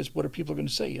because otherwise, what are people going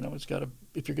to say? It's got to,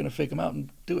 if you're going to fake them out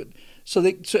and do it. So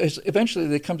eventually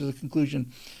they come to the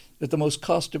conclusion that the most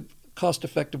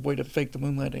cost-effective way to fake the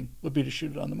moon landing would be to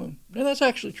shoot it on the moon. And that's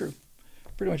actually true,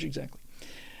 pretty much exactly. All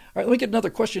right, let me get another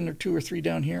question or two or three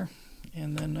down here,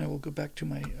 and then I will go back to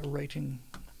my writing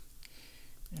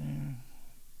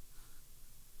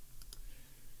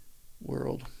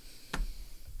world.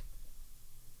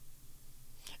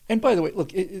 And by the way,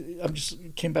 look, I just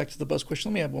came back to the Buzz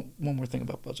question. Let me add one more thing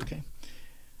about Buzz, okay?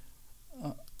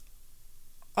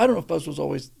 I don't know if Buzz was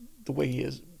always the way he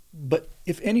is, but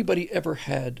if anybody ever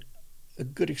had a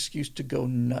good excuse to go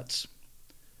nuts,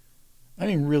 I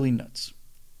mean really nuts,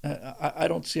 I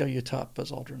don't see how you top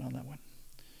Buzz Aldrin on that one.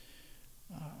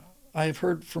 I have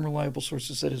heard from reliable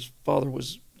sources that his father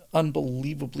was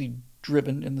unbelievably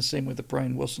driven in the same way that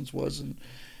Brian Wilson's was,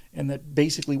 and that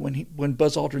basically when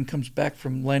Buzz Aldrin comes back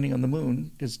from landing on the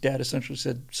moon, his dad essentially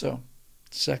said, so,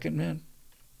 second, man?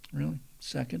 Really?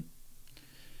 Second?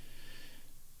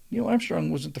 Neil Armstrong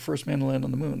wasn't the first man to land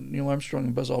on the moon. Neil Armstrong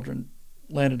and Buzz Aldrin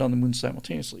landed on the moon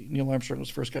simultaneously. Neil Armstrong was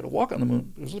the first guy to walk on the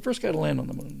moon. He was the first guy to land on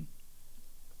the moon.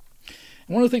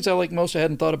 And one of the things I like most, I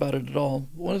hadn't thought about it at all,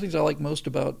 one of the things I like most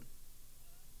about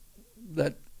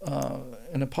that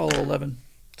an Apollo 11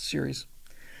 series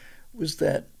was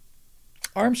that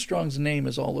Armstrong's name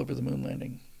is all over the moon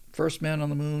landing. First man on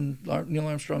the moon, Neil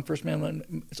Armstrong, first man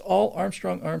landing. It's all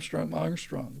Armstrong, Armstrong,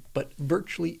 Armstrong. But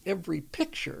virtually every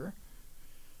picture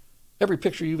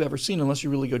you've ever seen, unless you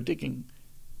really go digging,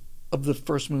 of the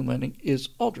first moon landing is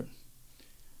Aldrin.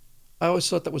 I always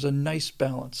thought that was a nice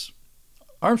balance.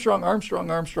 Armstrong,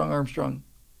 Armstrong, Armstrong, Armstrong.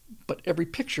 But every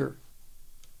picture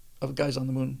of guys on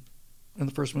the moon in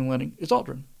the first moon landing is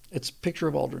Aldrin. It's a picture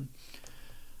of Aldrin.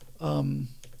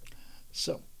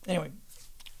 So, anyway,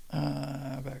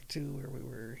 back to where we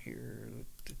were here.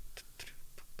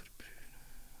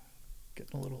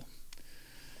 Getting a little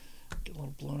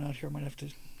blown out here. I might have to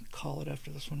call it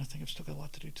after this one. I think I've still got a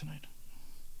lot to do tonight.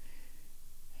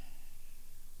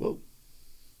 Whoa.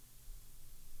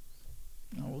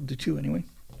 No, we'll do two anyway.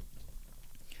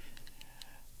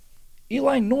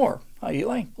 Eli Knorr. Hi,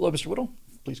 Eli. Hello, Mr. Whittle.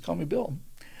 Please call me Bill.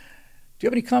 Do you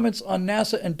have any comments on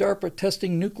NASA and DARPA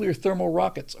testing nuclear thermal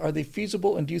rockets? Are they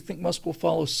feasible, and do you think Musk will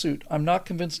follow suit? I'm not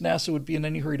convinced NASA would be in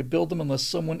any hurry to build them unless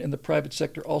someone in the private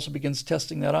sector also begins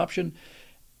testing that option,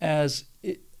 as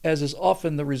is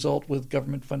often the result with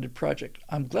government-funded projects.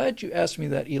 I'm glad you asked me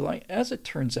that, Eli. As it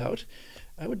turns out,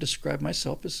 I would describe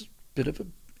myself as a bit of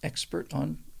an expert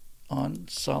on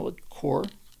solid core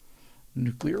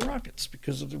nuclear rockets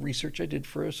because of the research I did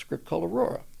for a script called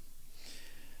Aurora.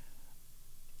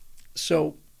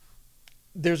 So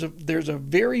there's a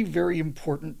very, very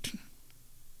important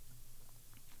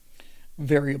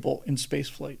variable in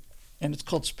spaceflight, and it's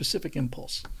called specific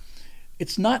impulse.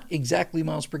 It's not exactly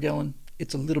miles per gallon.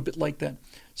 It's a little bit like that.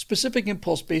 Specific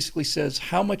impulse basically says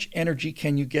how much energy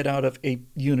can you get out of a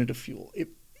unit of fuel.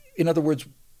 In other words,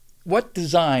 what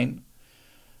design,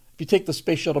 if you take the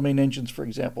space shuttle main engines, for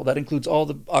example, that includes all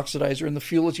the oxidizer and the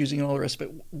fuel it's using and all the rest of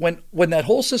it. When that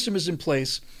whole system is in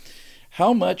place,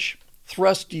 how much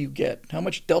thrust do you get? How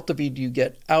much delta V do you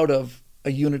get out of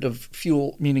a unit of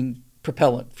fuel, meaning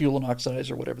propellant, fuel and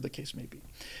oxidizer, whatever the case may be?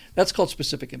 That's called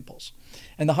specific impulse.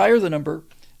 And the higher the number,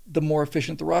 the more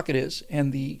efficient the rocket is,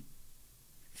 and the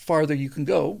farther you can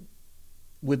go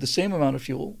with the same amount of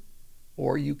fuel,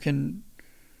 or you can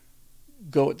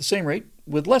go at the same rate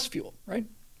with less fuel, right?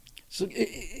 So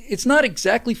it's not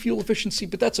exactly fuel efficiency,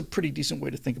 but that's a pretty decent way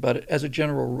to think about it as a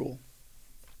general rule.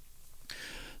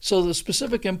 So the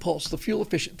specific impulse, the fuel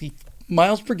efficiency, the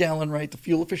miles per gallon, right? The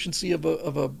fuel efficiency of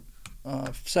a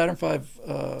Saturn V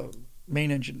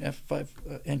main engine,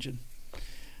 F5 engine,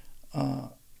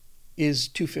 is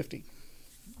 250.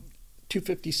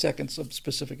 250 seconds of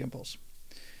specific impulse.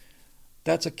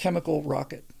 That's a chemical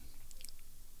rocket.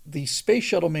 The space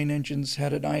shuttle main engines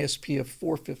had an ISP of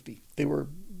 450. They were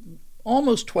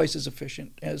almost twice as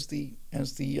efficient as the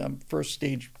first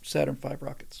stage Saturn V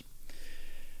rockets.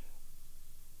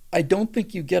 I don't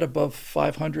think you get above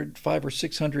 500 or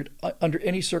 600 under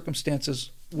any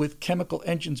circumstances with chemical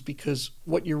engines, because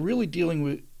what you're really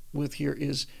dealing with here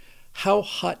is how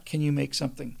hot can you make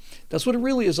something. That's what it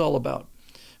really is all about,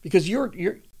 because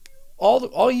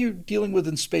all you're dealing with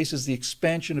in space is the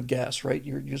expansion of gas, right?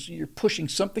 You're pushing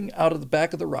something out of the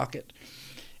back of the rocket,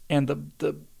 and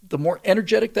the more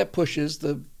energetic that push is,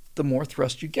 the more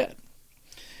thrust you get.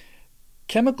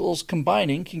 Chemicals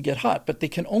combining can get hot, but they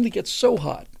can only get so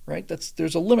hot, right?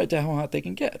 There's a limit to how hot they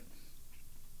can get.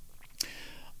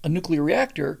 A nuclear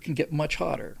reactor can get much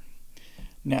hotter.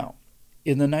 Now,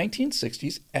 in the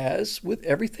 1960s, as with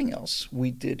everything else,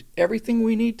 we did everything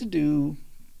we need to do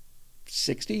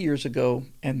 60 years ago,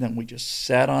 and then we just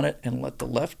sat on it and let the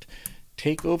left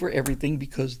take over everything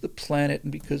because of the planet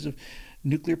and because of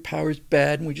nuclear power is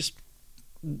bad, and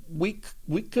we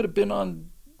could have been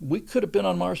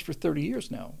on Mars for 30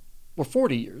 years now, or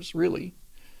 40 years really,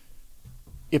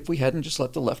 if we hadn't just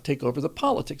let the left take over the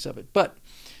politics of it. But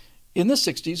in the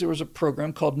 60s, there was a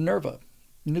program called NERVA,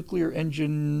 Nuclear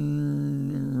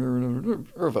Engine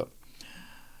ERVA,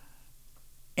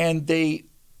 and they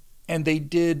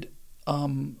did.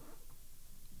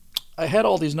 I had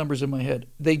all these numbers in my head.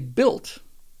 They built,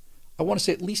 I want to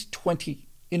say, at least 20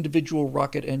 individual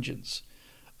rocket engines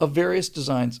of various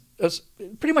designs,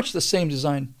 pretty much the same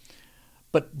design,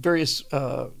 but various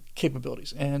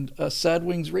capabilities. And Sad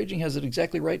Wings Raging has it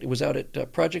exactly right. It was out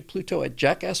at Project Pluto at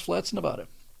Jackass Flats, Nevada.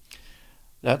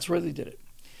 That's where they did it.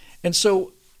 And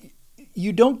so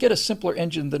you don't get a simpler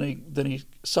engine than a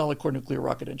solid core nuclear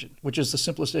rocket engine, which is the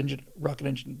simplest rocket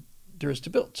engine there is to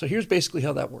build. So here's basically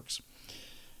how that works.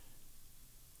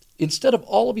 Instead of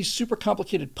all of these super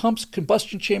complicated pumps,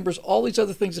 combustion chambers, all these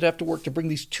other things that have to work to bring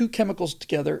these two chemicals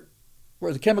together,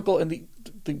 or the chemical and the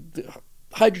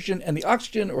hydrogen and the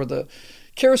oxygen, or the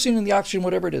kerosene and the oxygen,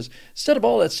 whatever it is, instead of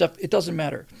all that stuff, it doesn't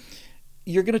matter.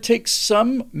 You're going to take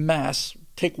some mass,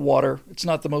 take water. It's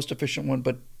not the most efficient one,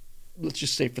 but let's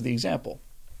just say for the example,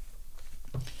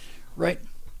 right?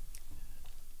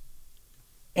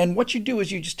 And what you do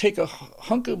is you just take a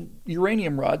hunk of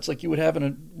uranium rods like you would have in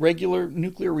a regular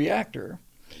nuclear reactor,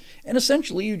 and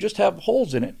essentially you just have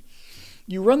holes in it.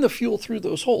 You run the fuel through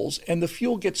those holes, and the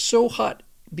fuel gets so hot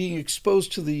being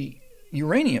exposed to the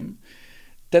uranium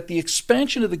that the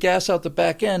expansion of the gas out the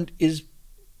back end is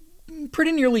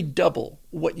pretty nearly double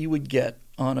what you would get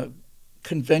on a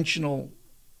conventional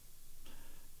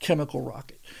chemical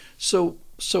rocket. So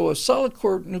a solid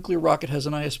core nuclear rocket has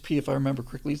an ISP, if I remember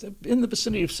correctly, in the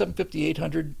vicinity of 750,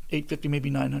 800, 850, maybe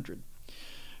 900,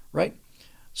 right?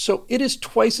 So it is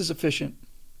twice as efficient,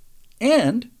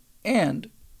 and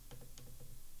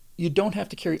you don't have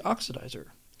to carry oxidizer.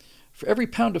 For every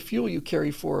pound of fuel you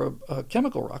carry for a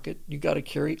chemical rocket, you got to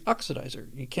carry oxidizer.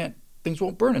 Things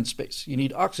won't burn in space. You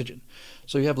need oxygen.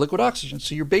 So you have liquid oxygen.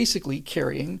 So you're basically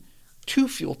carrying two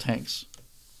fuel tanks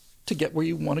to get where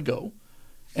you want to go.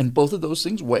 And both of those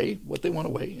things weigh what they want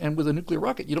to weigh. And with a nuclear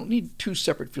rocket, you don't need two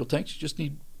separate fuel tanks. You just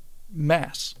need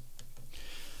mass.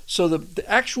 So the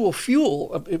actual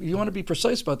fuel, if you want to be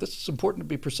precise about this, it's important to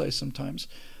be precise sometimes.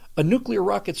 A nuclear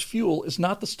rocket's fuel is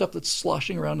not the stuff that's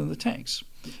sloshing around in the tanks.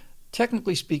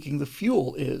 Technically speaking, the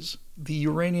fuel is the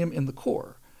uranium in the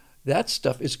core. That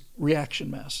stuff is reaction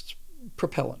mass. It's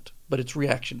propellant, but it's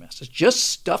reaction mass. It's just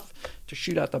stuff to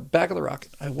shoot out the back of the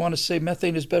rocket. I want to say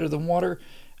methane is better than water,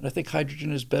 and I think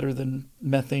hydrogen is better than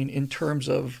methane in terms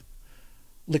of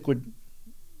liquid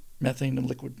methane and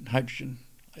liquid hydrogen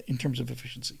in terms of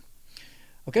efficiency.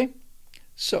 Okay?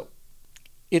 So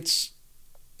it's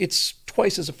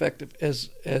twice as effective as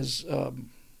a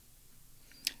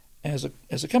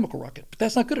chemical rocket, but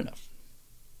that's not good enough.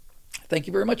 Thank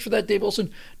you very much for that, Dave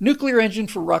Olson. Nuclear engine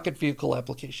for rocket vehicle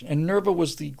application. And Nerva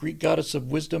was the Greek goddess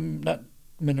of wisdom, not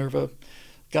Minerva,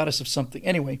 goddess of something.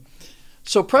 Anyway,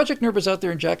 so Project Nerva's out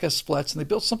there in Jackass Flats, and they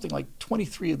built something like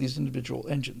 23 of these individual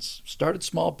engines. Started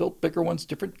small, built bigger ones,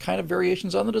 different kind of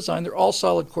variations on the design. They're all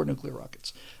solid core nuclear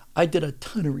rockets. I did a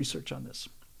ton of research on this.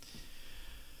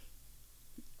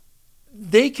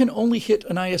 They can only hit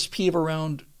an ISP of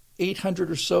around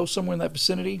 800 or so, somewhere in that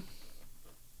vicinity,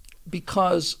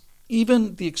 because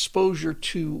even the exposure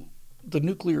to the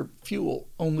nuclear fuel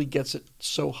only gets it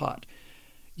so hot.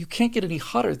 You can't get any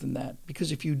hotter than that,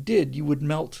 because if you did, you would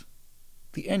melt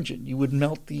the engine. You would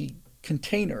melt the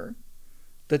container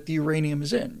that the uranium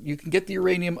is in. You can get the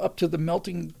uranium up to the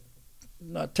melting,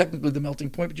 not technically the melting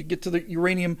point, but you get to the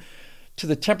uranium to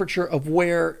the temperature of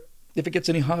where, if it gets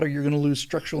any hotter, you're going to lose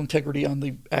structural integrity on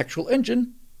the actual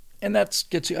engine, and that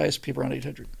gets the ISP around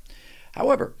 800.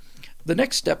 However, the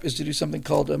next step is to do something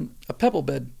called a pebble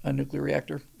bed nuclear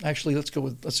reactor. Actually, let's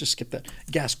just skip that.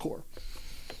 Gas core.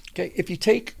 Okay, if you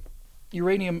take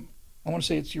uranium, I want to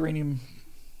say it's uranium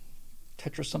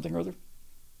tetra something or other.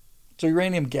 So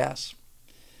uranium gas,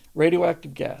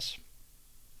 radioactive gas.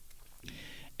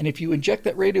 And if you inject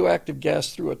that radioactive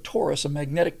gas through a torus, a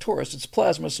magnetic torus, it's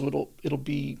plasma, so it'll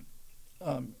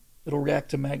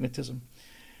react to magnetism.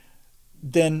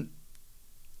 Then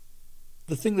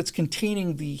the thing that's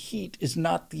containing the heat is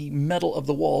not the metal of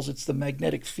the walls, it's the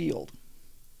magnetic field.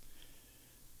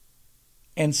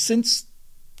 And since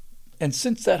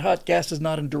that hot gas is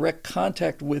not in direct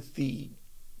contact with the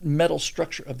metal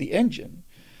structure of the engine,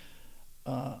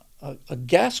 a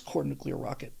gas core nuclear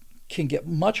rocket can get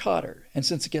much hotter. And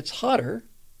since it gets hotter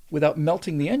without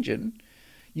melting the engine,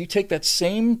 you take that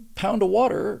same pound of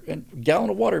water and gallon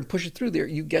of water and push it through there,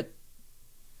 you get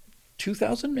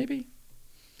 2,000 maybe?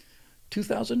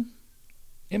 2,000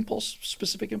 impulse,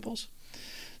 specific impulse.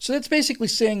 So that's basically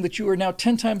saying that you are now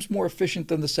 10 times more efficient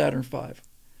than the Saturn V,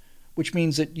 which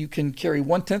means that you can carry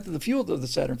 1/10 of the fuel that the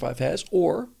Saturn V has,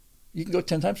 or you can go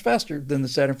 10 times faster than the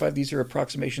Saturn V. These are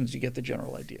approximations. You get the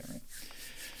general idea, right?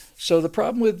 So the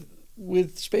problem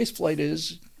with spaceflight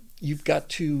is you've got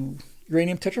to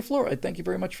uranium tetrafluoride. Thank you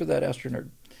very much for that, astronerd.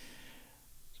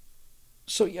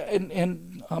 So yeah,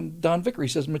 and Don Vickery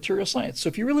says material science. So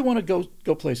if you really want to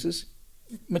go places,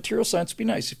 material science would be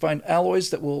nice. You find alloys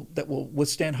that will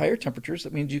withstand higher temperatures.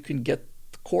 That means you can get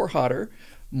the core hotter,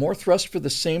 more thrust for the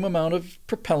same amount of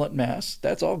propellant mass.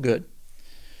 That's all good.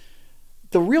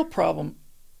 The real problem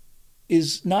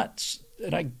is not,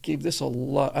 and I gave this a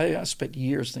lot, I spent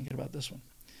years thinking about this one.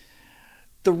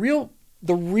 The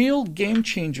real game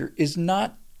changer is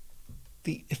not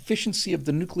the efficiency of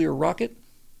the nuclear rocket,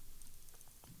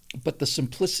 but the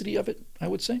simplicity of it, I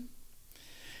would say.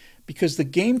 Because the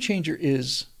game changer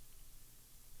is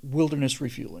wilderness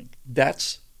refueling.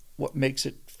 That's what makes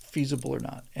it feasible or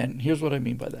not. And here's what I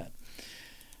mean by that.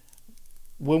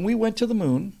 When we went to the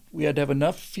moon, we had to have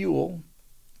enough fuel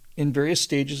in various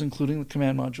stages, including the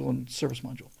command module and service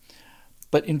module.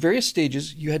 But in various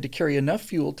stages, you had to carry enough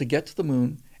fuel to get to the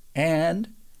moon,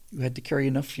 and you had to carry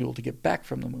enough fuel to get back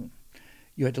from the moon.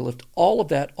 You had to lift all of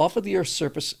that off of the Earth's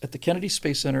surface at the Kennedy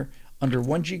Space Center under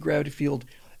 1G gravity field,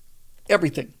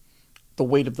 everything. The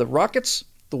weight of the rockets,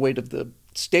 the weight of the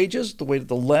stages, the weight of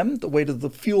the LEM, the weight of the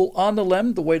fuel on the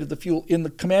LEM, the weight of the fuel in the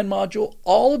command module,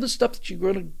 all of the stuff that you're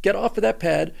going to get off of that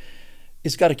pad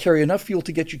is got to carry enough fuel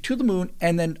to get you to the moon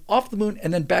and then off the moon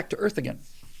and then back to Earth again.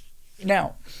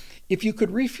 Now, if you could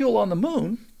refuel on the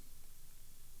moon,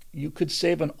 you could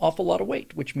save an awful lot of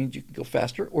weight, which means you can go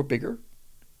faster or bigger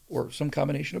or some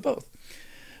combination of both.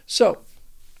 So,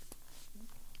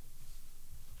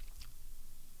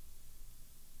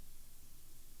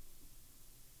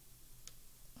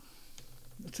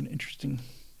 that's an interesting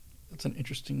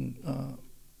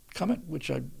comment, which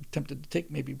I'm tempted to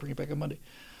take, maybe bring it back on Monday.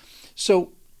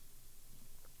 So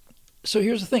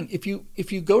here's the thing: if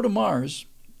you go to Mars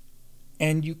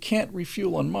and you can't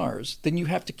refuel on Mars, then you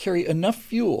have to carry enough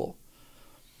fuel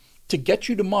to get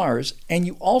you to Mars, and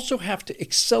you also have to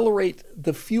accelerate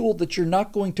the fuel that you're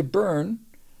not going to burn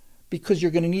because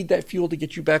you're going to need that fuel to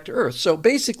get you back to Earth. So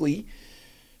basically,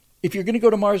 if you're going to go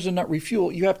to Mars and not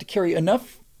refuel, you have to carry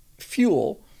enough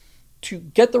fuel to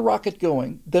get the rocket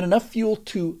going, then enough fuel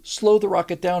to slow the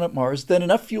rocket down at Mars, then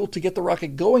enough fuel to get the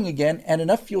rocket going again, and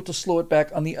enough fuel to slow it back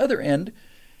on the other end.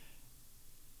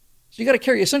 So you got to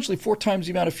carry essentially 4 times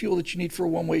the amount of fuel that you need for a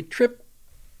one-way trip,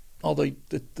 although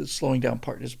the slowing down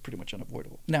part is pretty much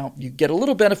unavoidable. Now, you get a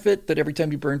little benefit that every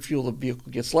time you burn fuel, the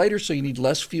vehicle gets lighter, so you need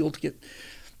less fuel to get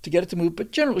it to move,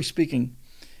 but generally speaking,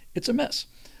 it's a mess.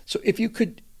 So if you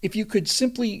could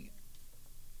simply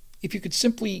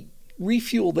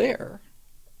refuel there,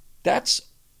 that's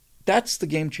the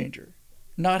game changer.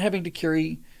 Not having to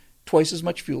carry twice as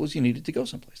much fuel as you needed to go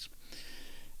someplace.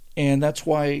 And that's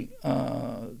why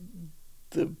I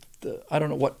don't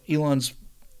know what Elon's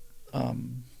I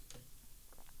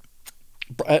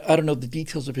don't know the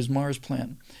details of his Mars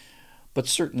plan, but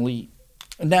certainly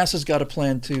NASA's got a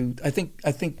plan to. I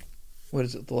think what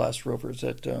is it? The last rover is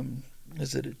that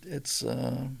it's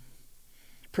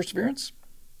Perseverance.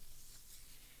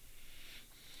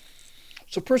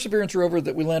 So Perseverance rover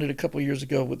that we landed a couple of years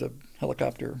ago with a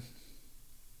helicopter,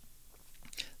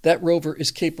 that rover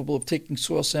is capable of taking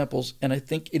soil samples, and I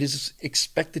think it is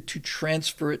expected to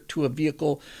transfer it to a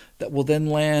vehicle that will then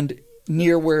land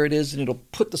near where it is, and it'll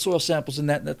put the soil samples in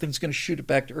that, and that thing's going to shoot it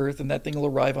back to Earth, and that thing will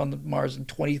arrive on the Mars in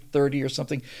 2030 or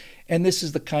something. And this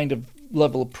is the kind of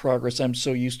level of progress I'm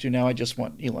so used to now. I just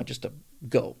want Elon just to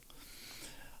go.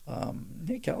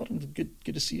 Hey, Caledon, good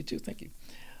to see you too. Thank you.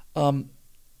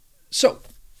 So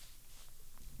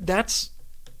that's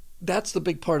the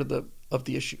big part of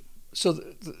the issue. So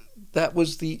that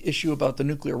was the issue about the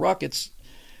nuclear rockets.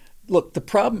 Look, the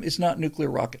problem is not nuclear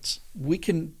rockets. We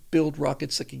can build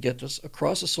rockets that can get us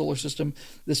across the solar system.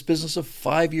 This business of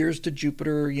 5 years to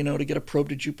Jupiter, to get a probe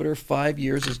to Jupiter, 5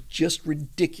 years is just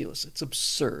ridiculous. It's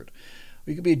absurd.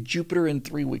 We could be at Jupiter in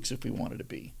 3 weeks if we wanted to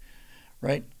be,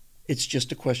 right? It's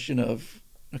just a question of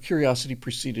curiosity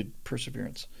preceded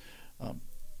perseverance.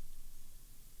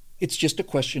 It's just a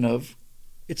question of,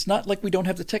 it's not like we don't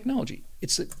have the technology.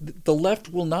 It's that the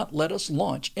left will not let us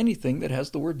launch anything that has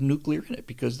the word nuclear in it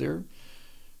because they're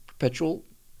perpetual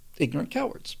ignorant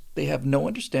cowards. They have no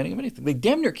understanding of anything. They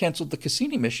damn near canceled the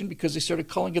Cassini mission because they started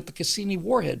calling it the Cassini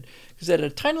warhead because it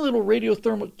had a tiny little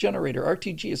radiothermal generator,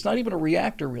 RTG. It's not even a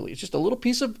reactor really. It's just a little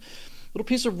piece of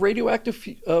radioactive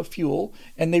fuel,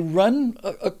 and they run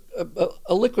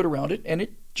a liquid around it, and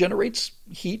it generates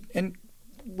heat and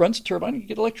runs a turbine. You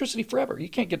get electricity forever. You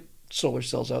can't get solar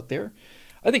cells out there.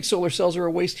 I think solar cells are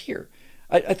a waste here.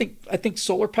 I think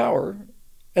solar power,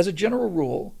 as a general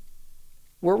rule,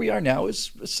 where we are now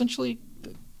is essentially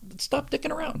stop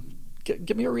dicking around.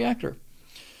 Give me a reactor.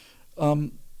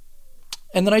 And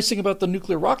the nice thing about the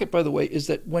nuclear rocket, by the way, is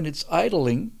that when it's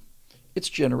idling, it's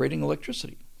generating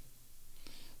electricity.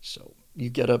 So you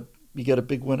get a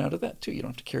big win out of that too. You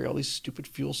don't have to carry all these stupid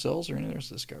fuel cells or any of the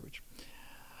rest of this garbage.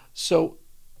 So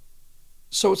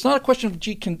it's not a question of,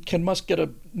 gee, can Musk get a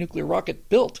nuclear rocket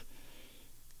built?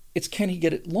 It's, can he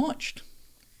get it launched?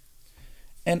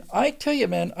 And I tell you,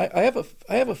 man, I have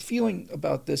a feeling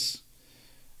about this.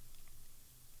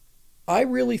 I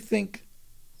really think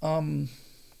I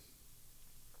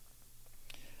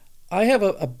have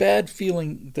a bad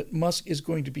feeling that Musk is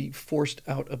going to be forced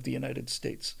out of the United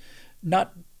States,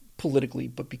 not politically,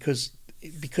 but because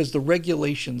the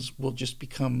regulations will just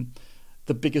become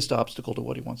the biggest obstacle to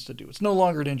what he wants to do. It's no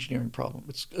longer an engineering problem.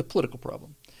 It's a political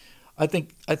problem. I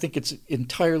think it's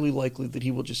entirely likely that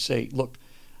he will just say, look,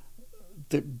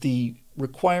 the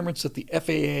requirements that the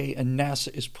FAA and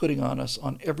NASA is putting on us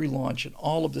on every launch and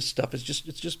all of this stuff is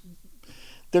just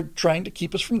they're trying to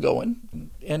keep us from going,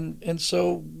 and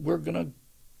so I'm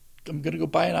gonna go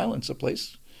buy an island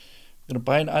someplace. I'm gonna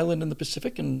buy an island in the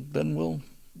Pacific, and then we'll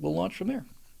launch from there.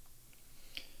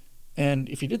 And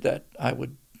if he did that, I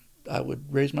would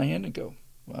raise my hand and go.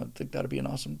 I think that'd be an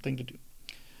awesome thing to do.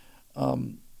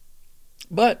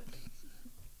 But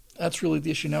that's really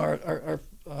the issue now.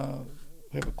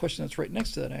 We have a question that's right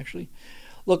next to that, actually.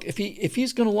 Look, if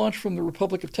he's going to launch from the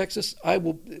Republic of Texas, I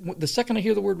will. The second I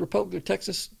hear the word Republic of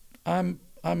Texas, I'm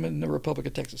in the Republic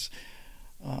of Texas,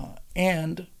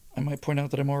 and I might point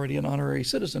out that I'm already an honorary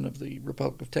citizen of the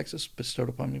Republic of Texas, bestowed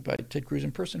upon me by Ted Cruz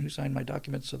in person, who signed my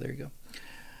documents. So there you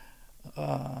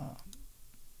go.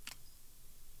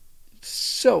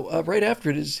 So right after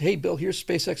it is, hey Bill, here's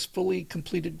SpaceX fully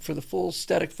completed for the full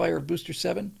static fire of Booster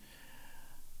 7.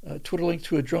 Twitter link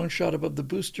to a drone shot above the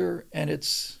booster, and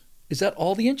is that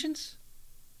all the engines?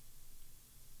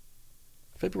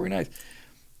 February 9th.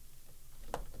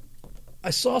 I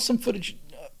saw some footage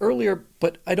earlier,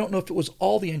 but I don't know if it was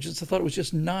all the engines. I thought it was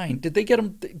just 9. Did they get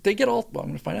them? They get all? Well, I'm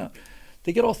going to find out.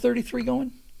 They get all 33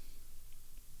 going?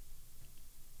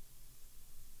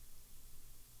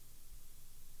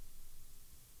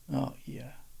 Oh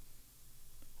yeah.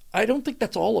 I don't think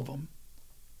that's all of them.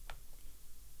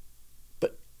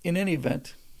 In any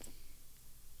event,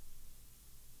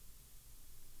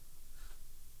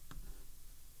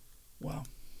 wow.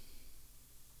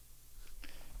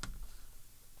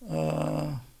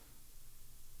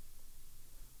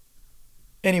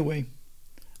 Anyway,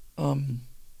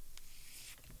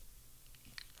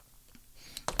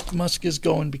 Musk is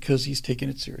going because he's taking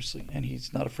it seriously, and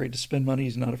he's not afraid to spend money.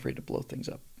 He's not afraid to blow things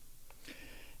up.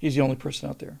 He's the only person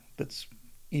out there that's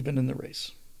even in the race.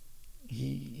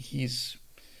 He's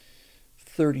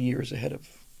 30 years ahead of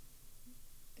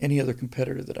any other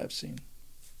competitor that I've seen.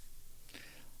 I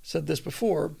said this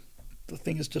before, the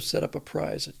thing is to set up a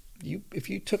prize. If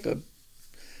you took a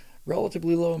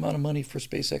relatively low amount of money for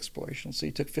space exploration, so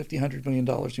you took $50, $100 million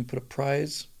and you put a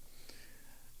prize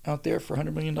out there for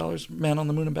 $100 million, man on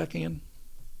the moon and back again,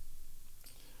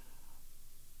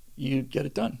 you get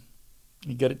it done.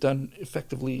 You get it done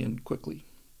effectively and quickly.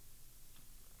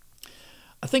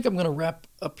 I think I'm going to wrap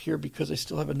up here because I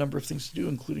still have a number of things to do,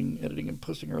 including editing and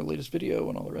posting our latest video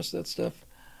and all the rest of that stuff.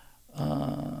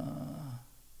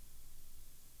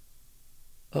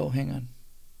 Oh, hang on.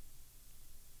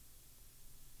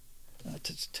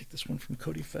 Let's take this one from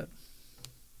Cody Fett.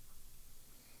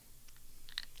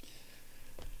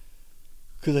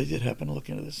 Because I did happen to look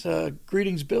into this.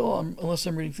 Greetings, Bill. Unless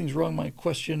I'm reading things wrong, my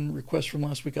request from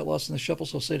last week got lost in the shuffle,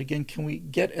 so I'll say it again. Can we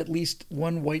get at least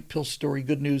one white pill story,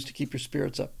 good news, to keep your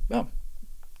spirits up? Oh,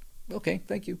 okay,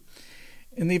 thank you.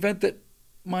 In the event that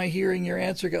my hearing your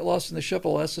answer got lost in the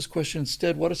shuffle, I'll ask this question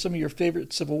instead. What are some of your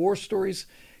favorite Civil War stories?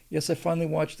 Yes, I finally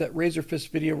watched that Razor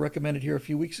Fist video recommended here a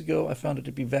few weeks ago. I found it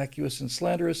to be vacuous and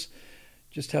slanderous.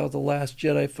 Just how The Last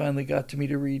Jedi finally got to me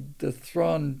to read the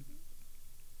Thrawn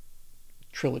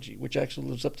trilogy, which actually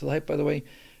lives up to the hype, by the way.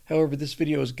 However, this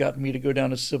video has gotten me to go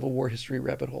down a Civil War history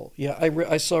rabbit hole. Yeah,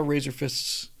 I saw Razor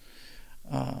Fist's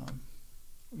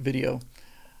video.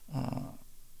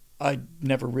 I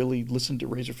never really listened to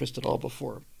Razor Fist at all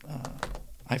before.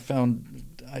 I found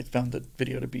the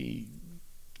video to be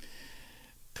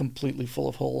completely full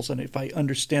of holes, and if I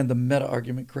understand the meta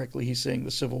argument correctly, he's saying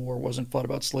the Civil War wasn't fought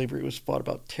about slavery, it was fought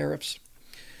about tariffs.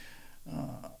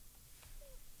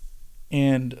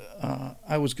 And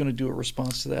I was going to do a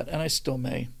response to that, and I still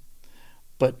may.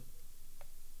 But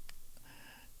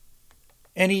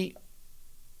any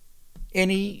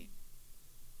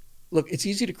look, it's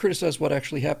easy to criticize what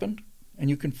actually happened, and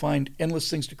you can find endless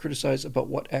things to criticize about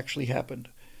what actually happened.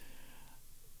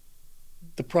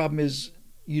 The problem is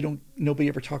nobody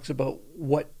ever talks about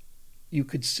what you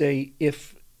could say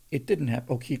if it didn't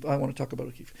happen. O'Keefe, I want to talk about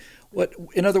O'Keefe.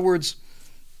 In other words,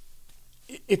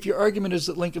 if your argument is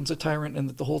that Lincoln's a tyrant and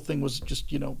that the whole thing was just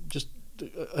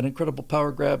an incredible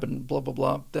power grab and blah, blah,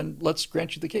 blah, then let's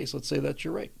grant you the case. Let's say that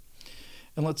you're right.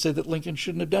 And let's say that Lincoln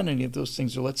shouldn't have done any of those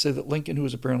things. Or let's say that Lincoln, who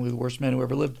was apparently the worst man who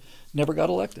ever lived, never got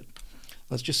elected.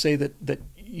 Let's just say that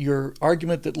your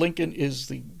argument that Lincoln is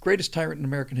the greatest tyrant in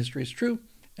American history is true.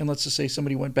 And let's just say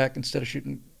somebody went back, instead of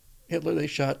shooting Hitler, they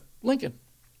shot Lincoln.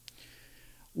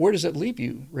 Where does that leave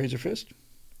you, Razor Fist?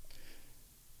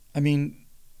 I mean,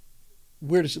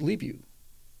 where does it leave you?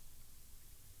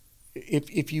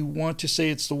 If you want to say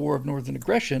it's the war of northern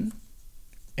aggression,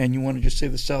 and you want to just say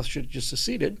the South should have just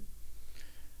seceded,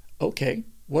 okay,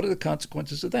 what are the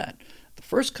consequences of that? The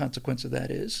first consequence of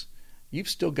that is you've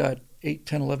still got 8,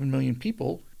 10, 11 million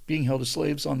people being held as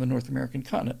slaves on the North American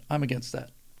continent. I'm against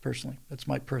that, personally. That's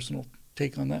my personal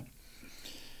take on that.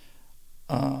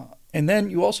 And then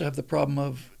you also have the problem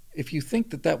of, if you think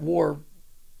that war,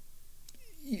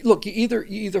 look, you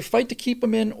either fight to keep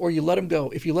them in or you let them go.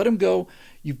 If you let them go,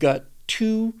 you've got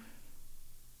two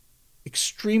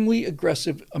extremely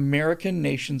aggressive American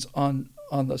nations on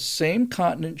the same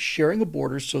continent sharing a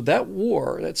border. So that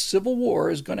war, that Civil War,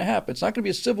 is going to happen. It's not going to be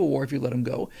a civil war if you let them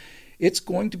go. It's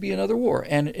going to be another war.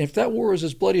 And if that war was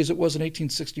as bloody as it was in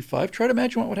 1865, try to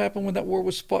imagine what would happen when that war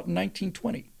was fought in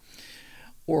 1920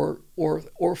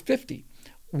 or 50.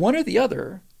 One or the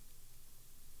other,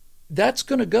 that's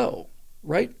going to go.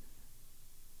 Right?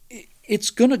 It's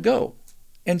going to go.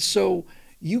 And so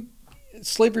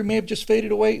slavery may have just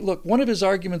faded away. Look, one of his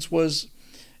arguments was,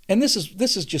 and this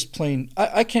is just plain,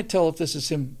 I can't tell if this is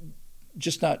him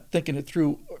just not thinking it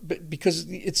through, but because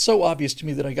it's so obvious to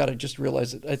me that I got to just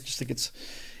realize it. I just think it's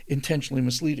intentionally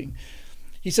misleading.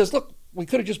 He says, look, we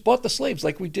could have just bought the slaves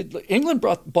like we did. England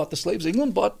bought the slaves.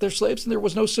 England bought their slaves, and there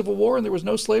was no Civil War, and there was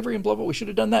no slavery, and blah, blah. We should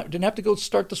have done that. We didn't have to go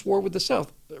start this war with the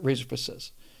South, Razorfist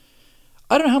says.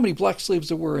 I don't know how many black slaves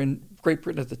there were in Great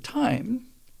Britain at the time,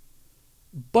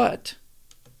 but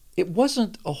it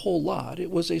wasn't a whole lot.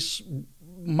 It was a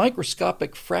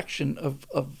microscopic fraction of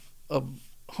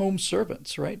home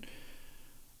servants, right?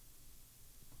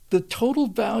 The total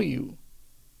value,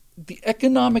 the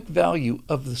economic value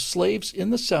of the slaves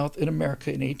in the South in America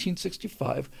in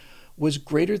 1865 was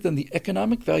greater than the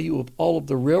economic value of all of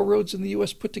the railroads in the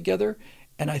U.S. put together,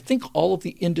 and I think all of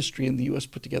the industry in the U.S.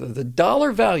 put together. The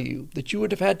dollar value that you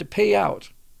would have had to pay out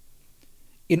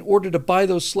in order to buy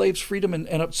those slaves freedom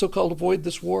and so-called avoid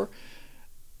this war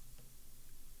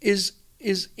is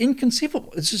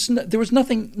inconceivable. It's just there was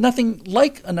nothing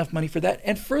like enough money for that.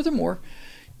 And furthermore,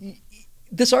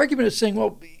 this argument is saying,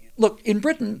 well, look, in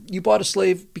Britain, you bought a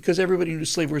slave because everybody knew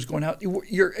slavery was going out.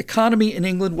 Your economy in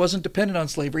England wasn't dependent on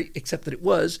slavery, except that it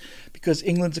was, because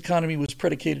England's economy was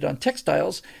predicated on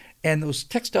textiles, and those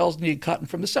textiles needed cotton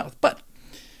from the South. But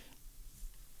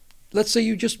let's say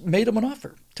you just made them an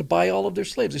offer to buy all of their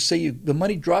slaves. Let's say the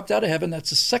money dropped out of heaven. That's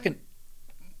the second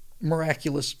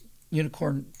miraculous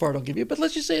unicorn fart I'll give you. But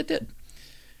let's just say it did.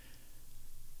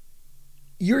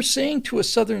 you're saying to a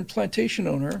southern plantation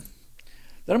owner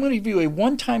that I'm going to give you a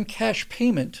one-time cash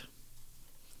payment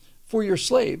for your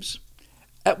slaves,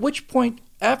 at which point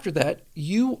after that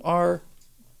you are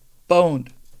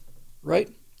boned, right?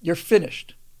 You're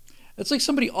finished. It's like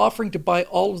somebody offering to buy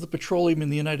all of the petroleum in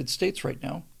the United States right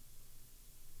now.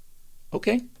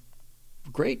 Okay,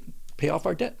 great. Pay off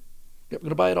our debt. Yeah, we're going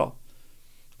to buy it all.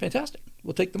 Fantastic.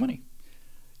 We'll take the money.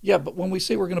 Yeah, but when we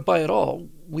say we're going to buy it all,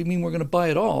 we mean we're going to buy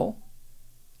it all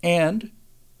and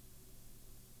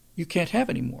you can't have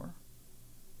any more.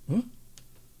 Huh?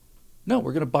 No,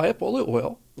 we're going to buy up all the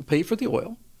oil. We'll pay you for the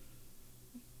oil.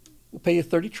 We'll pay you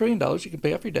 $30 trillion. You can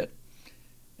pay off your debt.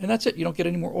 And that's it. You don't get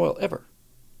any more oil ever.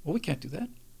 Well, we can't do that.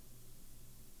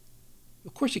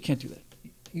 Of course you can't do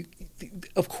that.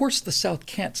 Of course the South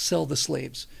can't sell the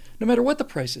slaves, no matter what the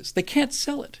price is. They can't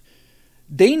sell it.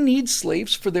 They need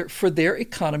slaves for their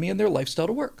economy and their lifestyle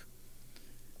to work.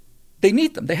 They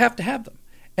need them. They have to have them.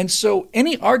 And so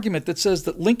any argument that says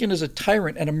that Lincoln is a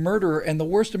tyrant and a murderer and the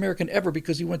worst American ever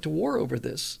because he went to war over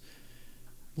this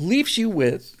leaves you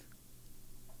with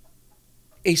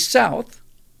a South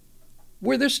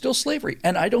where there's still slavery.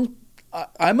 And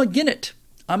I'm against it.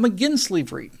 I'm against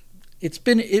slavery.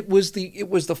 It was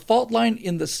the fault line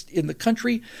in the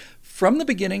country from the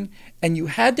beginning, and you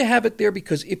had to have it there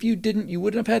because if you didn't, you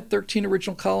wouldn't have had 13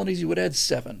 original colonies. You would have had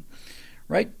 7,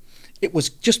 right? It was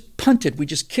just punted. We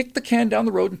just kicked the can down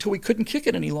the road until we couldn't kick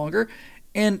it any longer,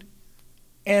 and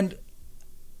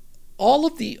all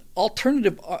of the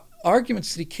alternative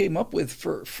arguments that he came up with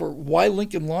for why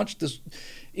Lincoln launched this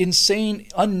insane,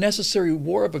 unnecessary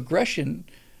war of aggression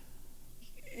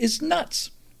is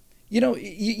nuts. You know,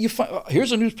 you find,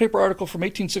 here's a newspaper article from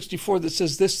 1864 that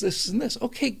says this, this, and this.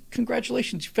 Okay,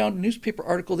 congratulations, you found a newspaper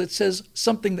article that says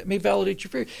something that may validate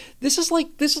your theory. This is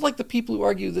like the people who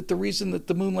argue that the reason that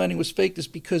the moon landing was faked is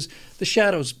because the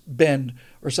shadows bend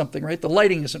or something, right? The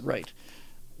lighting isn't right.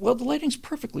 Well, the lighting's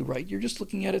perfectly right. You're just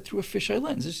looking at it through a fisheye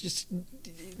lens.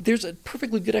 There's a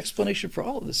perfectly good explanation for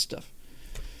all of this stuff.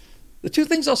 The two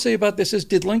things I'll say about this is,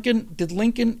 did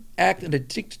Lincoln act in a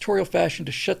dictatorial fashion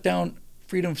to shut down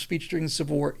freedom of speech during the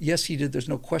Civil War? Yes, he did. There's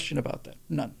no question about that.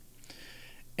 None.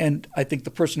 And I think the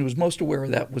person who was most aware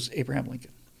of that was Abraham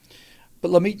Lincoln.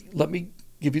 But let me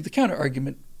give you the counter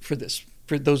argument for this.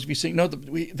 For those of you saying, no,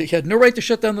 they had no right to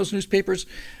shut down those newspapers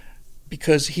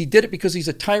because he did it because he's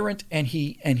a tyrant and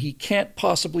he can't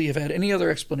possibly have had any other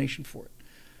explanation for it.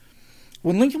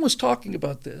 When Lincoln was talking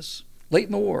about this late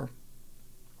in the war,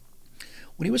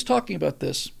 when he was talking about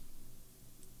this,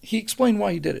 he explained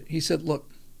why he did it. He said, look,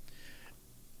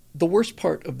 the worst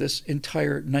part of this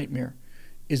entire nightmare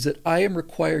is that I am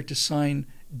required to sign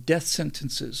death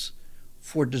sentences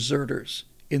for deserters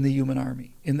in the Union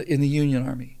Army, in the Union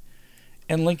Army.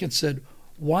 And Lincoln said,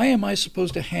 why am I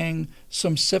supposed to hang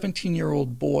some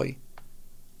 17-year-old boy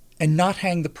and not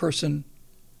hang the person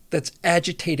that's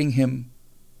agitating him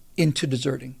into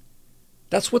deserting?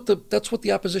 That's what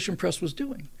the opposition press was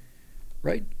doing,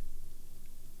 right?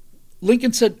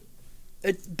 Lincoln said,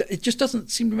 it just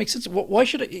doesn't seem to make sense. Why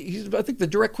should I think the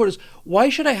direct quote is, why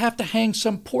should I have to hang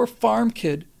some poor farm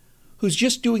kid who's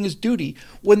just doing his duty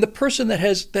when the person that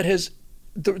has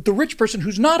the rich person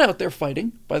who's not out there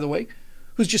fighting, by the way,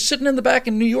 who's just sitting in the back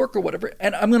in New York or whatever,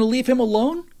 and I'm going to leave him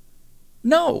alone?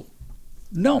 No,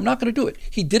 I'm not going to do it.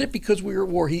 He did it because we were at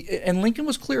war. And Lincoln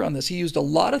was clear on this. He used a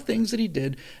lot of things that he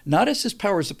did, not as his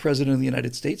power as the president of the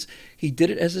United States. He did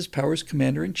it as his power as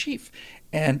commander-in-chief.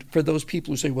 And for those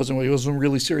people who say he wasn't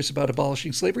really serious about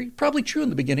abolishing slavery, probably true in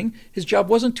the beginning. His job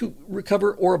wasn't to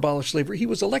recover or abolish slavery. He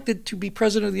was elected to be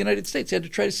president of the United States. He had to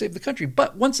try to save the country.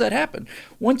 But once that happened,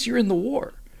 once you're in the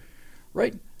war,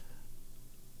 right,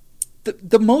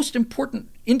 the most important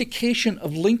indication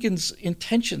of Lincoln's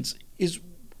intentions is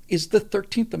the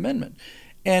 13th Amendment.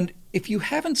 And if you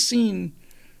haven't seen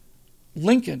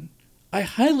Lincoln, I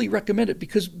highly recommend it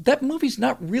because that movie's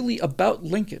not really about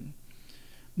Lincoln.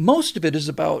 Most of it is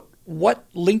about what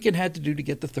Lincoln had to do to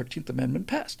get the 13th Amendment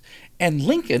passed. And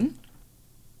Lincoln,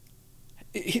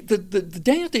 the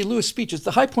Daniel Day-Lewis speech is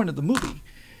the high point of the movie.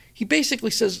 He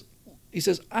basically says,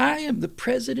 I am the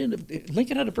president of...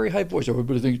 Lincoln had a very high voice.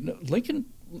 Everybody thinks, no,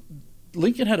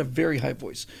 Lincoln had a very high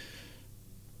voice.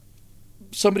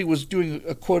 Somebody was doing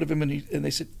a quote of him, and they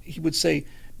said he would say,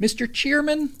 Mr.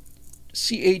 Chairman,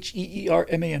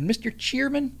 Cheerman, Mr.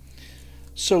 Chairman.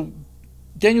 So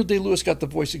Daniel Day-Lewis got the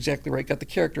voice exactly right, got the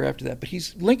character after that. But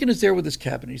Lincoln is there with his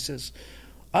cabinet. He says,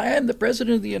 I am the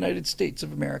President of the United States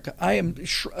of America. I am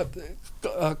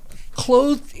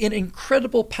clothed in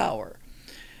incredible power.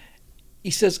 He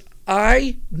says,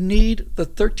 I need the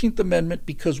 13th Amendment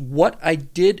because what I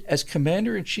did as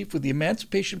Commander-in-Chief with the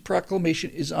Emancipation Proclamation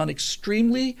is on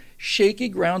extremely shaky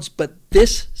grounds, but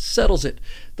this settles it.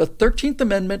 The 13th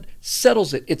Amendment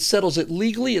settles it. It settles it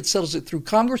legally. It settles it through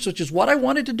Congress, which is what I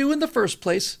wanted to do in the first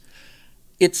place.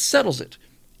 It settles it.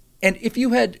 And if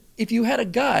you had a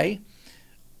guy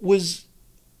who was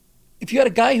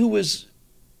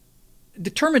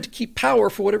determined to keep power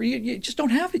for whatever, you just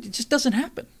don't have it. It just doesn't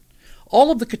happen. All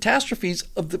of the catastrophes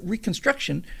of the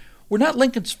Reconstruction were not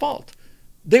Lincoln's fault.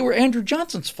 They were Andrew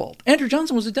Johnson's fault. Andrew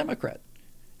Johnson was a Democrat.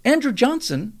 Andrew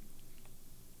Johnson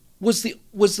was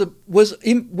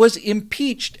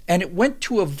impeached, and it went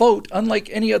to a vote. Unlike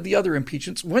any of the other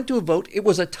impeachments, went to a vote. It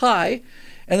was a tie,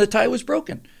 and the tie was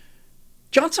broken.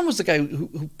 Johnson was the guy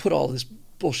who put all this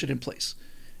bullshit in place.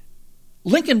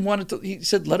 Lincoln he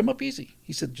said, let him up easy.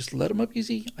 He said, just let him up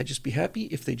easy. I'd just be happy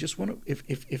if they just want to,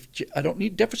 if I don't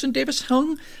need Jefferson Davis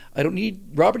hung. I don't need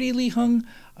Robert E. Lee hung.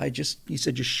 He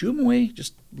said, just shoo him away.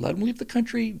 Just let him leave the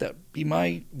country. That'd be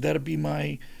my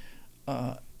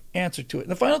answer to it.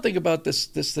 And the final thing about this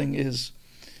thing is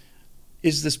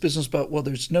this business about, well,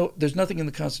 there's nothing in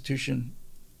the Constitution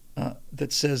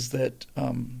that says that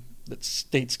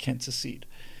states can't secede.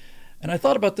 And I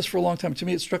thought about this for a long time. To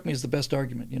me, it struck me as the best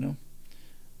argument,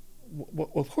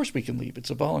 Well, of course we can leave. It's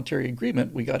a voluntary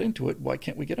agreement. We got into it. Why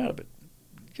can't we get out of it?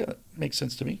 Yeah, that makes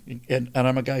sense to me. And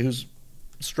I'm a guy who's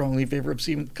strongly in favor of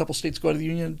seeing a couple states go out of the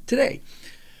Union today.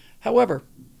 However,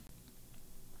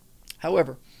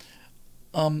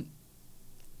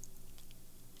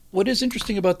 what is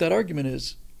interesting about that argument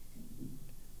is,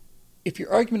 if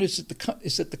your argument is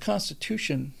that the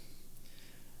Constitution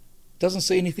doesn't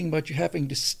say anything about you having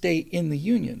to stay in the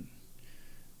Union,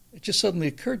 it just suddenly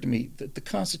occurred to me that the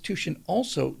Constitution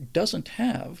also doesn't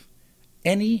have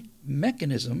any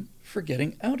mechanism for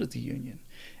getting out of the Union.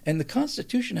 And the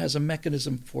Constitution has a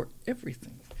mechanism for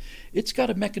everything. It's got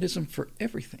a mechanism for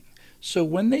everything. So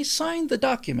when they signed the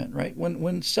document, right,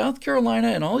 when South Carolina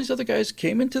and all these other guys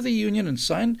came into the Union and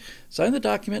signed the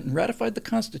document and ratified the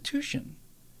Constitution,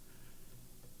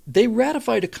 they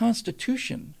ratified a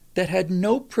Constitution that had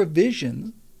no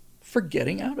provision for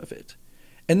getting out of it.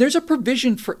 And there's a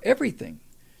provision for everything.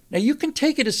 Now, you can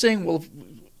take it as saying, well,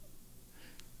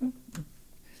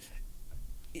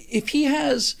 if he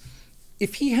has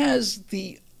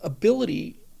the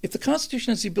ability, if the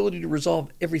Constitution has the ability to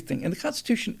resolve everything, and the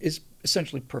Constitution is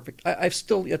essentially perfect. I've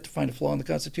still yet to find a flaw in the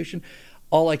Constitution.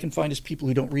 All I can find is people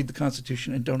who don't read the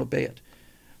Constitution and don't obey it.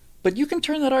 But you can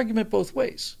turn that argument both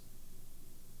ways.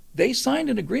 They signed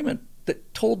an agreement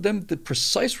that told them the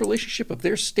precise relationship of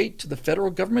their state to the federal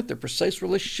government, their precise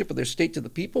relationship of their state to the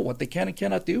people, what they can and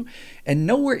cannot do. And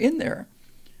nowhere in there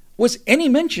was any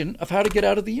mention of how to get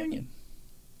out of the Union.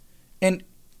 And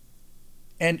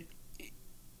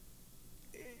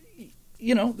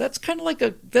that's kind of like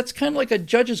a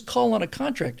judge's call on a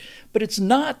contract, but it's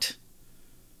not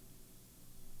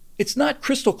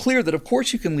crystal clear that of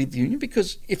course you can leave the Union,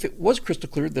 because if it was crystal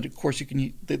clear that of course you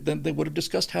can, then they would have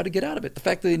discussed how to get out of it. The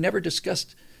fact that they never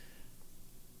discussed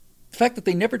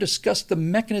the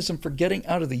mechanism for getting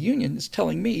out of the Union is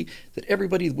telling me that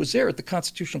everybody that was there at the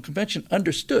Constitutional Convention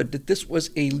understood that this was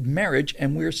a marriage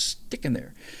and we're sticking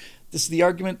there. This is the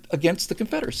argument against the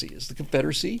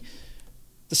Confederacy.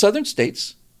 The Southern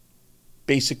states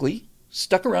basically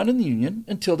stuck around in the Union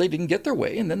until they didn't get their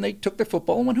way, and then they took their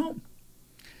football and went home.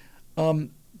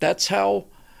 That's how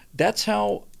the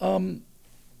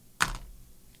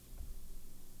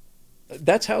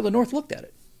North looked at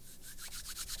it.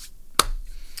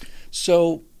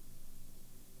 So,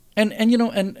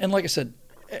 and like I said,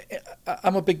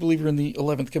 I'm a big believer in the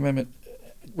 11th Commandment.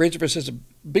 Razorfish has a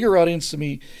bigger audience to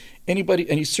me. Anybody,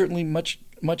 and he's certainly much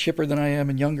hipper than I am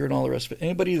and younger and all the rest of it.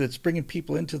 Anybody that's bringing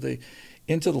people into the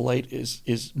light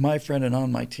is my friend and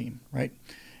on my team, right?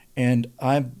 And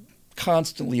I'm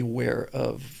constantly aware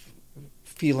of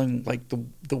feeling like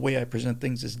the way I present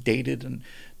things is dated and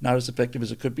not as effective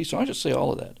as it could be. So I just say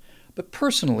all of that. But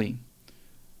personally,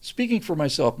 speaking for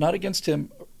myself, not against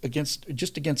him, just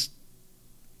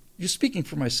speaking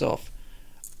for myself,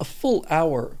 a full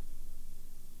hour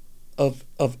of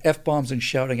F-bombs and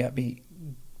shouting at me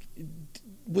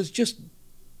was just,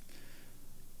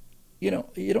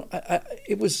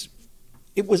 it was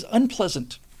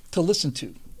unpleasant to listen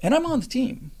to. And I'm on the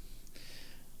team.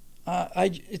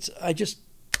 Okay,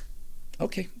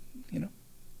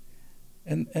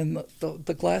 and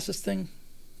the glasses thing.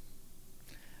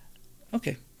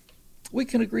 Okay, we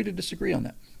can agree to disagree on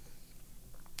that.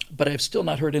 But I've still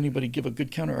not heard anybody give a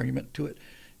good counter argument to it,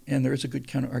 and there is a good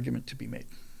counter argument to be made.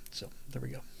 So there we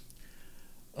go.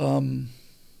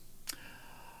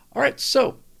 All right,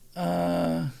 so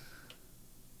Uh,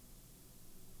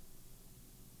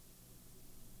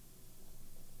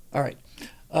 all right.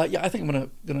 Yeah, I think I'm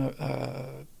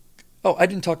gonna. Oh, I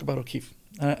didn't talk about O'Keefe,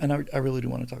 and I really do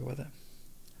want to talk about that.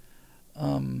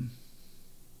 Um,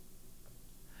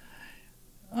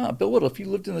 Bill Whittle, if you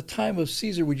lived in the time of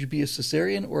Caesar, would you be a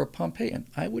Caesarian or a Pompeian?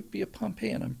 I would be a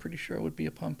Pompeian. I'm pretty sure I would be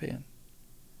a Pompeian.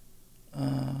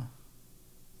 Uh,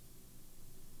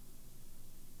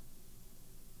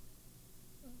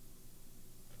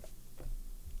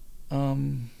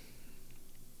 um,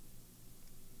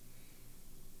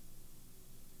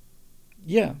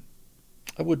 yeah,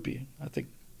 I would be. I think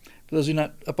for those who are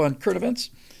not up on current events,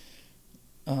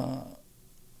 uh,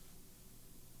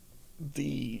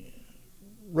 the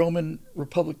Roman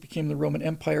Republic became the Roman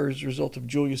Empire as a result of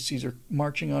Julius Caesar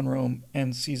marching on Rome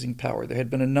and seizing power. There had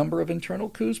been a number of internal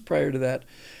coups prior to that,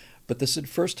 but this is the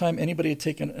first time anybody had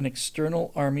taken an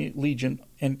external army legion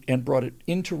and brought it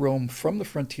into Rome from the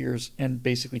frontiers and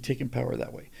basically taken power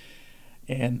that way.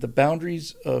 And the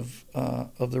boundaries of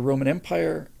the Roman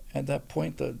Empire at that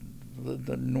point, the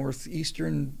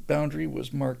northeastern boundary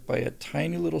was marked by a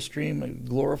tiny little stream. I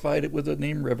glorified it with the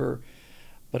name river,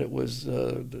 but it was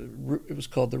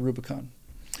called the Rubicon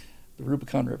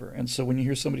River. And so when you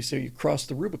hear somebody say you crossed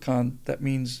the Rubicon, that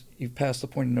means you've passed the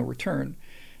point of no return.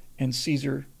 And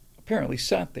Caesar apparently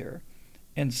sat there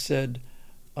and said,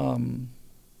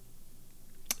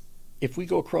 if we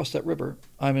go across that river,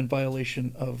 I'm in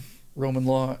violation of Roman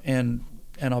law and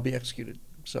I'll be executed.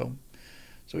 So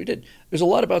he did. There's a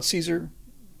lot about Caesar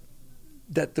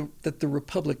that the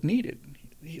Republic needed.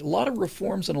 A lot of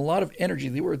reforms and a lot of energy.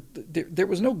 There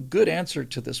was no good answer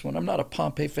to this one. I'm not a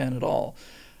Pompey fan at all.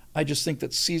 I just think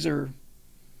that Caesar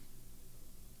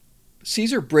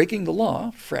breaking the law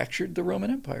fractured the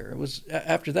Roman Empire. It was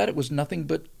after that it was nothing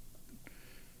but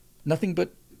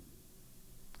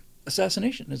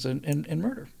assassination and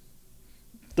murder.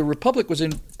 The Republic was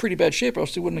in pretty bad shape, or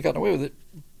else they wouldn't have gotten away with it.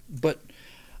 But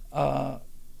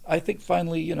I think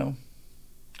finally,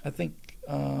 I think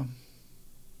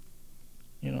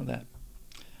that.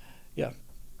 Yeah,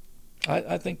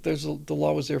 I think the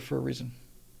law was there for a reason.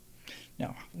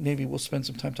 Now, maybe we'll spend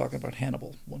some time talking about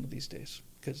Hannibal one of these days,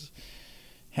 because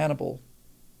Hannibal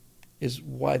is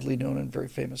widely known and very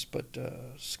famous, but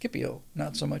Scipio,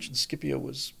 not so much. And Scipio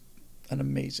was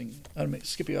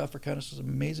Scipio Africanus was an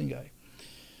amazing guy.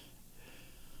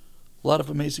 A lot of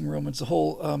amazing Romans. The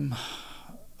whole, I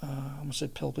almost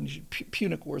said Peloponnesian,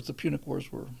 Punic Wars. The Punic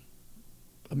Wars were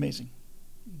amazing.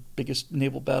 Biggest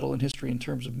naval battle in history in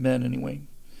terms of men, anyway.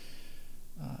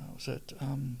 Was it? I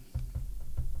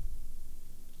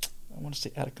want to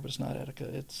say Attica, but it's not Attica.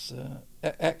 It's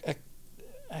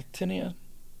Actinia.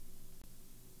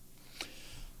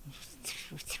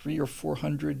 300 or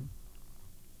 400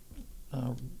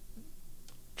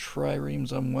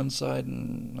 triremes on one side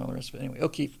and all the rest of it. Anyway,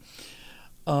 O'Keefe.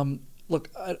 Look,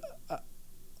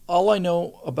 all I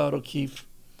know about O'Keefe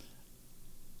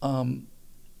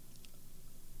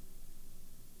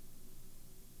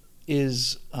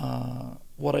is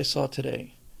what I saw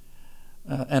today,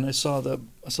 and I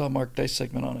saw Mark Dice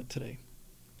segment on it today,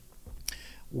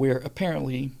 where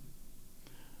apparently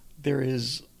there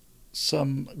is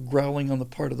some growling on the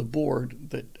part of the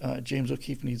board that James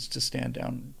O'Keefe needs to stand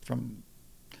down from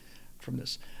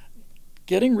this.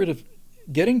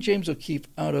 Getting James O'Keefe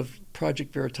out of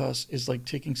Project Veritas is like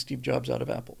taking Steve Jobs out of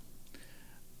Apple.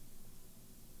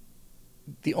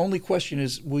 The only question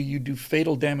is, will you do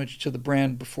fatal damage to the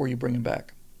brand before you bring him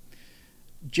back?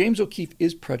 James O'Keefe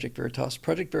is Project Veritas.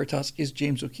 Project Veritas is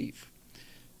James O'Keefe.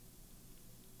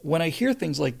 When I hear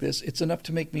things like this, it's enough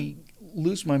to make me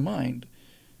lose my mind.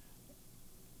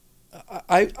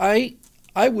 I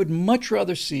would much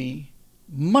rather see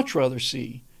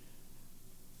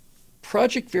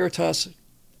Project Veritas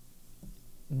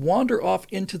wander off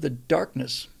into the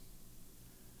darkness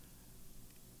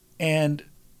and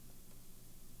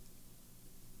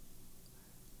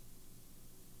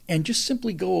just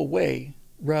simply go away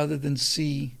rather than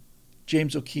see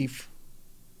James O'Keefe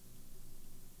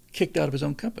kicked out of his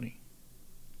own company.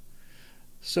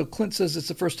 So Clint says it's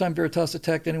the first time Veritas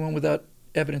attacked anyone without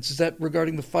evidence. Is that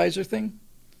regarding the Pfizer thing?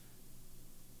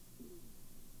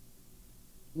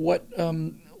 What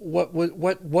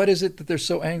is it that they're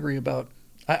so angry about?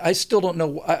 I still don't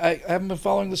know. I haven't been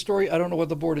following the story. I don't know what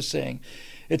the board is saying.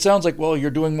 It sounds like, well,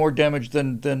 you're doing more damage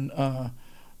than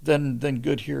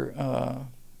good here,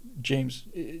 James.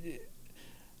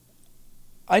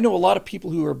 I know a lot of people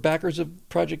who are backers of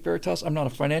Project Veritas. I'm not a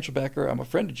financial backer. I'm a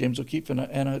friend of James O'Keefe, and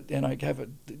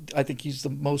I think he's the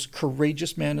most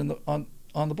courageous man on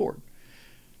the board.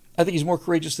 I think he's more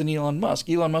courageous than Elon Musk.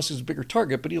 Elon Musk is a bigger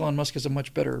target, but Elon Musk has a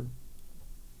much better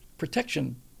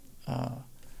protection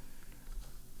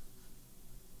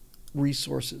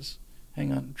resources.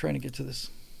 Hang on, I'm trying to get to this.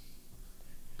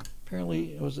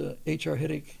 Apparently, it was a HR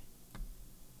headache.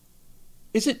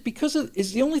 Is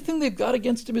the only thing they've got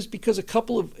against him is because a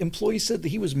couple of employees said that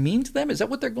he was mean to them? Is that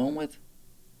what they're going with?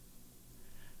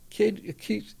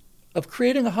 Accused of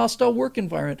creating a hostile work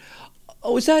environment.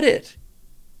 Oh, is that it?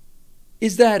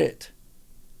 Is that it?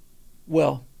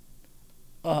 Well,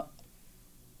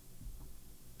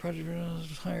 project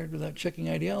was hired without checking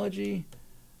ideology.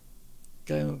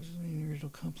 Guy who was the original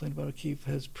complaint about O'Keefe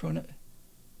has pronoun.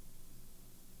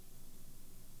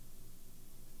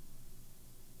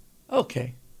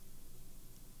 Okay.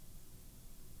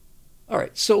 All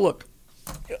right. So look,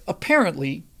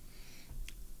 apparently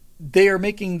they are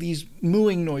making these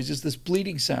mooing noises, this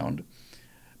bleeding sound,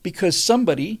 because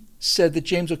somebody said that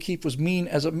James O'Keefe was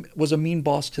was a mean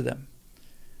boss to them.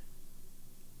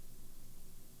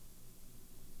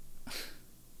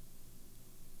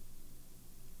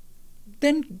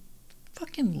 Then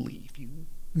fucking leave, you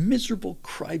miserable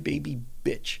crybaby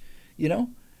bitch. You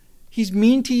know? He's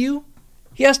mean to you.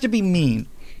 He has to be mean.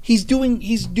 He's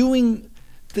doing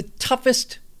the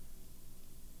toughest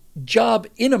job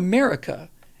in America.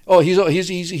 Oh,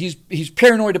 he's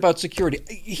paranoid about security.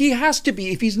 He has to be.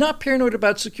 If he's not paranoid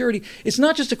about security, it's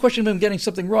not just a question of him getting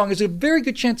something wrong. There's a very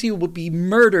good chance he will be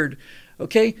murdered.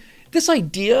 Okay? This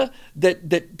idea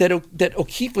that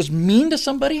O'Keefe was mean to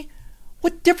somebody,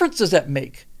 what difference does that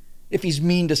make if he's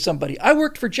mean to somebody? I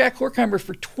worked for Jack Horkheimer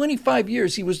for 25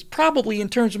 years. He was probably, in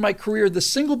terms of my career, the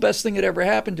single best thing that ever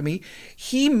happened to me.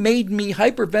 He made me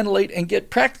hyperventilate and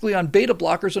get practically on beta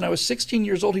blockers when I was 16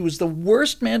 years old. He was the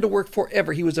worst man to work for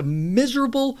ever. He was a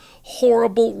miserable,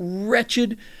 horrible,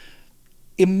 wretched,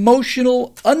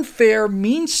 emotional, unfair,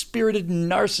 mean-spirited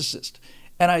narcissist.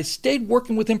 And I stayed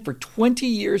working with him for 20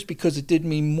 years because it did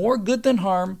me more good than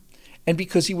harm and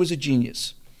because he was a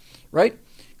genius. Right?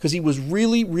 Because he was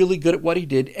really, really good at what he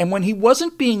did. And when he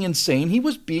wasn't being insane, he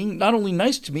was being not only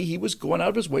nice to me, he was going out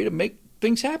of his way to make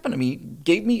things happen to me. He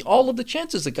gave me all of the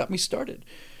chances that got me started.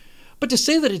 But to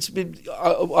say that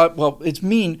it's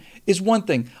mean is one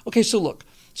thing. Okay, so look.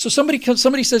 So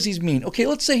somebody says he's mean. Okay,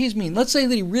 let's say he's mean. Let's say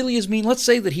that he really is mean. Let's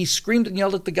say that he screamed and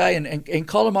yelled at the guy and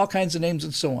called him all kinds of names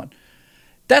and so on.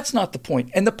 That's not the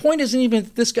point. And the point isn't even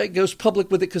that this guy goes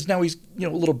public with it because now he's a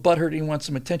little butthurt and he wants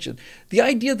some attention. The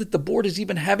idea that the board is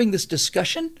even having this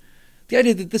discussion, the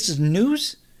idea that this is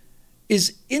news,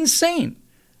 is insane.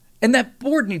 And that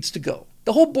board needs to go.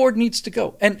 The whole board needs to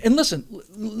go. And listen,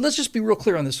 let's just be real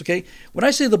clear on this, okay? When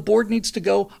I say the board needs to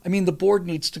go, I mean the board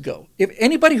needs to go. If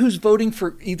anybody who's voting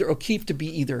for either O'Keefe to be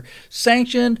either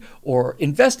sanctioned or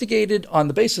investigated on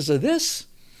the basis of this,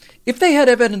 if they had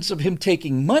evidence of him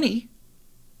taking money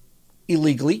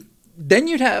illegally, then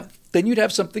you'd have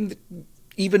something that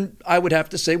even I would have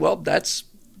to say, well, that's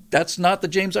not the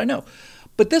James I know.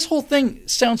 But this whole thing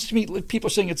sounds to me like people are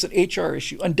saying it's an HR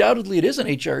issue. Undoubtedly it is an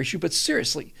HR issue, but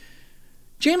seriously,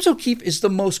 James O'Keefe is the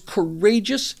most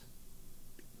courageous,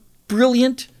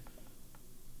 brilliant,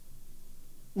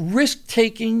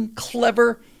 risk-taking,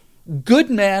 clever, good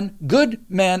man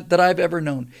that I've ever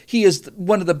known. He is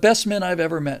one of the best men I've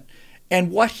ever met.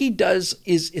 And what he does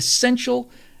is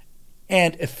essential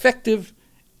and effective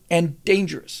and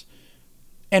dangerous.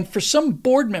 And for some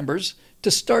board members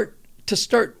to start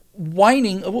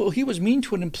whining, oh, well, he was mean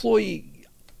to an employee.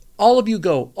 All of you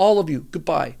go, all of you,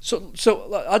 goodbye. So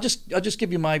I'll just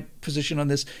give you my position on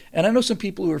this. And I know some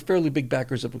people who are fairly big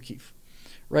backers of O'Keefe,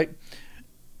 right?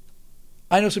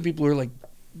 I know some people who are like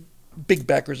big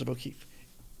backers of O'Keefe.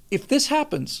 If this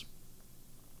happens,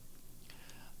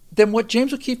 then what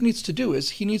James O'Keefe needs to do is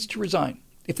he needs to resign.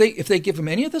 If they give him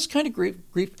any of this kind of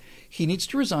grief, he needs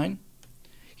to resign.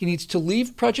 He needs to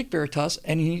leave Project Veritas,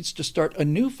 and he needs to start a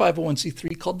new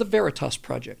 501c3 called the Veritas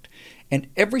Project. And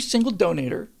every single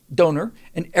donor,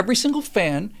 and every single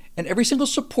fan, and every single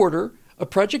supporter of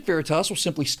Project Veritas will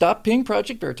simply stop paying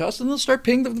Project Veritas, and they'll start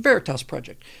paying the Veritas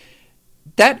Project.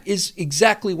 That is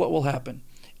exactly what will happen.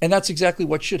 And that's exactly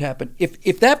what should happen.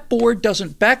 If that board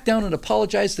doesn't back down and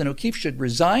apologize, then O'Keefe should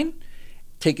resign,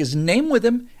 take his name with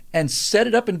him, and set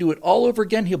it up and do it all over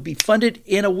again. He'll be funded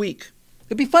in a week.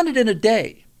 He'll be funded in a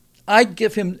day. I'd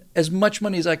give him as much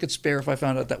money as I could spare if I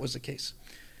found out that was the case.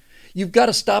 You've got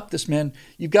to stop this, man.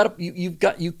 You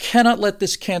cannot let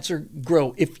this cancer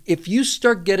grow. If you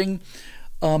start getting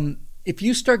to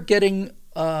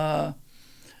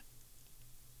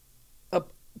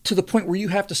the point where you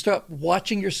have to start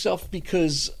watching yourself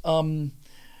because of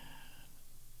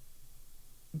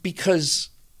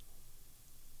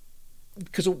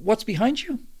what's behind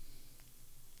you,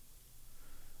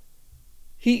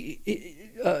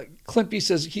 Clint B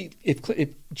says if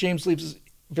James leaves,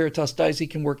 Veritas dies, he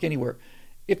can work anywhere.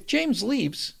 If James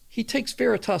leaves, he takes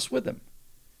Veritas with him.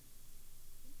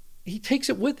 He takes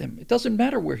it with him. It doesn't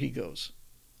matter where he goes.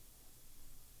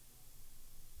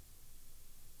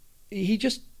 He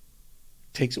just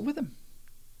takes it with him.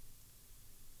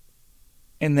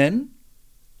 And then,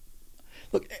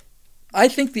 look, I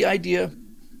think the idea.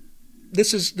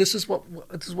 This is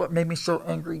what made me so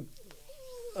angry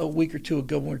a week or two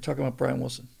ago when we were talking about Brian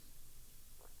Wilson.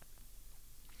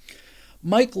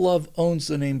 Mike Love owns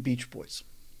the name Beach Boys.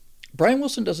 Brian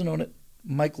Wilson doesn't own it.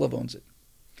 Mike Love owns it.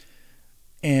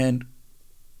 And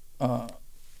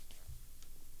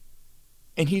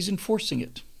he's enforcing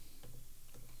it.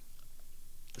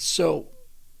 So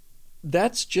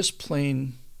that's just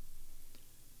plain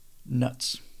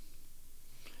nuts.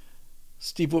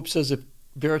 Steve Whoop says if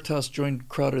Veritas joined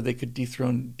Crowder, they could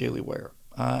dethrone Daily Wire.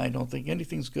 I don't think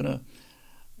anything's going to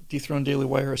dethrone Daily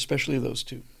Wire, especially those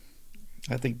two.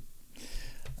 I think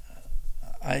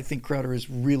Crowder has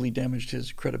really damaged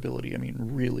his credibility. I mean,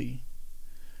 really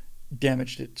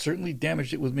damaged it. Certainly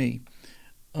damaged it with me.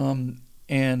 GB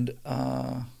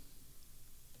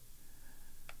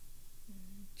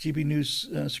News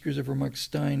screws over Mark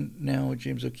Stein. Now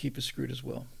James O'Keefe is screwed as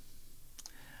well.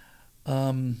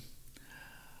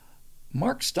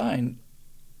 Mark Stein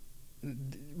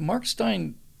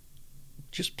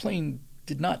just plain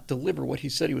did not deliver what he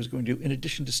said he was going to do, in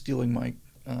addition to stealing my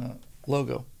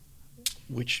logo,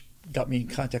 which got me in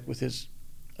contact with his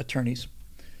attorneys.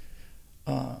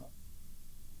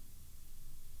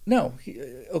 No,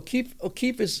 O'Keefe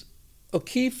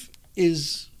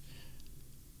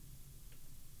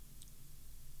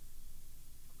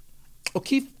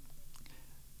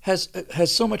has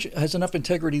enough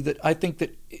integrity that I think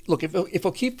that, look, if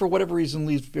O'Keefe for whatever reason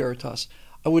leaves Veritas,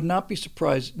 I would not be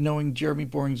surprised, knowing Jeremy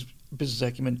Boring's business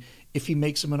acumen, if he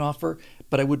makes him an offer,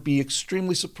 but I would be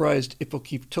extremely surprised if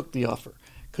O'Keefe took the offer,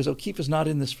 because O'Keefe is not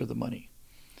in this for the money.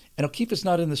 And O'Keefe is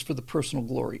not in this for the personal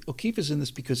glory. O'Keefe is in this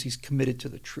because he's committed to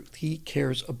the truth. He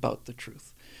cares about the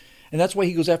truth. And that's why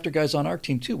he goes after guys on our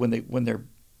team too when they're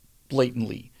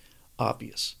blatantly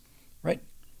obvious. Right?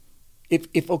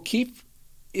 If O'Keefe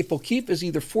is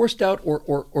either forced out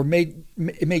or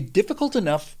made difficult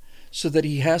enough so that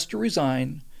he has to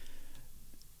resign,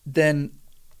 then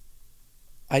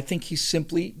I think he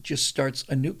simply just starts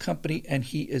a new company, and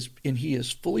he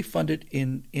is fully funded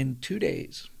in 2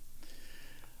 days.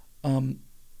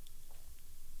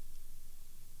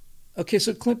 Okay,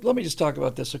 so Clint, let me just talk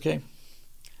about this, okay?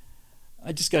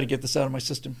 I just got to get this out of my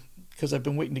system because I've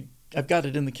been waiting I've got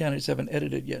it in the can, I just haven't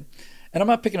edited it yet. And I'm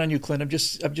not picking on you, Clint. I'm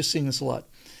just seeing this a lot.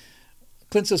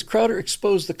 Clint says, Crowder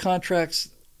exposed the contracts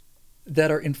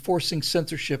that are enforcing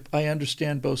censorship. I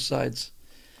understand both sides.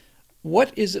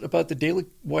 What is it about the Daily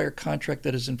Wire contract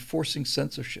that is enforcing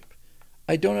censorship?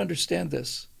 I don't understand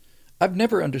this. I've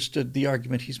never understood the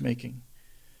argument he's making.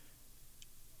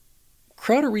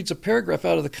 Crowder reads a paragraph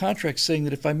out of the contract saying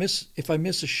that if I miss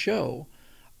a show,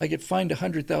 I get fined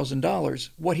 $100,000.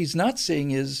 What he's not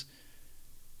saying is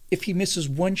if he misses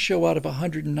one show out of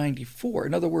 194.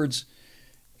 In other words,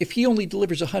 if he only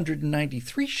delivers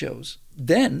 193 shows,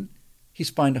 then he's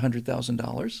fined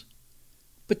 $100,000.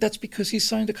 But that's because he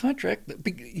signed a contract.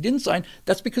 He didn't sign.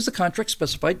 That's because the contract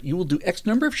specified you will do X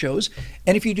number of shows.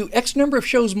 And if you do X number of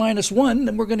shows minus one,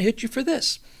 then we're going to hit you for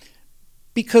this.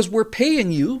 Because we're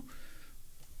paying you.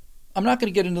 I'm not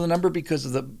going to get into the number because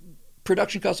of the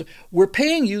production costs. We're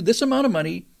paying you this amount of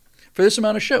money for this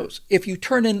amount of shows. If you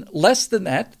turn in less than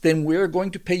that, then we're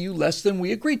going to pay you less than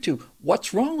we agreed to.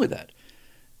 What's wrong with that?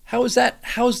 How is that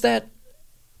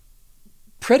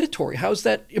predatory? How is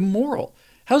that immoral?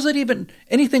 How is that even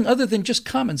anything other than just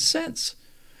common sense?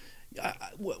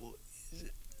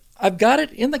 I've got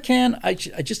it in the can. I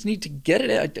just need to get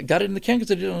it. I got it in the can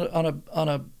because I did it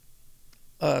on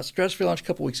a Stratosphere launch a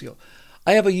couple weeks ago.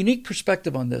 I have a unique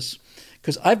perspective on this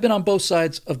because I've been on both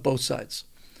sides of both sides.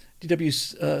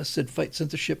 DW said fight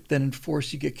censorship, then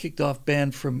enforce, you get kicked off,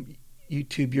 banned from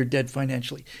YouTube, you're dead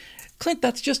financially. Clint,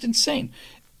 that's just insane.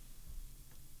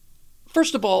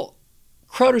 First of all,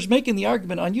 Crowder's making the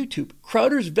argument on YouTube.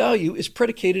 Crowder's value is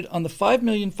predicated on the 5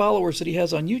 million followers that he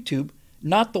has on YouTube,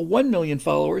 not the 1 million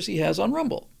followers he has on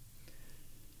Rumble.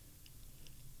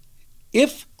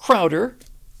 If Crowder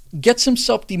gets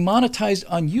himself demonetized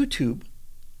on YouTube,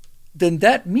 then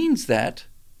that means that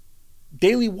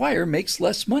Daily Wire makes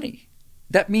less money.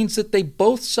 That means that they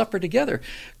both suffer together.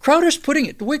 Crowder's putting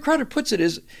it, the way Crowder puts it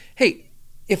is, hey,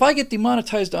 if I get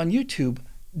demonetized on YouTube,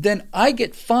 then I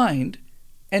get fined,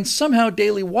 and somehow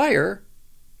Daily Wire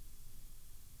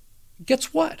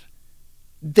gets what?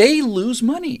 They lose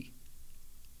money.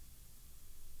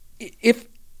 if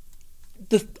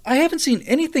I haven't seen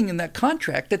anything in that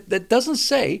contract that doesn't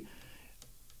say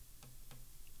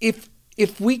if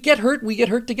we get hurt, we get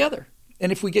hurt together,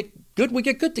 and if we get good, we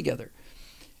get good together.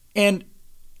 And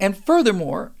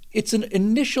furthermore, it's an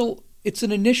initial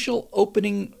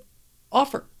opening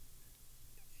offer.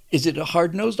 Is it a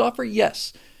hard-nosed offer?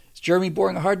 Yes. Is Jeremy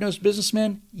Boring a hard-nosed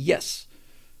businessman? Yes.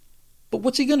 But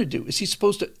what's he going to do? What's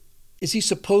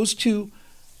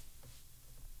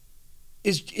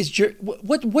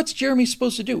Jeremy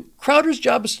supposed to do? Crowder's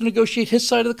job is to negotiate his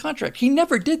side of the contract. He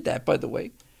never did that, by the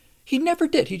way. He never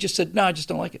did. He just said, no, I just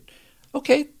don't like it.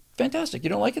 Okay, fantastic. You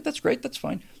don't like it? That's great. That's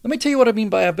fine. Let me tell you what I mean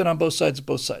by I've been on both sides of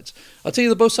both sides. I'll tell you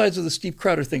the both sides of the Steve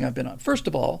Crowder thing I've been on. First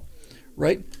of all,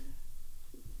 right?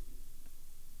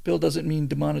 Bill doesn't mean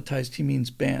demonetized. He means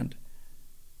banned.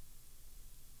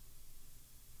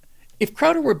 If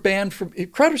Crowder were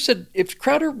if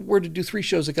Crowder were to do 3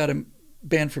 shows that got him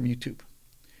banned from YouTube,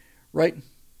 right?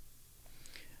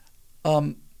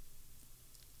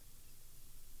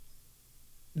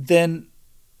 Then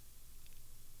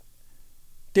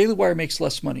Daily Wire makes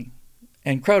less money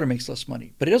and Crowder makes less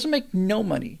money, but he doesn't make no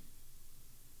money,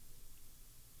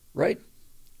 right?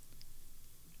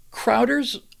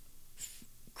 Crowder's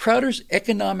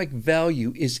economic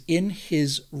value is in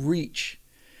his reach.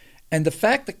 And the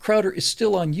fact that Crowder is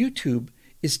still on YouTube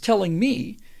is telling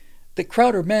me that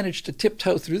Crowder managed to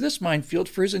tiptoe through this minefield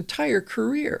for his entire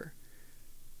career.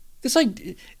 This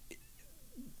idea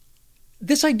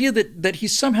that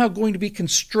he's somehow going to be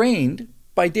constrained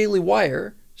by Daily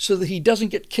Wire so that he doesn't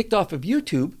get kicked off of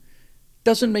YouTube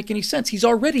doesn't make any sense. He's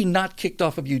already not kicked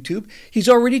off of YouTube. He's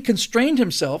already constrained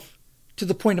himself to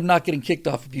the point of not getting kicked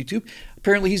off of YouTube.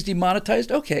 Apparently he's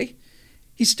demonetized. Okay.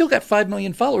 He's still got 5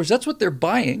 million followers. That's what they're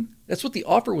buying. That's what the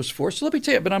offer was for. So let me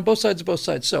tell you, I've been on both sides of both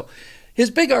sides. So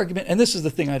his big argument, and this is the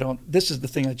thing I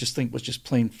just think was just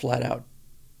plain flat out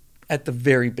at the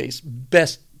very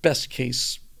best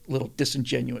case, little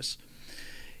disingenuous.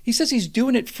 He says he's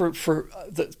doing it for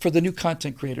the new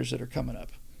content creators that are coming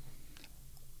up.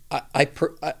 I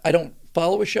don't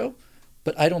follow a show,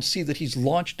 but I don't see that he's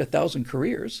launched 1,000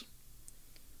 careers,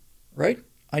 right?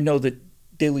 I know that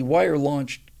Daily Wire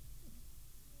launched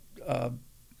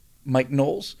Mike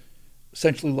Knowles,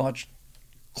 essentially launched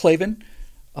Clavin,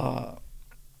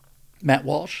 Matt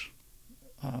Walsh.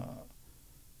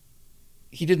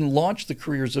 He didn't launch the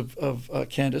careers of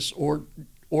Candace or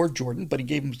Jordan, but he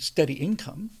gave him steady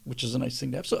income, which is a nice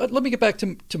thing to have. So let me get back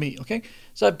to me, okay?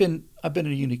 So I've been in a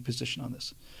unique position on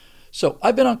this. So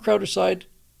I've been on Crowder's side,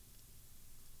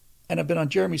 and I've been on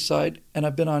Jeremy's side, and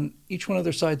I've been on each one of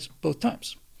their sides both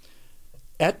times.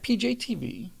 At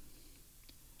PJTV,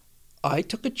 I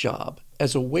took a job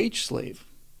as a wage slave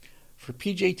for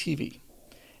PJTV,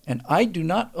 and I do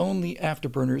not own the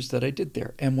afterburners that I did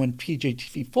there. And when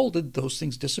PJTV folded, those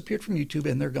things disappeared from YouTube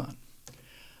and they're gone.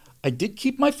 I did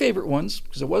keep my favorite ones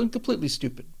because I wasn't completely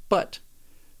stupid, but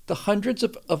the hundreds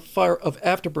of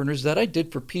afterburners that I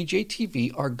did for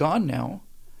PJTV are gone now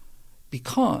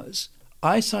because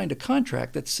I signed a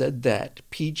contract that said that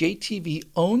PJTV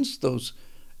owns those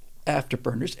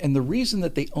afterburners, and the reason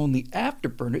that they own the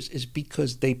afterburners is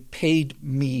because they paid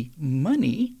me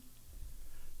money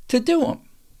to do them.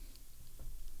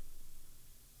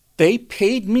 They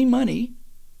paid me money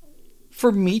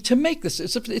for me to make this.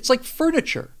 It's like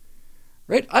furniture,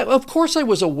 right? Of course I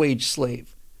was a wage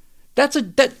slave.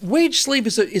 That wage slave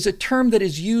is a term that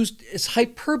is used as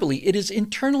hyperbole. It is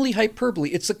internally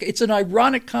hyperbole. It's an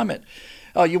ironic comment.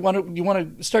 You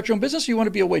want to start your own business, or you want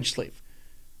to be a wage slave?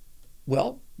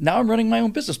 Well, now I'm running my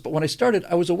own business, but when I started,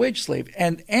 I was a wage slave.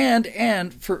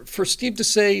 And for Steve to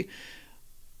say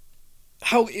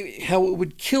how it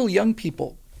would kill young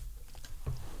people,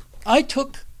 I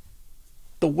took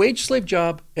the wage slave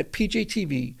job at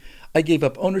PJTV. I gave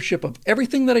up ownership of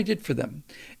everything that I did for them.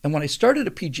 And when I started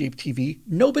at PJTV,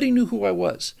 nobody knew who I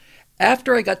was.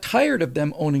 After I got tired of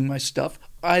them owning my stuff,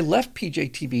 I left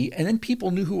PJTV, and then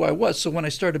people knew who I was. So when I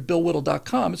started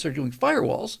BillWhittle.com and started doing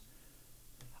firewalls,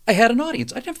 I had an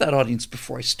audience. I didn't have that audience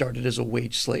before I started as a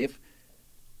wage slave.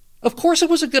 Of course it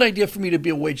was a good idea for me to be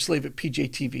a wage slave at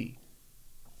PJTV.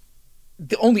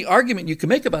 The only argument you can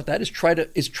make about that is try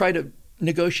to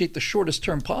negotiate the shortest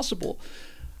term possible.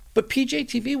 But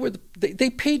PJTV they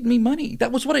paid me money.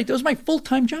 That was my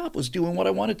full-time job, was doing what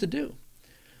I wanted to do.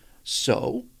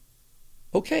 So,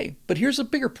 okay, but here's a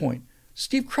bigger point.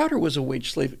 Steve Crowder was a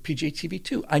wage slave at PJTV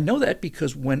too. I know that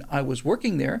because when I was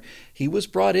working there, he was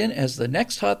brought in as the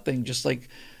next hot thing, just like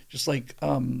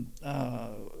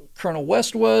Colonel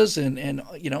West was, and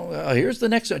here's the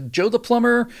next Joe the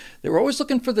plumber. They were always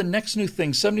looking for the next new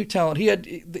thing, some new talent.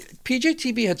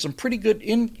 PJTV had some pretty good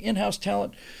in-house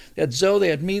talent. They had Zoe, they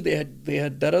had me, they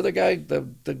had that other guy,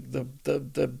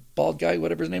 the bald guy,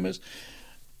 whatever his name is.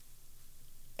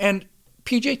 And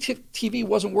PJTV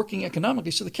wasn't working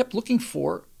economically, so they kept looking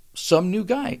for some new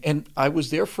guy. And I was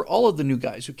there for all of the new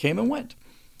guys who came and went.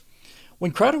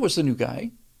 When Crowder was the new guy,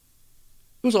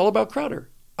 it was all about Crowder.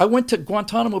 I went to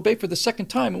Guantanamo Bay for the second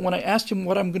time, and when I asked him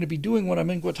what I'm going to be doing when I'm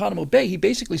in Guantanamo Bay, he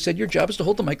basically said, your job is to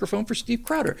hold the microphone for Steve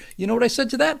Crowder. You know what I said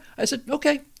to that? I said,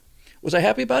 okay. Was I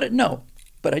happy about it? No.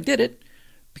 But I did it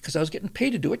because I was getting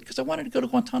paid to do it because I wanted to go to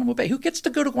Guantanamo Bay. Who gets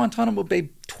to go to Guantanamo Bay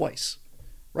twice,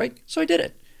 right? So I did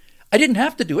it. I didn't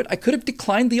have to do it. I could have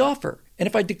declined the offer. And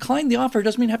if I declined the offer, it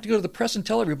doesn't mean I have to go to the press and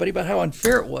tell everybody about how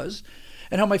unfair it was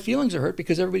and how my feelings are hurt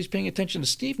because everybody's paying attention to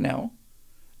Steve now,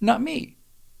 not me.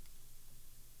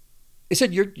 They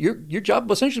said, your job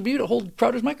will essentially be to hold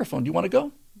Crowder's microphone. Do you want to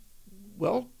go?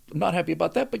 Well, I'm not happy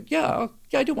about that, but yeah,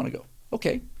 I do want to go.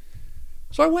 Okay.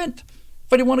 So I went.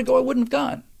 If I didn't want to go, I wouldn't have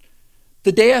gone.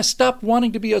 The day I stopped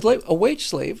wanting to be a wage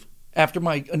slave after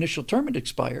my initial term had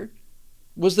expired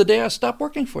was the day I stopped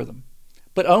working for them.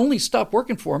 But I only stopped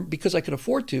working for them because I could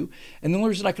afford to. And the only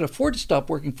reason I could afford to stop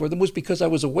working for them was because I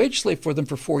was a wage slave for them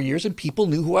for 4 years and people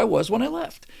knew who I was when I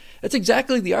left. That's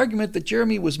exactly the argument that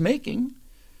Jeremy was making.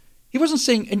 He wasn't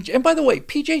saying, and by the way,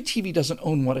 PJTV doesn't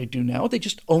own what I do now. They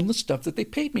just own the stuff that they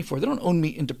paid me for. They don't own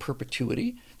me into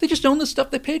perpetuity. They just own the stuff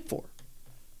they paid for.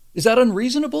 Is that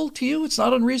unreasonable to you? It's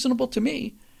not unreasonable to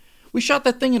me. We shot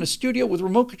that thing in a studio with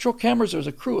remote control cameras. There was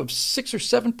a crew of 6 or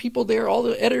 7 people there, all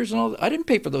the editors and all that. I didn't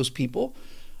pay for those people.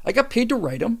 I got paid to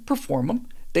write them, perform them.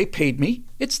 They paid me.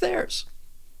 It's theirs.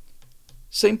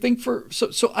 Same thing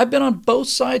so I've been on both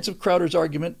sides of Crowder's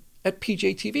argument at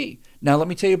PJTV. Now let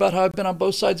me tell you about how I've been on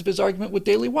both sides of his argument with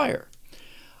Daily Wire.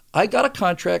 I got a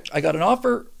contract, I got an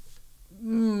offer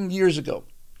years ago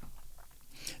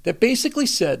that basically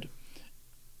said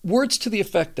words to the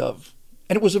effect of,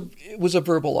 and it was a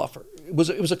verbal offer. It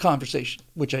was a conversation,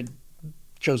 which I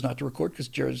chose not to record because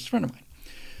Jared's a friend of mine.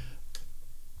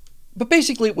 But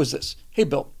basically it was this. Hey,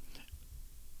 Bill,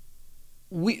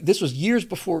 this was years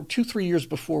before, 2-3 years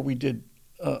before we did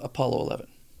Apollo 11.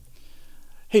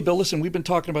 Hey, Bill, listen, we've been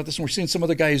talking about this, and we're seeing some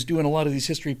other guy who's doing a lot of these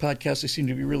history podcasts. They seem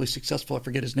to be really successful. I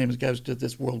forget his name. His guy who did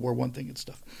this World War I thing and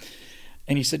stuff.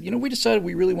 And he said, we decided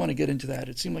we really want to get into that.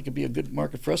 It seemed like it'd be a good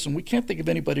market for us, and we can't think of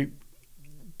anybody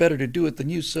better to do it than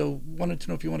you, so wanted to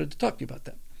know if you wanted to talk to you about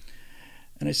that.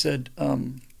 And I said,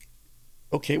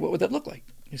 okay, what would that look like?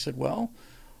 He said, well,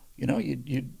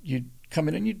 you'd come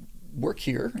in and you'd work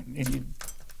here, and you'd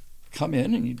come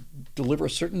in and you'd deliver a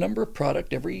certain number of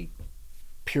product every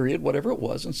period, whatever it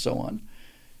was, and so on.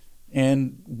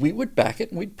 And we would back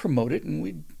it and we'd promote it and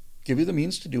we'd give you the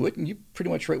means to do it, and you pretty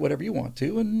much write whatever you want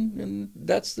to, and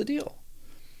that's the deal.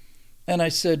 And I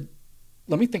said,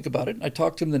 let me think about it. I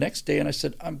talked to him the next day and I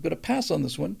said, I'm going to pass on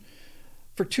this one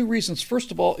for 2 reasons.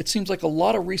 First of all, it seems like a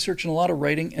lot of research and a lot of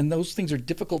writing, and those things are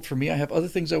difficult for me. I have other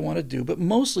things I want to do, but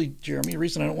mostly, Jeremy, the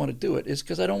reason I don't want to do it is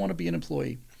because I don't want to be an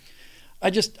employee.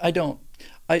 I don't.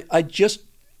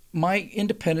 My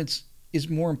independence is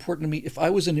more important to me. If I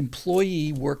was an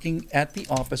employee working at the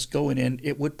office going in,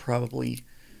 it would probably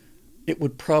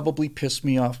piss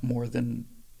me off more than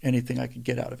anything I could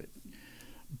get out of it.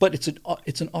 But it's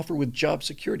an offer with job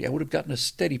security. I would have gotten a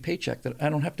steady paycheck that I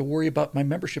don't have to worry about my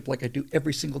membership like I do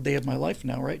every single day of my life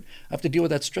now, right? I have to deal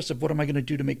with that stress of what am I going to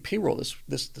do to make payroll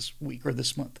this week or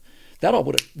this month. That all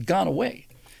would have gone away.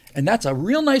 And that's a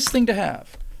real nice thing to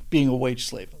have, being a wage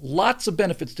slave. Lots of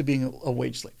benefits to being a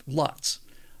wage slave. Lots.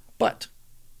 But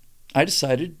I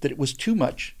decided that it was too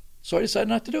much, so I decided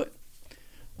not to do it.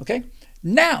 Okay?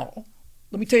 Now,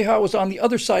 let me tell you how I was on the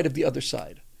other side of the other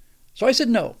side. So I said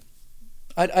no.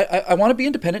 I want to be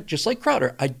independent, just like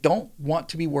Crowder. I don't want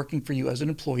to be working for you as an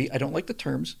employee. I don't like the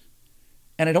terms,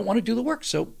 and I don't want to do the work,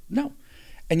 so no.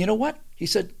 And you know what? He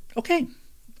said, okay.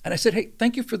 And I said, hey,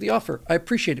 thank you for the offer. I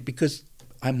appreciate it because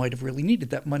I might have really needed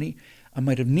that money. I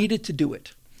might have needed to do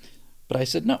it. But I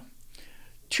said no.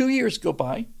 2 years go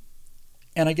by,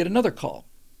 and I get another call.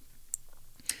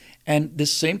 And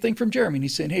this same thing from Jeremy. And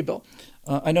he's saying, hey, Bill,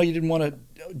 I know you didn't want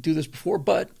to do this before,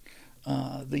 but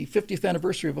the 50th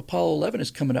anniversary of Apollo 11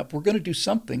 is coming up. We're going to do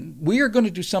something. We are going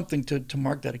to do something to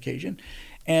mark that occasion.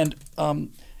 And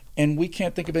we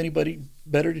can't think of anybody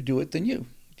better to do it than you.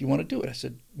 Do you want to do it? I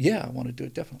said, yeah, I want to do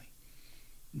it, definitely.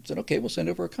 He said, okay, we'll send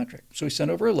over a contract. So he sent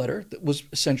over a letter that was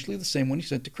essentially the same one he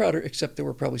sent to Crowder, except there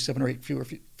were probably 7 or 8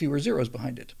 fewer zeros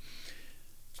behind it.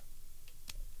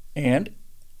 And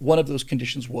one of those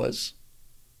conditions was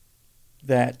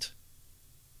that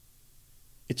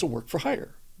It's a work for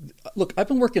hire. Look, I've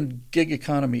been working gig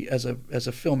economy as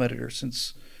a film editor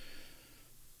since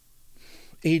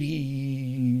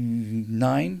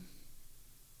 '89.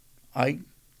 I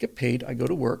get paid. I go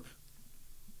to work.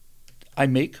 I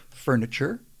make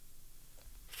furniture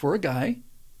for a guy.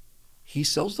 He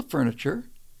sells the furniture.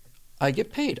 I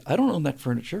get paid. I don't own that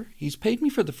furniture. He's paid me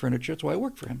for the furniture. That's why I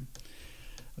work for him.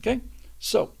 Okay?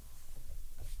 So,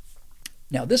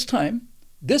 now this time,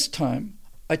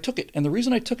 I took it. And the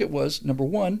reason I took it was, number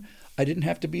one, I didn't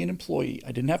have to be an employee.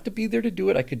 I didn't have to be there to do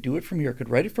it. I could do it from here. I could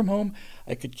write it from home.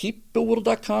 I could keep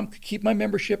BillWhittle.com, could keep my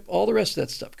membership, all the rest of that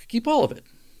stuff. Could keep all of it.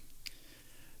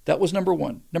 That was number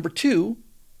one. Number two,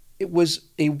 it was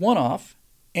a one-off,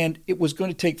 and it was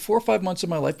going to take 4 or 5 months of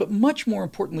my life. But much more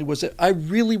importantly was that I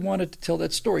really wanted to tell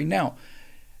that story. Now,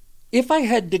 if I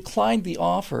had declined the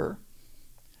offer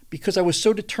because I was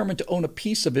so determined to own a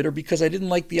piece of it, or because I didn't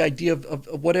like the idea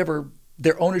of whatever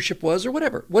their ownership was, or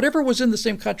whatever was in the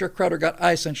same contract Crowder got,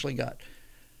 I essentially got.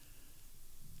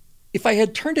 If I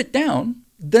had turned it down,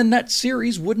 then that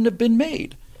series wouldn't have been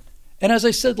made. And as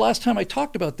I said last time I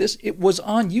talked about this, it was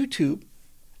on YouTube,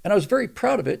 and I was very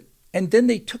proud of it. And then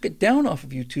they took it down off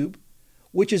of YouTube,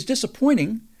 which is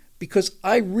disappointing because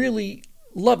I really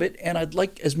love it and I'd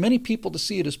like as many people to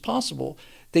see it as possible.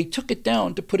 They took it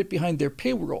down to put it behind their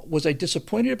paywall. Was I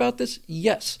disappointed about this?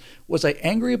 Yes. Was I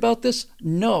angry about this?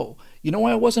 No. You know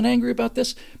why I wasn't angry about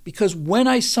this? Because when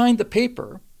I signed the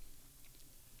paper,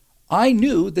 I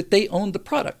knew that they owned the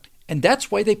product, and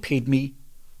that's why they paid me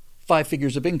 5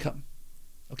 figures of income.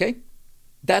 Okay?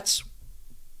 That's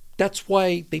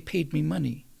why they paid me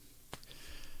money.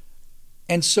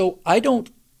 And so I don't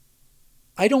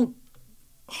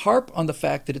harp on the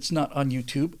fact that it's not on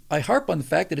YouTube. I harp on the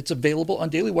fact that it's available on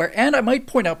Daily Wire. And I might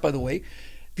point out, by the way,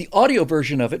 the audio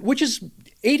version of it, which is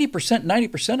 80%,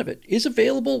 90% of it, is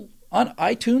available on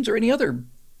iTunes or any other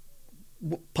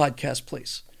podcast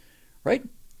place, right?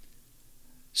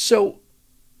 So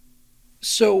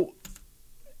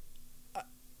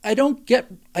I don't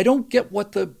get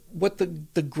what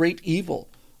the great evil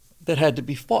that had to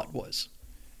be fought was.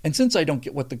 And since I don't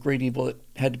get what the great evil that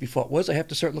had to be fought was, I have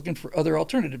to start looking for other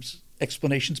alternatives,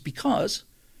 explanations, because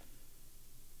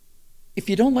if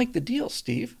you don't like the deal,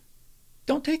 Steve,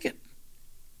 don't take it.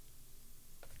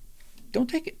 Don't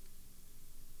take it.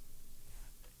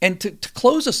 And to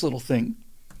close this little thing,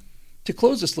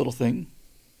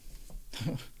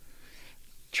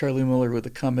 Charlie Miller with the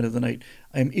comment of the night,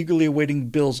 I am eagerly awaiting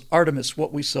Bill's Artemis,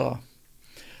 What We Saw.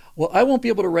 Well, I won't be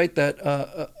able to write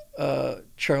that,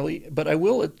 Charlie, but I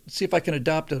will see if I can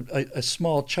adopt a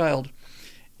small child,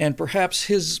 and perhaps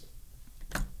his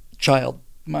child,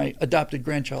 my adopted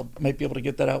grandchild, might be able to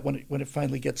get that out when they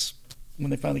finally get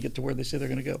to where they say they're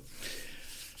going to go.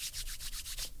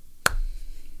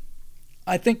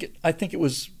 I think it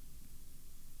was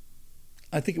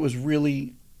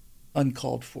really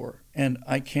uncalled for, and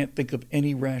I can't think of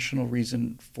any rational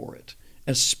reason for it,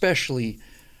 especially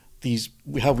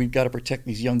how we've got to protect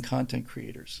these young content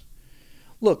creators.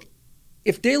 Look,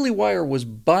 if Daily Wire was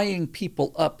buying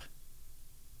people up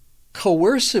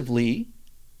coercively,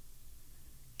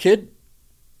 kid,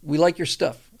 we like your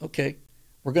stuff. Okay,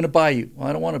 we're going to buy you. Well,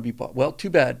 I don't want to be bought. Well,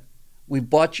 too bad. We've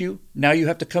bought you. Now you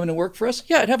have to come in and work for us?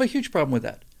 Yeah, I'd have a huge problem with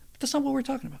that. But that's not what we're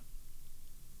talking about.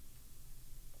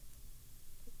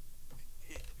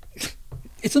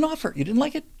 It's an offer. You didn't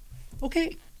like it?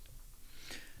 Okay.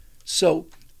 So,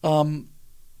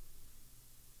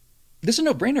 this is a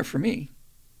no-brainer for me.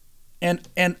 And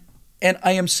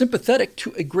I am sympathetic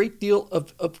to a great deal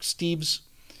of Steve's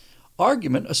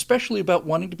argument, especially about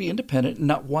wanting to be independent and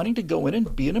not wanting to go in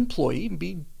and be an employee and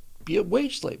be a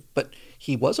wage slave. But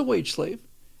he was a wage slave,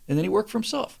 and then he worked for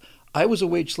himself. I was a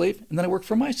wage slave, and then I worked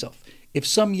for myself. If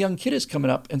some young kid is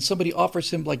coming up and somebody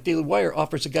offers him, like Daily Wire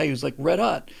offers a guy who's like red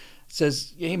hot,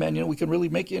 says, hey man, we can really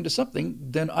make you into something,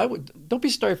 then I would, don't be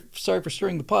sorry for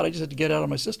stirring the pot. I just had to get out of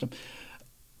my system.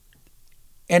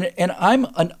 And I'm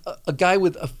a guy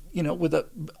with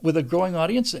a growing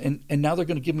audience, and now they're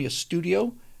going to give me a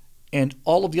studio and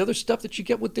all of the other stuff that you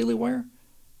get with Daily Wire.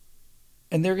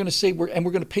 And they're going to say, we're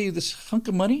going to pay you this hunk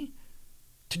of money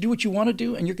to do what you want to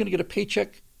do, and you're going to get a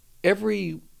paycheck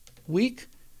every week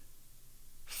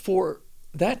for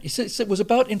that. It was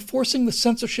about enforcing the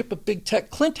censorship of big tech.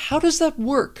 Clint, how does that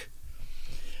work?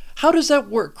 How does that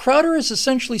work? Crowder is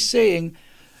essentially saying,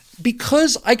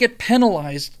 because I get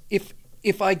penalized if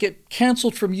I get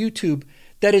canceled from YouTube,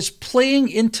 that is playing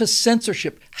into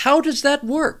censorship. How does that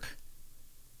work?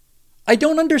 I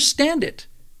don't understand it.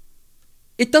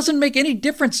 It doesn't make any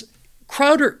difference.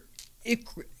 Crowder,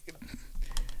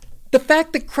 The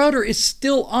fact that Crowder is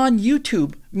still on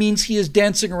YouTube means he is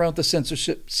dancing around the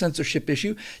censorship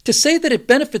issue. To say that it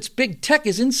benefits big tech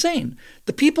is insane.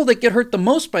 The people that get hurt the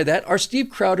most by that are Steve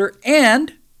Crowder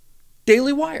and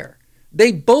Daily Wire.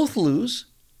 They both lose.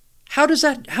 How does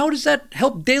that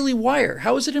help Daily Wire?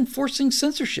 How is it enforcing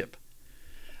censorship?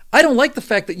 I don't like the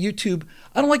fact that YouTube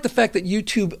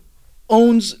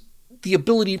owns the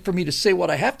ability for me to say what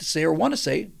I have to say or want to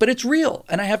say, but it's real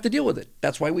and I have to deal with it.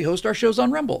 That's why we host our shows on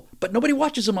Rumble, but nobody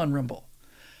watches them on Rumble.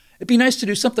 It'd be nice to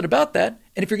do something about that.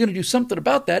 And if you're going to do something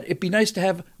about that, it'd be nice to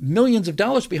have millions of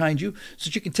dollars behind you so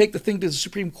that you can take the thing to the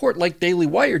Supreme Court like Daily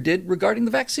Wire did regarding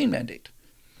the vaccine mandate.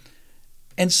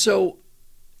 And so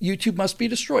YouTube must be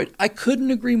destroyed. I couldn't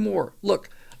agree more. Look,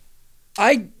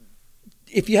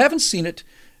 if you haven't seen it,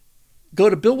 go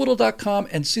to BillWhittle.com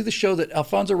and see the show that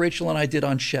Alfonso, Rachel, and I did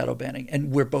on shadow banning.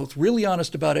 And we're both really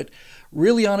honest about it.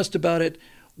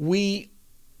 We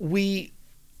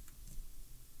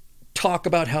talk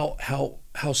about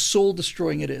how soul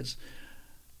destroying it is.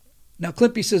 Now,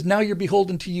 Climpy says, now you're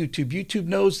beholden to YouTube. YouTube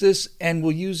knows this and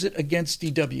will use it against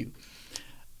DW.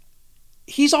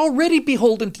 He's already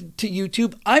beholden to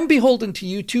YouTube. I'm beholden to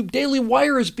YouTube. Daily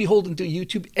Wire is beholden to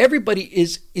YouTube. Everybody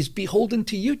is beholden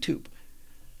to YouTube.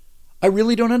 I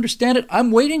really don't understand it. I'm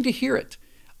waiting to hear it.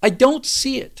 I don't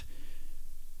see it,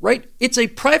 right? It's a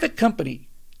private company.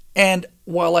 And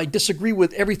while I disagree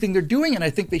with everything they're doing, and I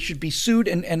think they should be sued,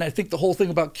 and I think the whole thing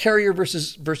about carrier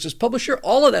versus publisher,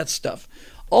 all of that stuff,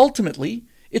 ultimately,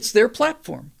 it's their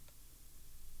platform.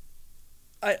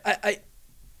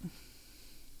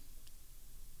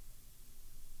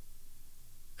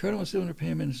 Credit wants to underpay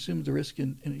him and assume the risk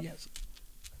in yes.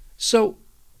 So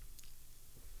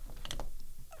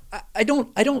I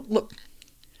don't look.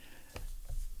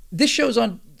 This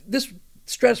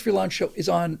Stratosphere Lounge show is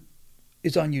on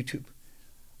YouTube.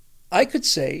 I could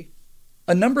say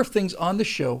a number of things on the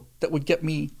show that would get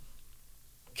me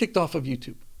kicked off of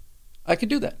YouTube. I could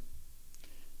do that.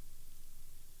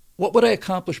 What would I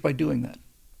accomplish by doing that?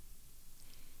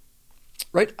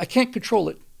 Right? I can't control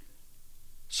it.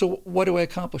 So what do I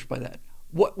accomplish by that?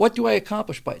 What do I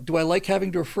accomplish by it? Do I like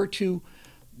having to refer to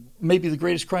maybe the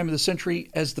greatest crime of the century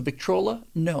as the Victrola?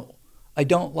 No, I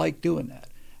don't like doing that.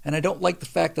 And I don't like the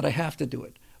fact that I have to do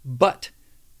it. But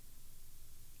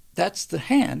that's the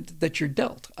hand that you're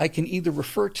dealt. I can either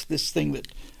refer to this thing that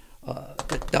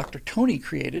Dr. Tony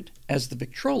created as the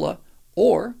Victrola,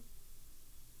 or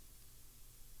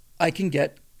I can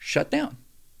get shut down.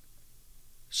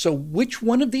 So which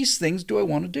one of these things do I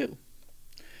want to do?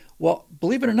 Well,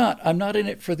 believe it or not, I'm not in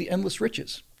it for the endless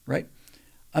riches, right?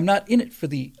 I'm not in it for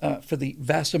the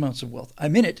vast amounts of wealth.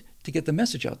 I'm in it to get the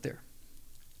message out there.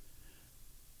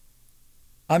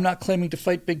 I'm not claiming to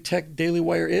fight big tech. Daily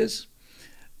Wire is.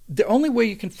 The only way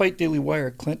you can fight Daily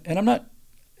Wire, Clint, and I'm not.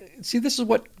 See, this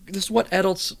is what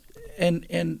adults and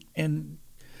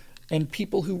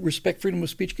people who respect freedom of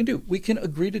speech can do. We can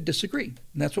agree to disagree,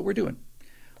 and that's what we're doing.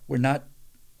 We're not.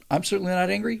 I'm certainly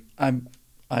not angry. I'm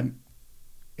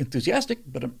enthusiastic,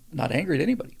 but I'm not angry at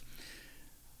anybody.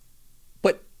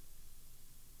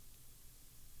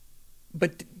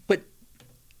 But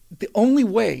the only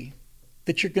way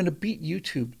that you're going to beat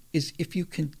YouTube is if you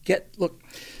can look,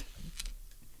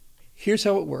 here's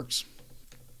how it works.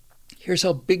 Here's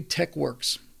how big tech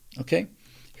works, okay?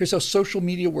 Here's how social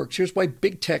media works. Here's why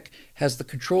big tech has the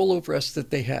control over us that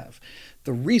they have.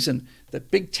 The reason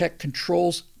that big tech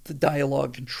controls the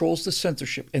dialogue, controls the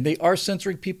censorship, and they are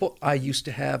censoring people. I used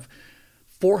to have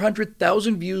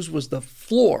 400,000 views was the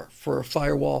floor for a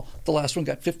firewall. The last one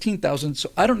got 15,000.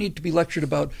 So I don't need to be lectured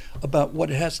about what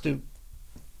YouTube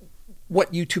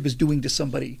is doing to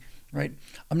somebody, right?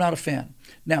 I'm not a fan.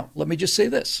 Now, let me just say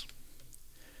this.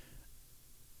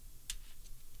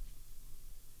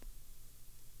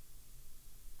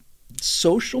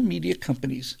 Social media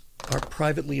companies are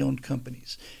privately owned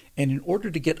companies. And in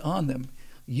order to get on them,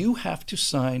 you have to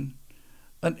sign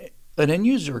an end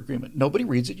user agreement. Nobody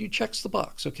reads it. You check the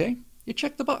box, okay? You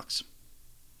check the box.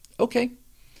 Okay.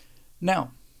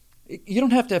 Now, you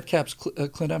don't have to have caps,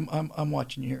 Clint. I'm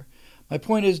watching you here. My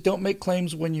point is, don't make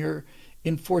claims when you're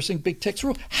enforcing big tech's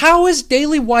rules. How is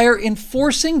Daily Wire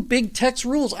enforcing big tech's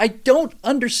rules? I don't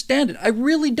understand it. I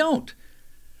really don't.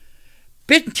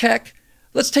 Big tech,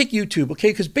 let's take YouTube, okay?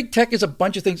 Because big tech is a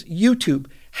bunch of things. YouTube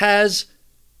has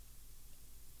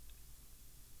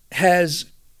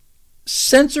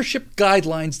censorship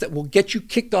guidelines that will get you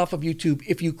kicked off of YouTube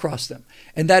if you cross them.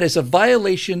 And that is a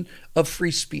violation of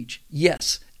free speech.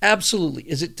 Yes, absolutely.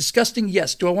 Is it disgusting?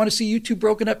 Yes. Do I want to see YouTube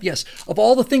broken up? Yes. Of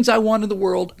all the things I want in the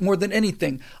world, more than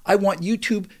anything, I want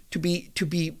YouTube to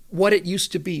be what it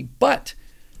used to be. But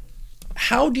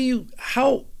how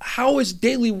is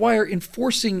Daily Wire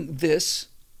enforcing this?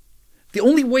 The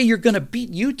only way you're going to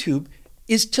beat YouTube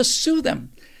is to sue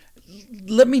them.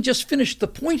 Let me just finish the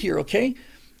point here, okay?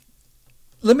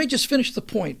 Let me just finish the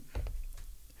point.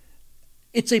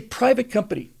 It's a private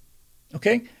company,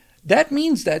 okay? That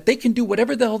means that they can do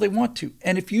whatever the hell they want to.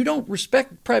 And if you don't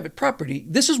respect private property,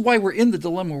 this is why we're in the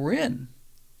dilemma we're in,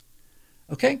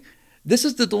 okay? This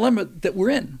is the dilemma that we're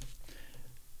in.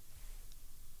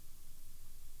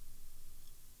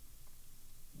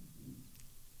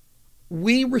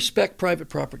 We respect private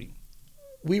property.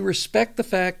 We respect the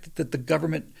fact that the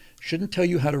government shouldn't tell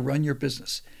you how to run your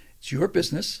business. It's your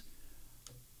business,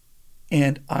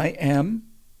 and I am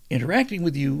interacting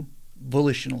with you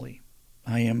volitionally.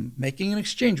 I am making an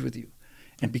exchange with you.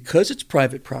 And because it's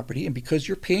private property and because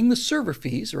you're paying the server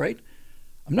fees, right?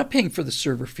 I'm not paying for the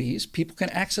server fees. People can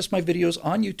access my videos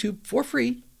on YouTube for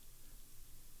free.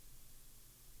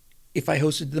 If I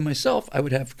hosted them myself, I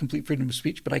would have complete freedom of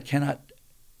speech, but I cannot.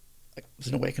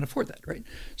 There's no way I can afford that, right?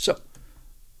 So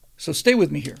stay with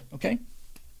me here, okay?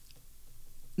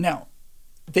 Now,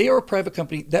 they are a private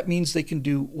company. That means they can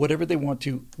do whatever they want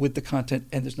to with the content,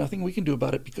 and there's nothing we can do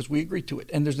about it because we agreed to it,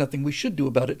 and there's nothing we should do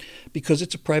about it because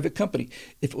it's a private company.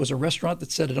 If it was a restaurant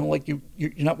that said, I don't like you,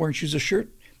 you're not wearing shoes or shirt,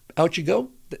 out you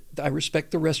go. I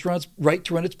respect the restaurant's right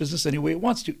to run its business any way it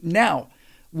wants to. Now,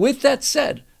 with that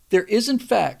said, there is in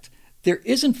fact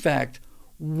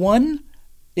one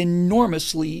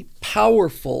enormously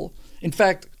powerful, in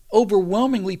fact,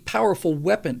 overwhelmingly powerful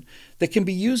weapon that can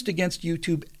be used against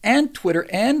YouTube and Twitter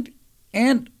and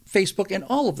Facebook and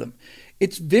all of them.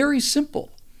 It's very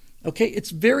simple. Okay, it's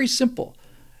very simple.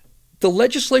 The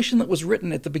legislation that was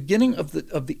written at the beginning of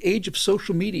the age of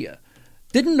social media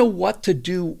didn't know what to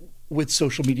do with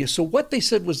social media. So what they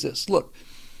said was this: look,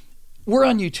 we're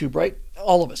on YouTube, right?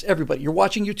 All of us, everybody. You're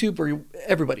watching YouTube, or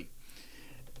everybody.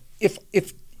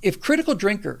 If Critical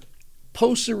Drinker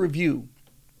posts a review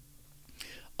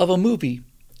of a movie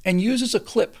and uses a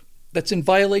clip that's in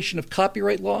violation of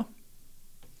copyright law,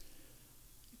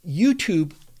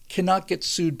 YouTube cannot get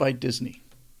sued by Disney.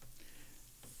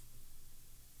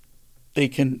 They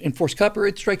can enforce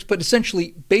copyright strikes, but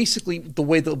essentially, basically, the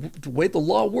way the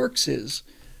law works is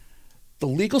the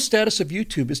legal status of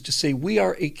YouTube is to say we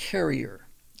are a carrier,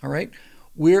 all right?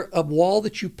 We're a wall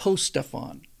that you post stuff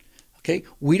on. Okay,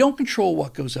 we don't control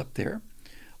what goes up there.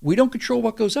 We don't control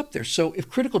what goes up there. So if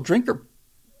Critical Drinker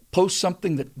posts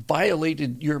something that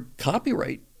violated your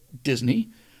copyright, Disney,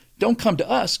 don't come to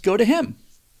us, go to him,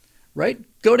 right?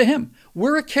 Go to him.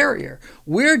 We're a carrier.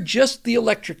 We're just the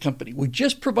electric company. We're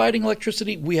just providing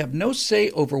electricity. We have no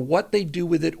say over what they do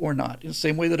with it or not. In the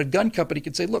same way that a gun company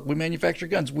can say, look, we manufacture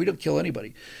guns. We don't kill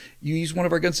anybody. You use one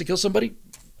of our guns to kill somebody,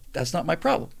 that's not my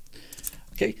problem.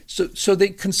 Okay, so they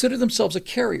consider themselves a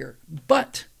carrier,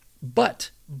 but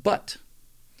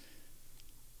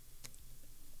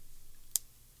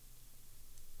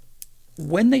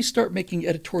when they start making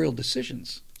editorial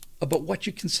decisions about what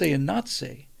you can say and not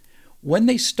say, when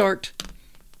they start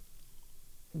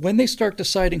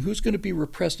deciding who's going to be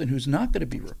repressed and who's not going to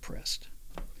be repressed,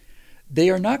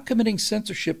 they are not committing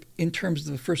censorship in terms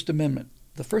of the First Amendment.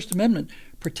 The First Amendment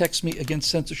protects me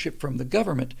against censorship from the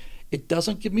government. It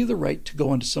doesn't give me the right to go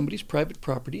onto somebody's private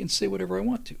property and say whatever I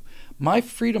want to. My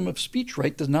freedom of speech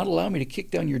right does not allow me to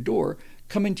kick down your door,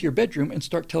 come into your bedroom, and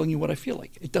start telling you what I feel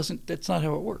like. It doesn't. That's not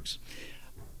how it works.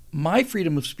 My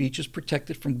freedom of speech is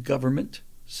protected from government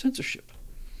censorship.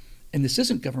 And this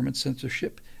isn't government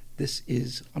censorship. This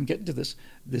is, I'm getting to this,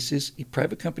 this is a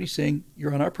private company saying,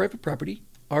 you're on our private property,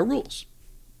 our rules.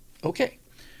 Okay.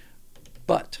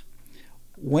 But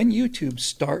when YouTube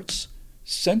starts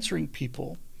censoring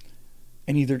people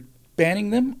and either banning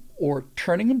them or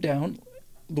turning them down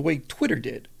the way Twitter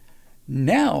did,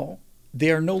 now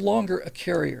they are no longer a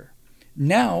carrier.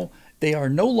 Now they are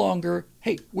no longer,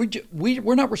 hey,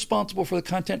 we're not responsible for the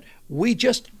content. We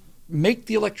just make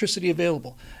the electricity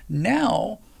available.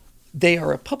 Now they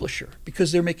are a publisher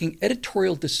because they're making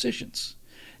editorial decisions.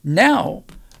 Now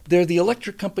they're the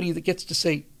electric company that gets to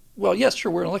say, well, yes,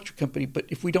 sure, we're an electric company, but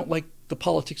if we don't like the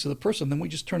politics of the person, then we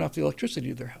just turn off the electricity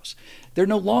to their house. They're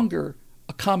no longer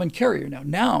a common carrier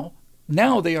now.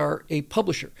 Now they are a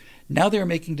publisher. Now they are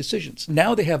making decisions.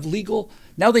 Now they have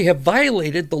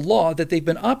violated the law that they've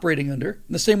been operating under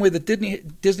in the same way that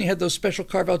Disney had those special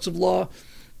carve-outs of law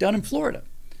down in Florida.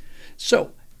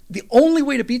 So the only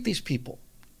way to beat these people,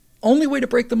 only way to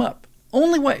break them up,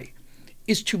 only way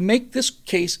is to make this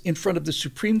case in front of the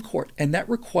Supreme Court, and that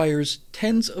requires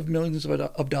tens of millions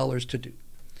of dollars to do,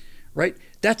 right?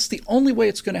 That's the only way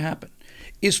it's going to happen,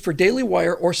 is for Daily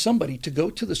Wire or somebody to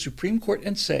go to the Supreme Court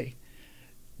and say,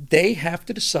 They have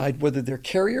to decide whether they're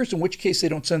carriers, in which case they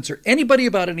don't censor anybody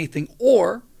about anything,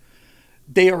 or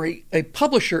they are a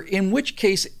publisher, in which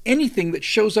case anything that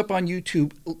shows up on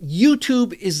YouTube,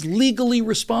 YouTube is legally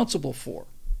responsible for.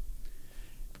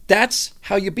 That's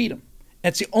how you beat them.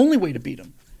 That's the only way to beat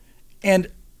them. And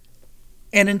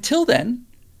until then,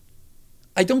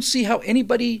 I don't see how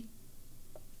anybody...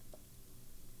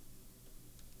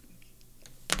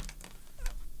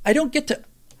 I don't get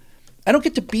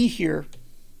to be here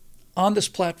on this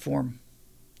platform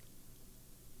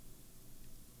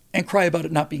and cry about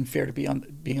it not being fair to be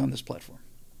on this platform.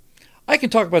 I can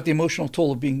talk about the emotional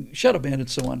toll of being shadow banned and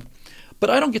so on, but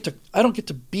I don't get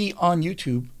to be on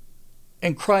YouTube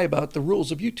and cry about the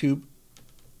rules of YouTube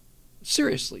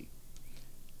seriously.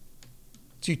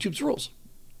 It's YouTube's rules.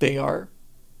 They are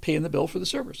paying the bill for the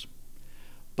servers.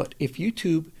 But if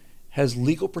YouTube has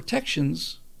legal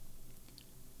protections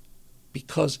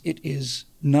because it is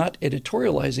not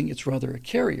editorializing, it's rather a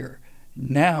carrier,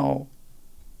 now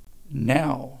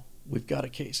we've got a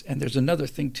case. And there's another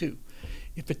thing too.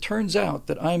 If it turns out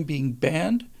that I'm being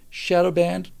banned, shadow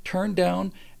banned, turned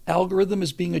down, algorithm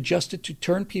is being adjusted to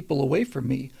turn people away from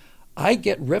me, I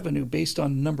get revenue based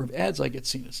on the number of ads I get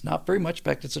seen. It's not very much. In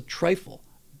fact, it's a trifle.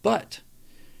 But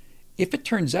if it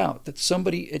turns out that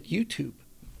somebody at YouTube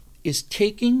is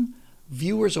taking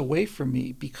viewers away from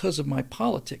me because of my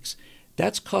politics,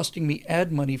 that's costing me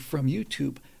ad money from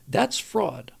YouTube. That's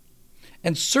fraud.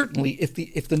 And certainly,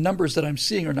 if the numbers that I'm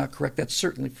seeing are not correct, that's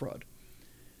certainly fraud.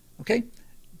 Okay?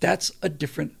 That's a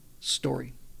different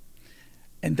story.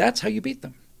 And that's how you beat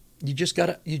them. You just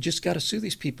gotta sue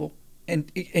these people,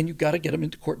 and you gotta get them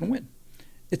into court and win.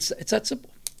 It's that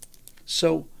simple.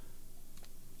 So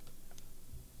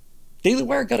Daily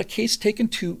Wire got a case taken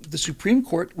to the Supreme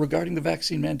Court regarding the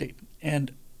vaccine mandate,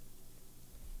 and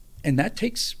that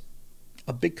takes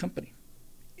a big company.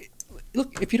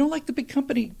 Look, if you don't like the big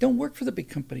company, don't work for the big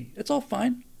company. It's all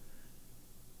fine.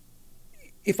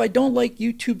 If I don't like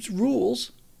YouTube's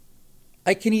rules,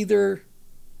 I can either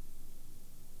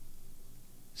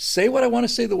say what I want to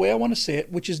say the way I want to say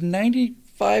it, which is 99%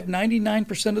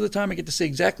 of the time I get to say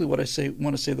exactly what I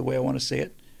want to say the way I want to say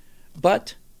it.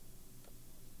 But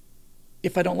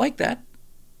if I don't like that,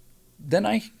 then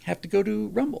I have to go to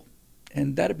Rumble.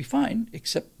 And that'd be fine,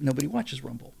 except nobody watches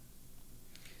Rumble.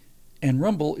 And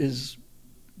Rumble is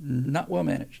not well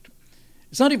managed.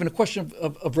 It's not even a question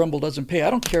of Rumble doesn't pay. I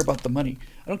don't care about the money.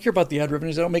 I don't care about the ad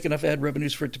revenues. I don't make enough ad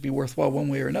revenues for it to be worthwhile one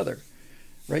way or another.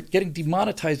 Right? Getting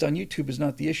demonetized on YouTube is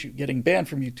not the issue. Getting banned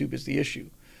from YouTube is the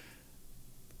issue.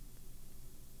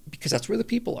 Because that's where the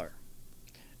people are.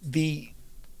 The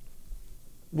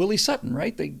Willie Sutton,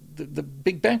 right? The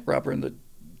big bank robber in the,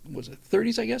 was it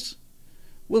 30s, I guess?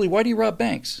 Willie, why do you rob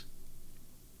banks?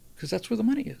 Because that's where the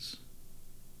money is.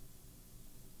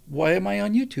 Why am I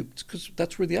on YouTube? It's because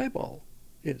that's where the eyeball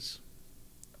is.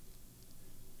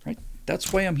 Right?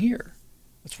 That's why I'm here.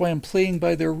 That's why I'm playing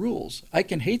by their rules. I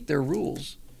can hate their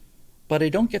rules, but I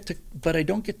don't get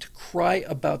to cry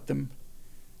about them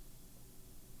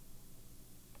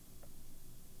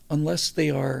unless they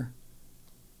are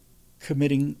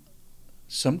committing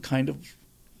some kind of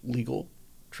legal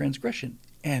transgression.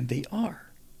 And they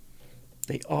are.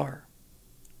 They are.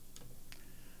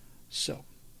 So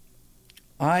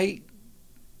I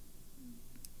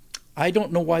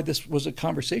don't know why this was a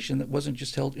conversation that wasn't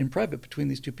just held in private between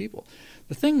these two people.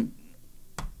 The thing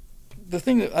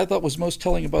that I thought was most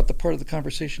telling about the part of the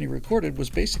conversation he recorded was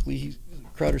basically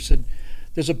Crowder said,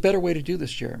 "There's a better way to do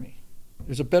this, Jeremy.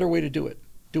 There's a better way to do it.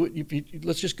 Do it.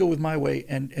 Let's just go with my way,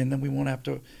 and then we won't have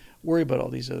to worry about all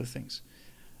these other things."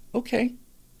 Okay,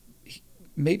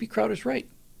 maybe Crowder's right.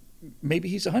 Maybe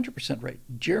he's 100% right.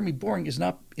 Jeremy Boring is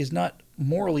not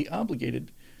morally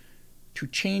obligated to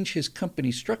change his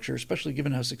company's structure, especially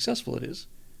given how successful it is,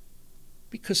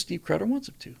 because Steve Crowder wants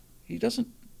him to.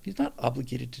 He's not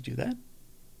obligated to do that.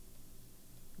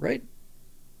 Right?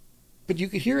 But you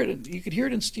could hear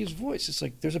it in Steve's voice. It's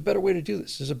like, there's a better way to do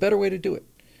this. There's a better way to do it.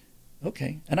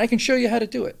 Okay. And I can show you how to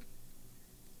do it.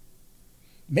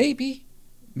 Maybe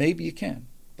you can,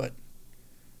 but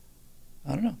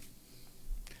I don't know.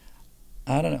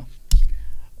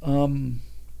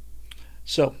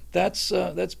 So that's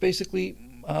basically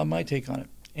my take on it,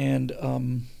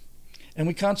 and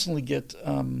we constantly get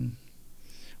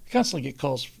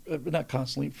calls, not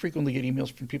constantly, frequently get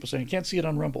emails from people saying, "I can't see it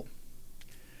on Rumble.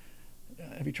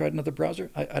 Have you tried another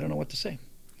browser?" I don't know what to say.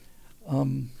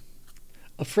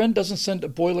 A friend doesn't send a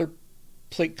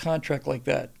boilerplate contract like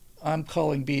that. I'm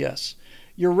calling BS.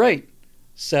 You're right,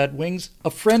 Sad Wings.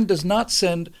 A friend does not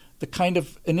send the kind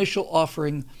of initial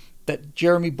offering that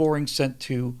Jeremy Boring sent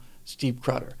to Steve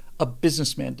Crowder. a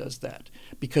businessman does that,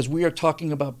 because we are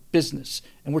talking about business,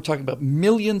 and we're talking about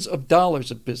millions of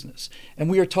dollars of business, and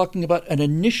we are talking about an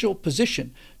initial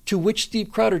position to which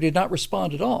Steve Crowder did not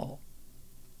respond at all.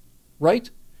 Right?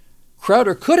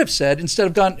 Crowder could have said, instead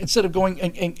of going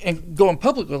and going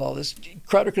public with all this,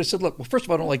 Crowder could have said, look, well, first of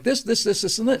all, I don't like this,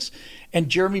 and this. And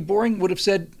Jeremy Boring would have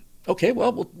said, okay,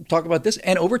 well, we'll talk about this,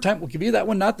 and over time, we'll give you that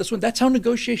one, not this one. That's how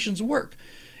negotiations work.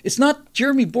 It's not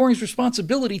Jeremy Boring's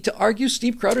responsibility to argue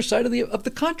Steve Crowder's side of the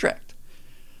contract.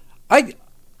 I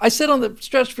said on the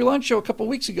Stratosphere Launch Show a couple of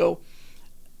weeks ago,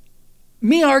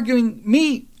 me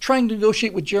trying to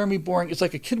negotiate with Jeremy Boring is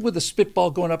like a kid with a spitball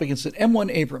going up against an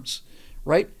M1 Abrams,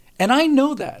 right? And I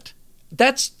know that.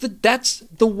 That's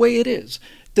the way it is.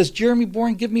 Does Jeremy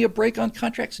Boring give me a break on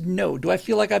contracts? No. Do I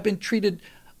feel like I've been treated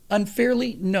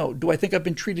unfairly? No. Do I think I've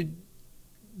been treated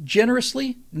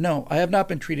generously? No, I have not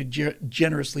been treated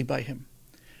generously by him.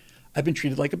 I've been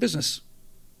treated like a business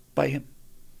by him.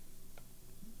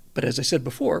 But as I said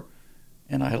before,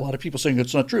 and I had a lot of people saying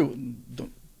that's not true,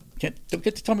 don't get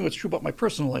to tell me what's true about my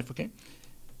personal life, okay?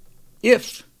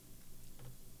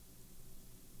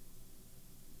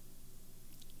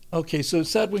 Okay, so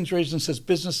Sad Wings Raisin says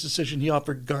business decision he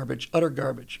offered garbage, utter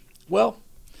garbage. Well,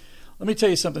 let me tell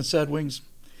you something, Sad Wings.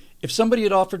 If somebody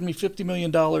had offered me $50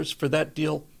 million for that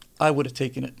deal, I would have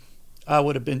taken it. I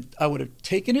would have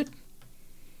taken it,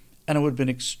 and I would have been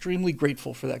extremely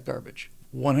grateful for that garbage.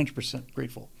 100%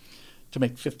 grateful to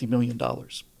make $50 million.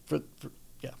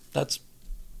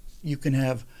 You can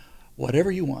have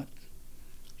whatever you want.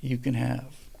 You can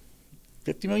have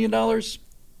 $50 million.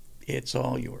 It's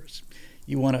all yours.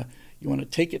 You want to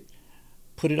take it,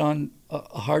 put it on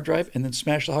a hard drive, and then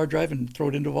smash the hard drive and throw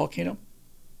it into a volcano?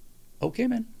 Okay,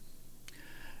 man.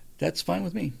 That's fine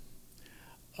with me.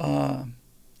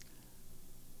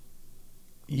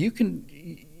 You can.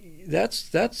 That's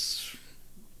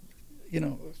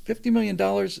 $50 million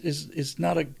is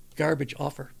not a garbage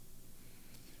offer.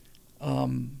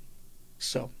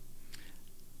 So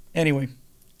anyway,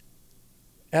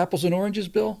 apples and oranges,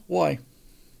 Bill. Why?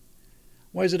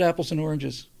 Why is it apples and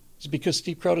oranges? Is it because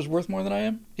Steve Crowder's worth more than I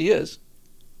am? He is.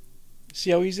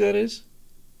 See how easy that is?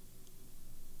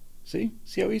 See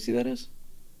how easy that is?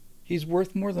 He's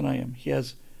worth more than I am. He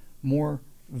has more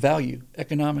value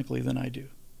economically than I do.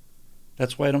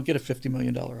 That's why I don't get a $50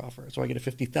 million offer. That's why I get a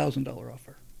 $50,000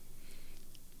 offer.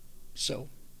 So,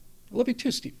 I love you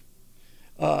too, Steve.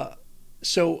 I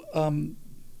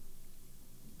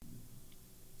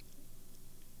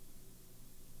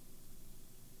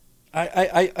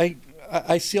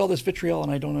see all this vitriol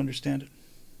and I don't understand it.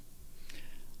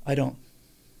 I don't.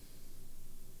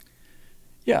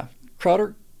 Yeah,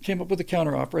 Crowder came up with a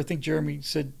counteroffer. I think Jeremy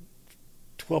said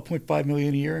 $12.5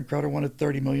 million a year, and Crowder wanted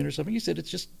 $30 million or something. He said, "It's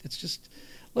just,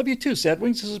 love you too, Sad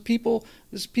Wings. This is people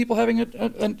having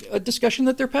a discussion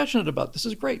that they're passionate about. This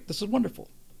is great. This is wonderful.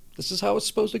 This is how it's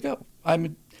supposed to go.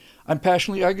 I'm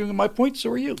passionately arguing my point.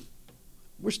 So are you.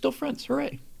 We're still friends.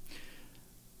 Hooray!"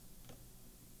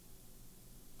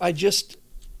 I just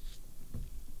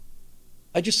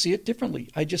see it differently.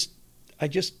 I don't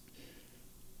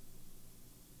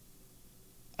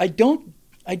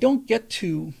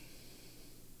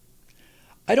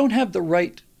have the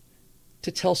right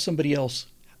to tell somebody else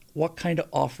what kind of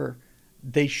offer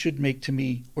they should make to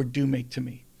me or do make to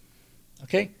me.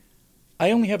 Okay?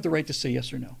 I only have the right to say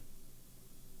yes or no.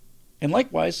 And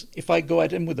likewise, if I go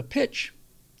at him with a pitch,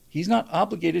 he's not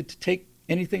obligated to take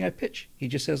anything I pitch. He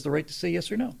just has the right to say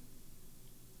yes or no.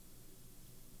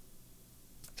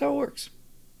 That's how it works.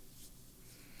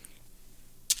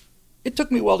 It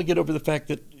took me a while to get over the fact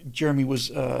that Jeremy was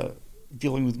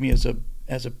dealing with me as a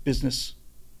business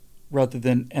rather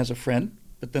than as a friend.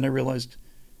 But then I realized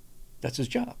that's his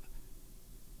job.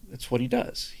 That's what he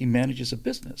does. He manages a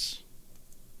business.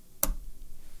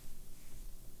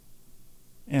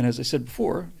 And as I said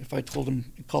before, if I called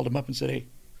him up and said, "Hey,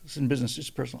 this is in business, it's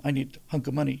personal. I need a hunk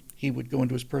of money," he would go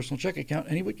into his personal check account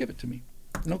and he would give it to me.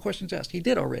 No questions asked. He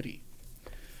did already.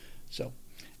 So,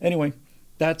 anyway,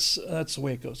 that's the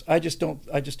way it goes. I just don't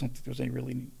think there's any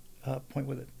really point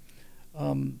with it.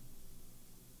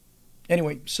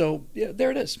 Anyway, so yeah,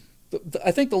 there it is.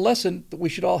 I think the lesson that we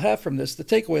should all have from this, the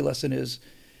takeaway lesson, is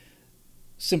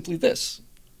simply this: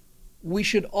 we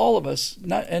should all of us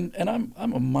not. And I'm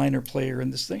a minor player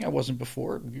in this thing. I wasn't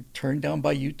before. We turned down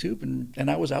by YouTube,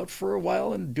 and I was out for a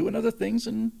while and doing other things,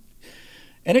 and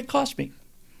it cost me.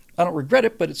 I don't regret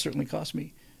it, but it certainly cost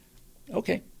me.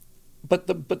 Okay.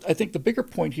 But I think the bigger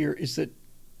point here is that,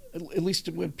 at least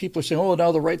when people are saying, "Oh,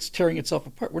 now the right's tearing itself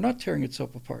apart," we're not tearing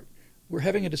itself apart. We're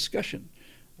having a discussion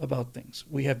about things.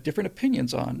 We have different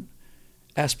opinions on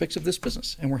aspects of this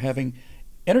business, and we're having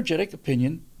energetic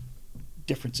opinion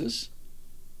differences,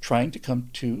 trying to come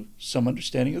to some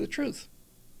understanding of the truth.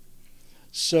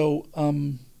 So,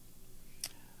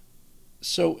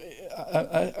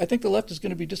 I think the left is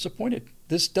going to be disappointed.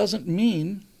 This doesn't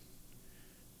mean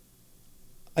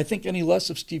I think any less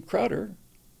of Steve Crowder.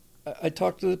 I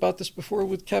talked about this before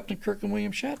with Captain Kirk and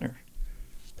William Shatner.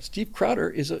 Steve Crowder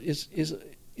is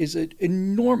an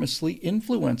enormously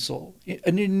influential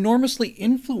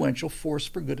force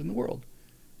for good in the world.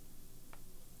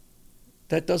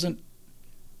 It doesn't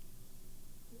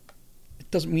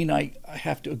mean I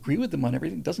have to agree with him on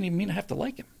everything. It doesn't even mean I have to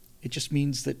like him. It just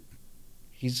means that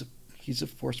he's a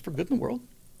force for good in the world.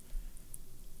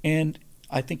 And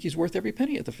I think he's worth every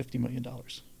penny of the $50 million.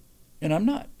 And I'm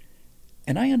not.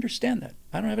 And I understand that.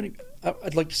 I don't have any,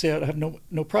 I'd like to say I have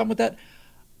no problem with that.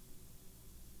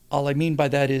 All I mean by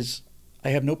that is I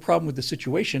have no problem with the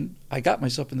situation. I got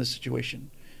myself in this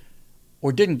situation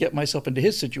or didn't get myself into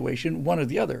his situation, one or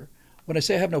the other. When I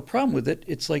say I have no problem with it,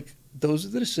 it's like those are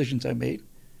the decisions I made.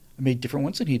 I made different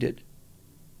ones than he did.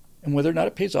 And whether or not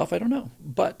it pays off, I don't know.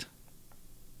 But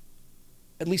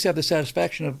at least I have the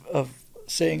satisfaction of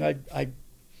saying I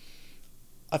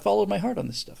followed my heart on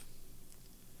this stuff.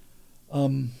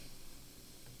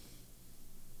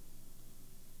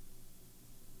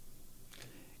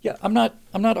 Yeah, I'm not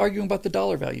arguing about the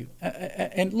dollar value.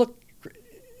 And look,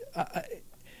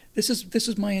 this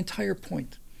is my entire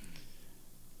point.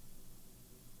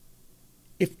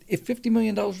 If $50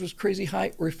 million was crazy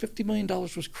high or if $50 million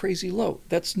was crazy low,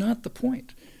 that's not the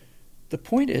point. The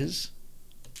point is,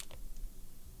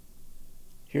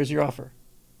 here's your offer.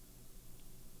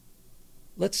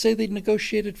 Let's say they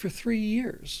negotiated for 3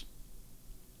 years.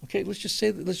 Okay, let's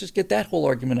just get that whole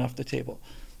argument off the table.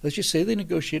 Let's just say they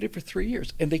negotiated for 3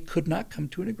 years and they could not come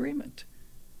to an agreement.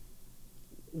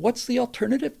 What's the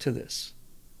alternative to this?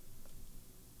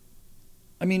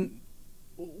 I mean,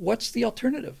 what's the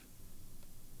alternative?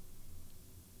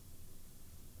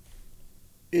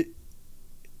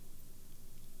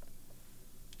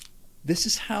 This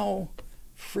is how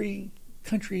free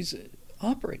countries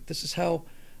operate. This is how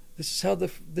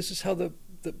the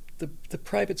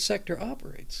private sector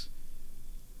operates.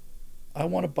 I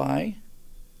want to buy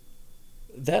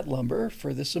that lumber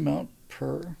for this amount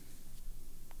per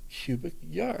cubic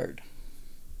yard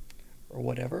or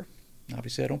whatever.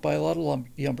 Obviously, I don't buy a lot of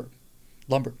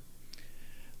lumber.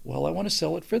 Well, I want to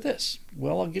sell it for this.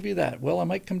 Well, I'll give you that. Well, I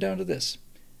might come down to this.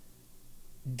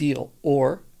 Deal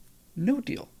or no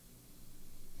deal.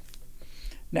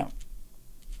 Now,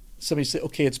 somebody say,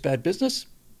 okay, it's bad business.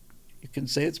 You can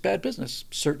say it's bad business.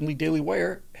 Certainly Daily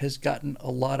Wire has gotten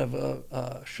a lot of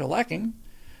shellacking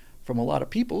from a lot of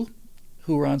people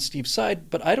who are on Steve's side,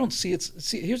 but I don't see it's.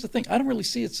 See, here's the thing: I don't really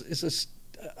see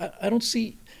I don't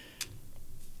see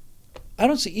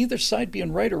either side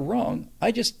being right or wrong.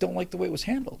 I just don't like the way it was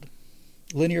handled.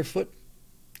 Linear foot,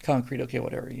 concrete. Okay,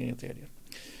 whatever. You get the idea.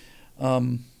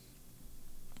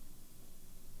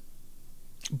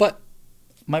 But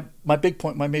my big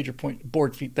point, my major point,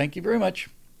 board feet. Thank you very much.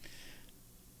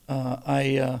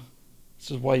 This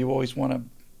is why you always want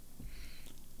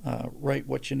to write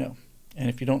what you know. And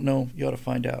if you don't know, you ought to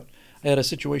find out. I had a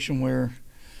situation where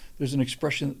there's an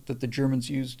expression that the Germans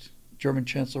used, German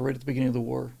Chancellor, right at the beginning of the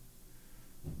war.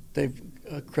 They've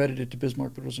credited to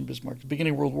Bismarck, but it wasn't Bismarck. At the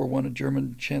beginning of World War I, a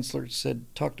German Chancellor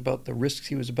talked about the risks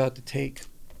he was about to take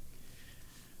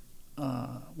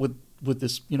with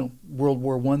this, World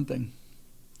War I thing.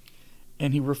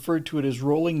 And he referred to it as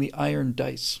rolling the iron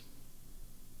dice.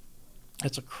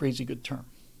 That's a crazy good term.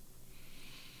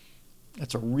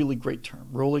 That's a really great term,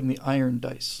 rolling the iron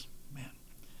dice, man.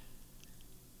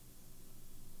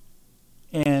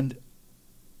 And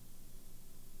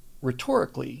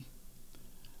rhetorically,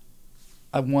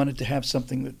 I wanted to have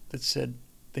something that said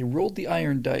they rolled the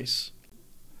iron dice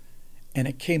and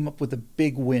it came up with a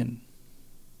big win.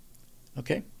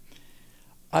 Okay?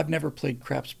 I've never played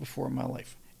craps before in my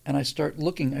life. And I start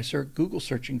Google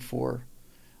searching for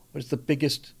what is the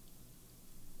biggest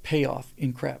payoff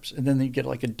in craps, and then they get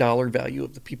like a dollar value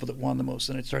of the people that won the most,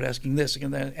 and I'd start asking this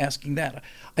and then asking that.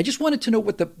 I just wanted to know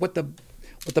what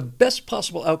the best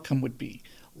possible outcome would be,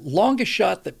 longest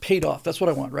shot that paid off. That's what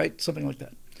I want, right? Something like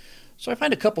that. So I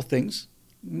find a couple things.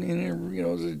 I've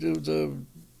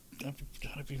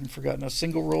even forgotten, a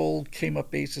single roll came up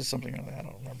basis, something like that. I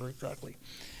don't remember exactly.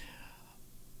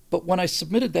 But when I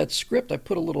submitted that script, I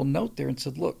put a little note there and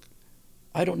said, look,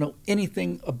 I don't know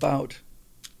anything about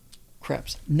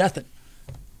craps. Nothing.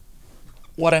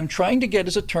 What I'm trying to get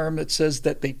is a term that says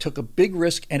that they took a big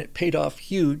risk and it paid off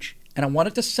huge, and I want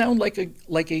it to sound like a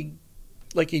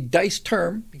dice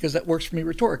term because that works for me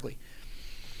rhetorically.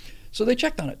 So they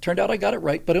checked on it. Turned out I got it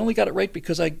right, but I only got it right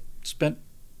because I spent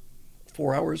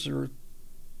 4 hours or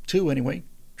 2 anyway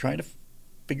trying to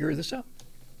figure this out.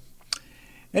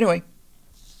 Anyway,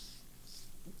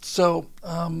 so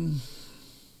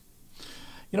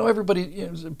everybody,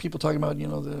 people talking about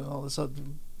all this other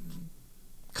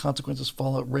consequences,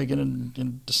 fallout, Reagan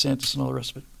and DeSantis and all the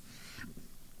rest of it.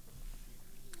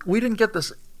 We didn't get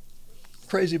this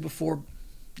crazy before.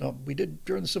 We did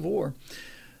during the Civil War,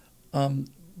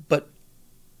 but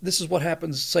this is what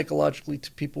happens psychologically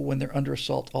to people when they're under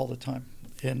assault all the time,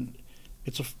 and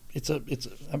it's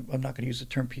I'm not going to use the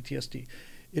term PTSD.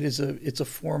 It's a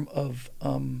form of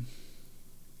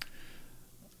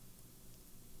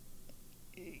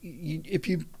if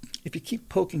you keep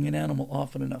poking an animal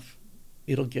often enough,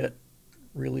 it'll get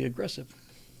really aggressive.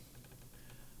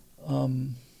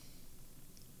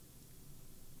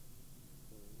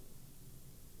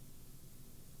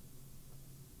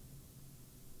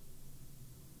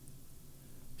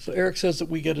 So Eric says that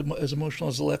we get as emotional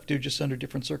as the left do, just under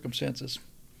different circumstances.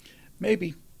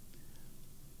 Maybe.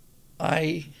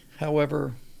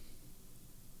 However,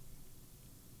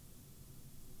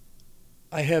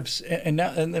 I have, and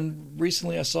then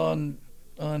recently I saw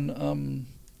on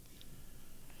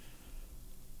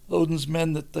Odin's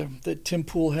Men that Tim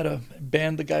Pool had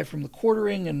banned the guy from the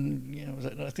quartering,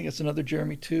 and I think it's another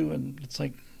Jeremy too, and it's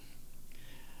like,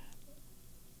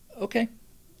 okay.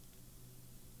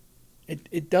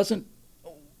 It doesn't.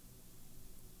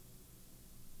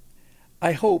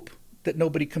 I hope that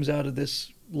nobody comes out of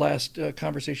this last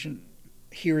conversation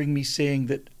hearing me saying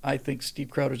that I think Steve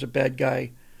Crowder's a bad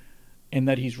guy and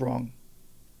that he's wrong.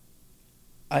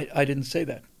 I didn't say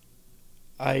that.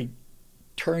 I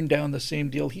turned down the same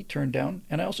deal he turned down,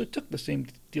 and I also took the same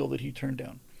deal that he turned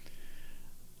down.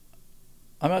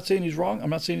 I'm not saying he's wrong. I'm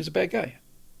not saying he's a bad guy.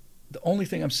 The only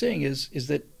thing I'm saying is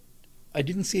that I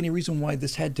didn't see any reason why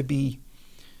this had to be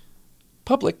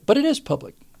public, but it is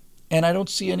public. And I don't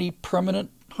see any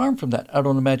permanent harm from that. I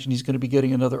don't imagine he's going to be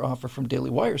getting another offer from Daily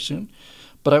Wire soon.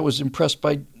 But I was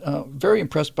very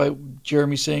impressed by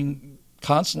Jeremy saying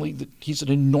constantly that he's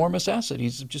an enormous asset.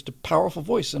 He's just a powerful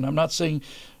voice. And I'm not saying,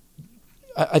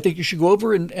 I think you should go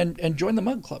over and join the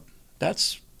Mug Club.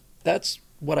 That's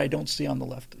what I don't see on the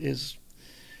left is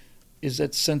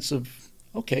that sense of,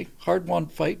 okay, hard-won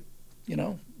fight,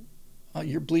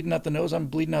 you're bleeding out the nose, I'm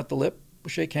bleeding out the lip. We'll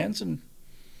shake hands and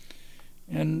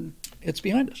it's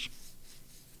behind us.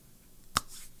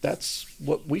 That's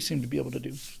what we seem to be able to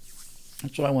do.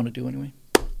 That's what I want to do anyway.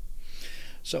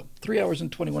 So 3 hours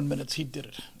and 21 minutes, he did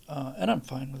it. And I'm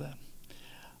fine with that.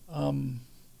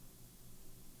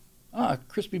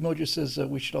 Crispy Mojo says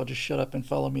we should all just shut up and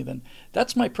follow me then.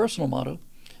 That's my personal motto.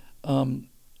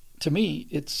 To me,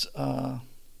 it's the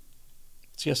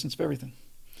essence of everything.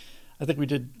 I think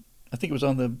it was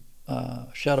on the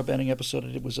shadow banning episode.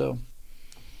 It was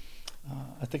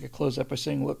I think I closed that by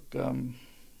saying, look,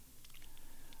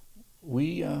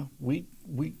 we're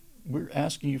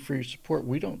asking you for your support.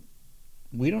 We don't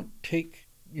take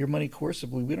your money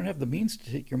coercively. We don't have the means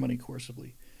to take your money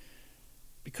coercively.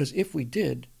 Because if we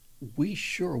did, we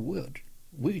sure would.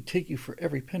 We'd take you for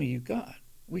every penny you got.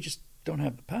 We just don't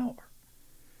have the power.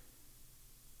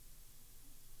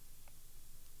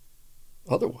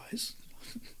 Otherwise,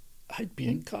 I'd be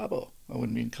in Cabo. I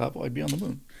wouldn't be in Cabo. I'd be on the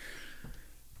moon.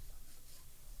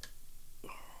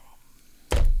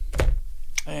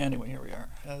 Anyway, here we are.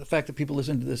 The fact that people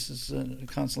listen to this is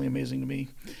constantly amazing to me.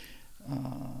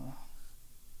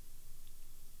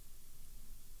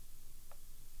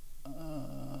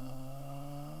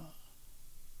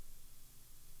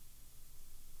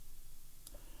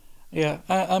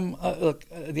 I'm look,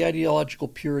 the ideological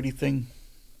purity thing,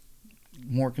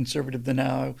 more conservative than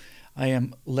now. I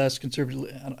am less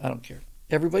conservative. I don't care.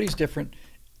 Everybody's different.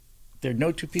 There are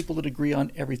no two people that agree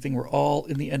on everything. We're all,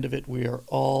 in the end of it, we are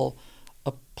all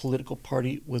a political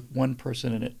party with one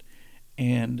person in it.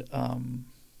 And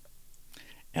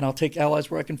I'll take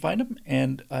allies where I can find them,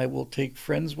 and I will take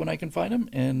friends when I can find them.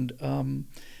 And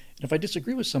if I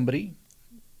disagree with somebody,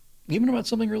 even about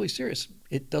something really serious,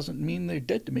 it doesn't mean they're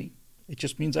dead to me. It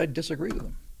just means I disagree with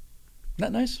them.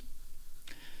 Isn't that nice?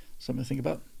 Something to think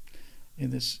about in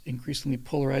this increasingly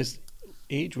polarized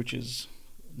age, which is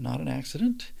not an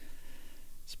accident.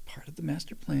 It's part of the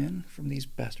master plan from these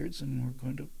bastards, and we're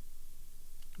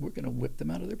going to whip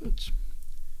them out of their boots.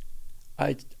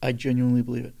 I genuinely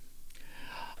believe it.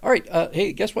 All right.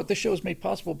 Hey, guess what? This show is made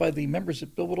possible by the members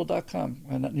at BillWhittle.com.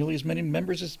 Not nearly as many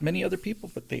members as many other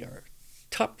people, but they are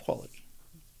top quality.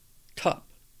 Top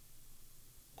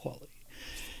quality.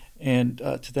 And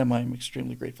to them, I am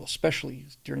extremely grateful, especially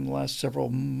during the last several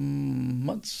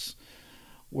months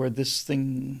where this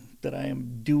thing that I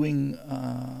am doing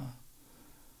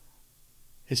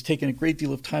has taken a great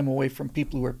deal of time away from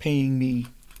people who are paying me,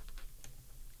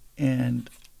 and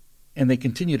they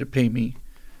continue to pay me,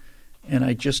 and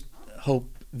I just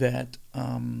hope that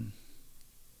when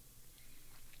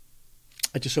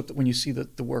you see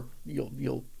the work,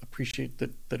 you'll appreciate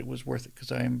that it was worth it,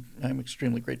 because I'm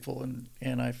extremely grateful,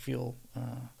 and I feel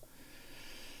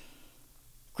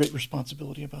great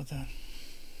responsibility about that.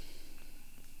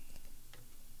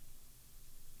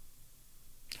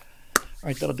 All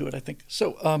right, that'll do it, I think.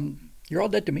 So, you're all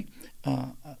dead to me.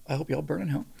 I hope you all burn in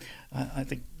hell. I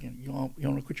think you want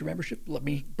to quit your membership. Let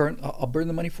me burn. I'll burn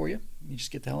the money for you. You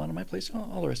just get the hell out of my place.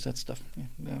 All the rest of that stuff. Yeah,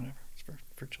 whatever. It's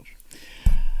for children.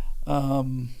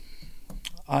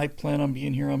 I plan on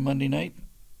being here on Monday night,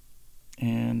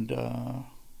 and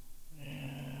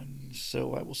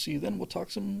so I will see you then. We'll talk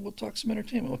some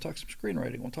entertainment. We'll talk some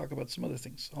screenwriting. We'll talk about some other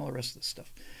things. All the rest of this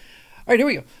stuff. All right, here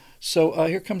we go. So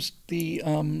here comes the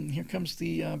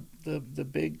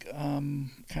big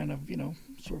kind of,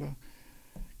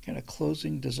 kind of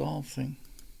closing dissolve thing.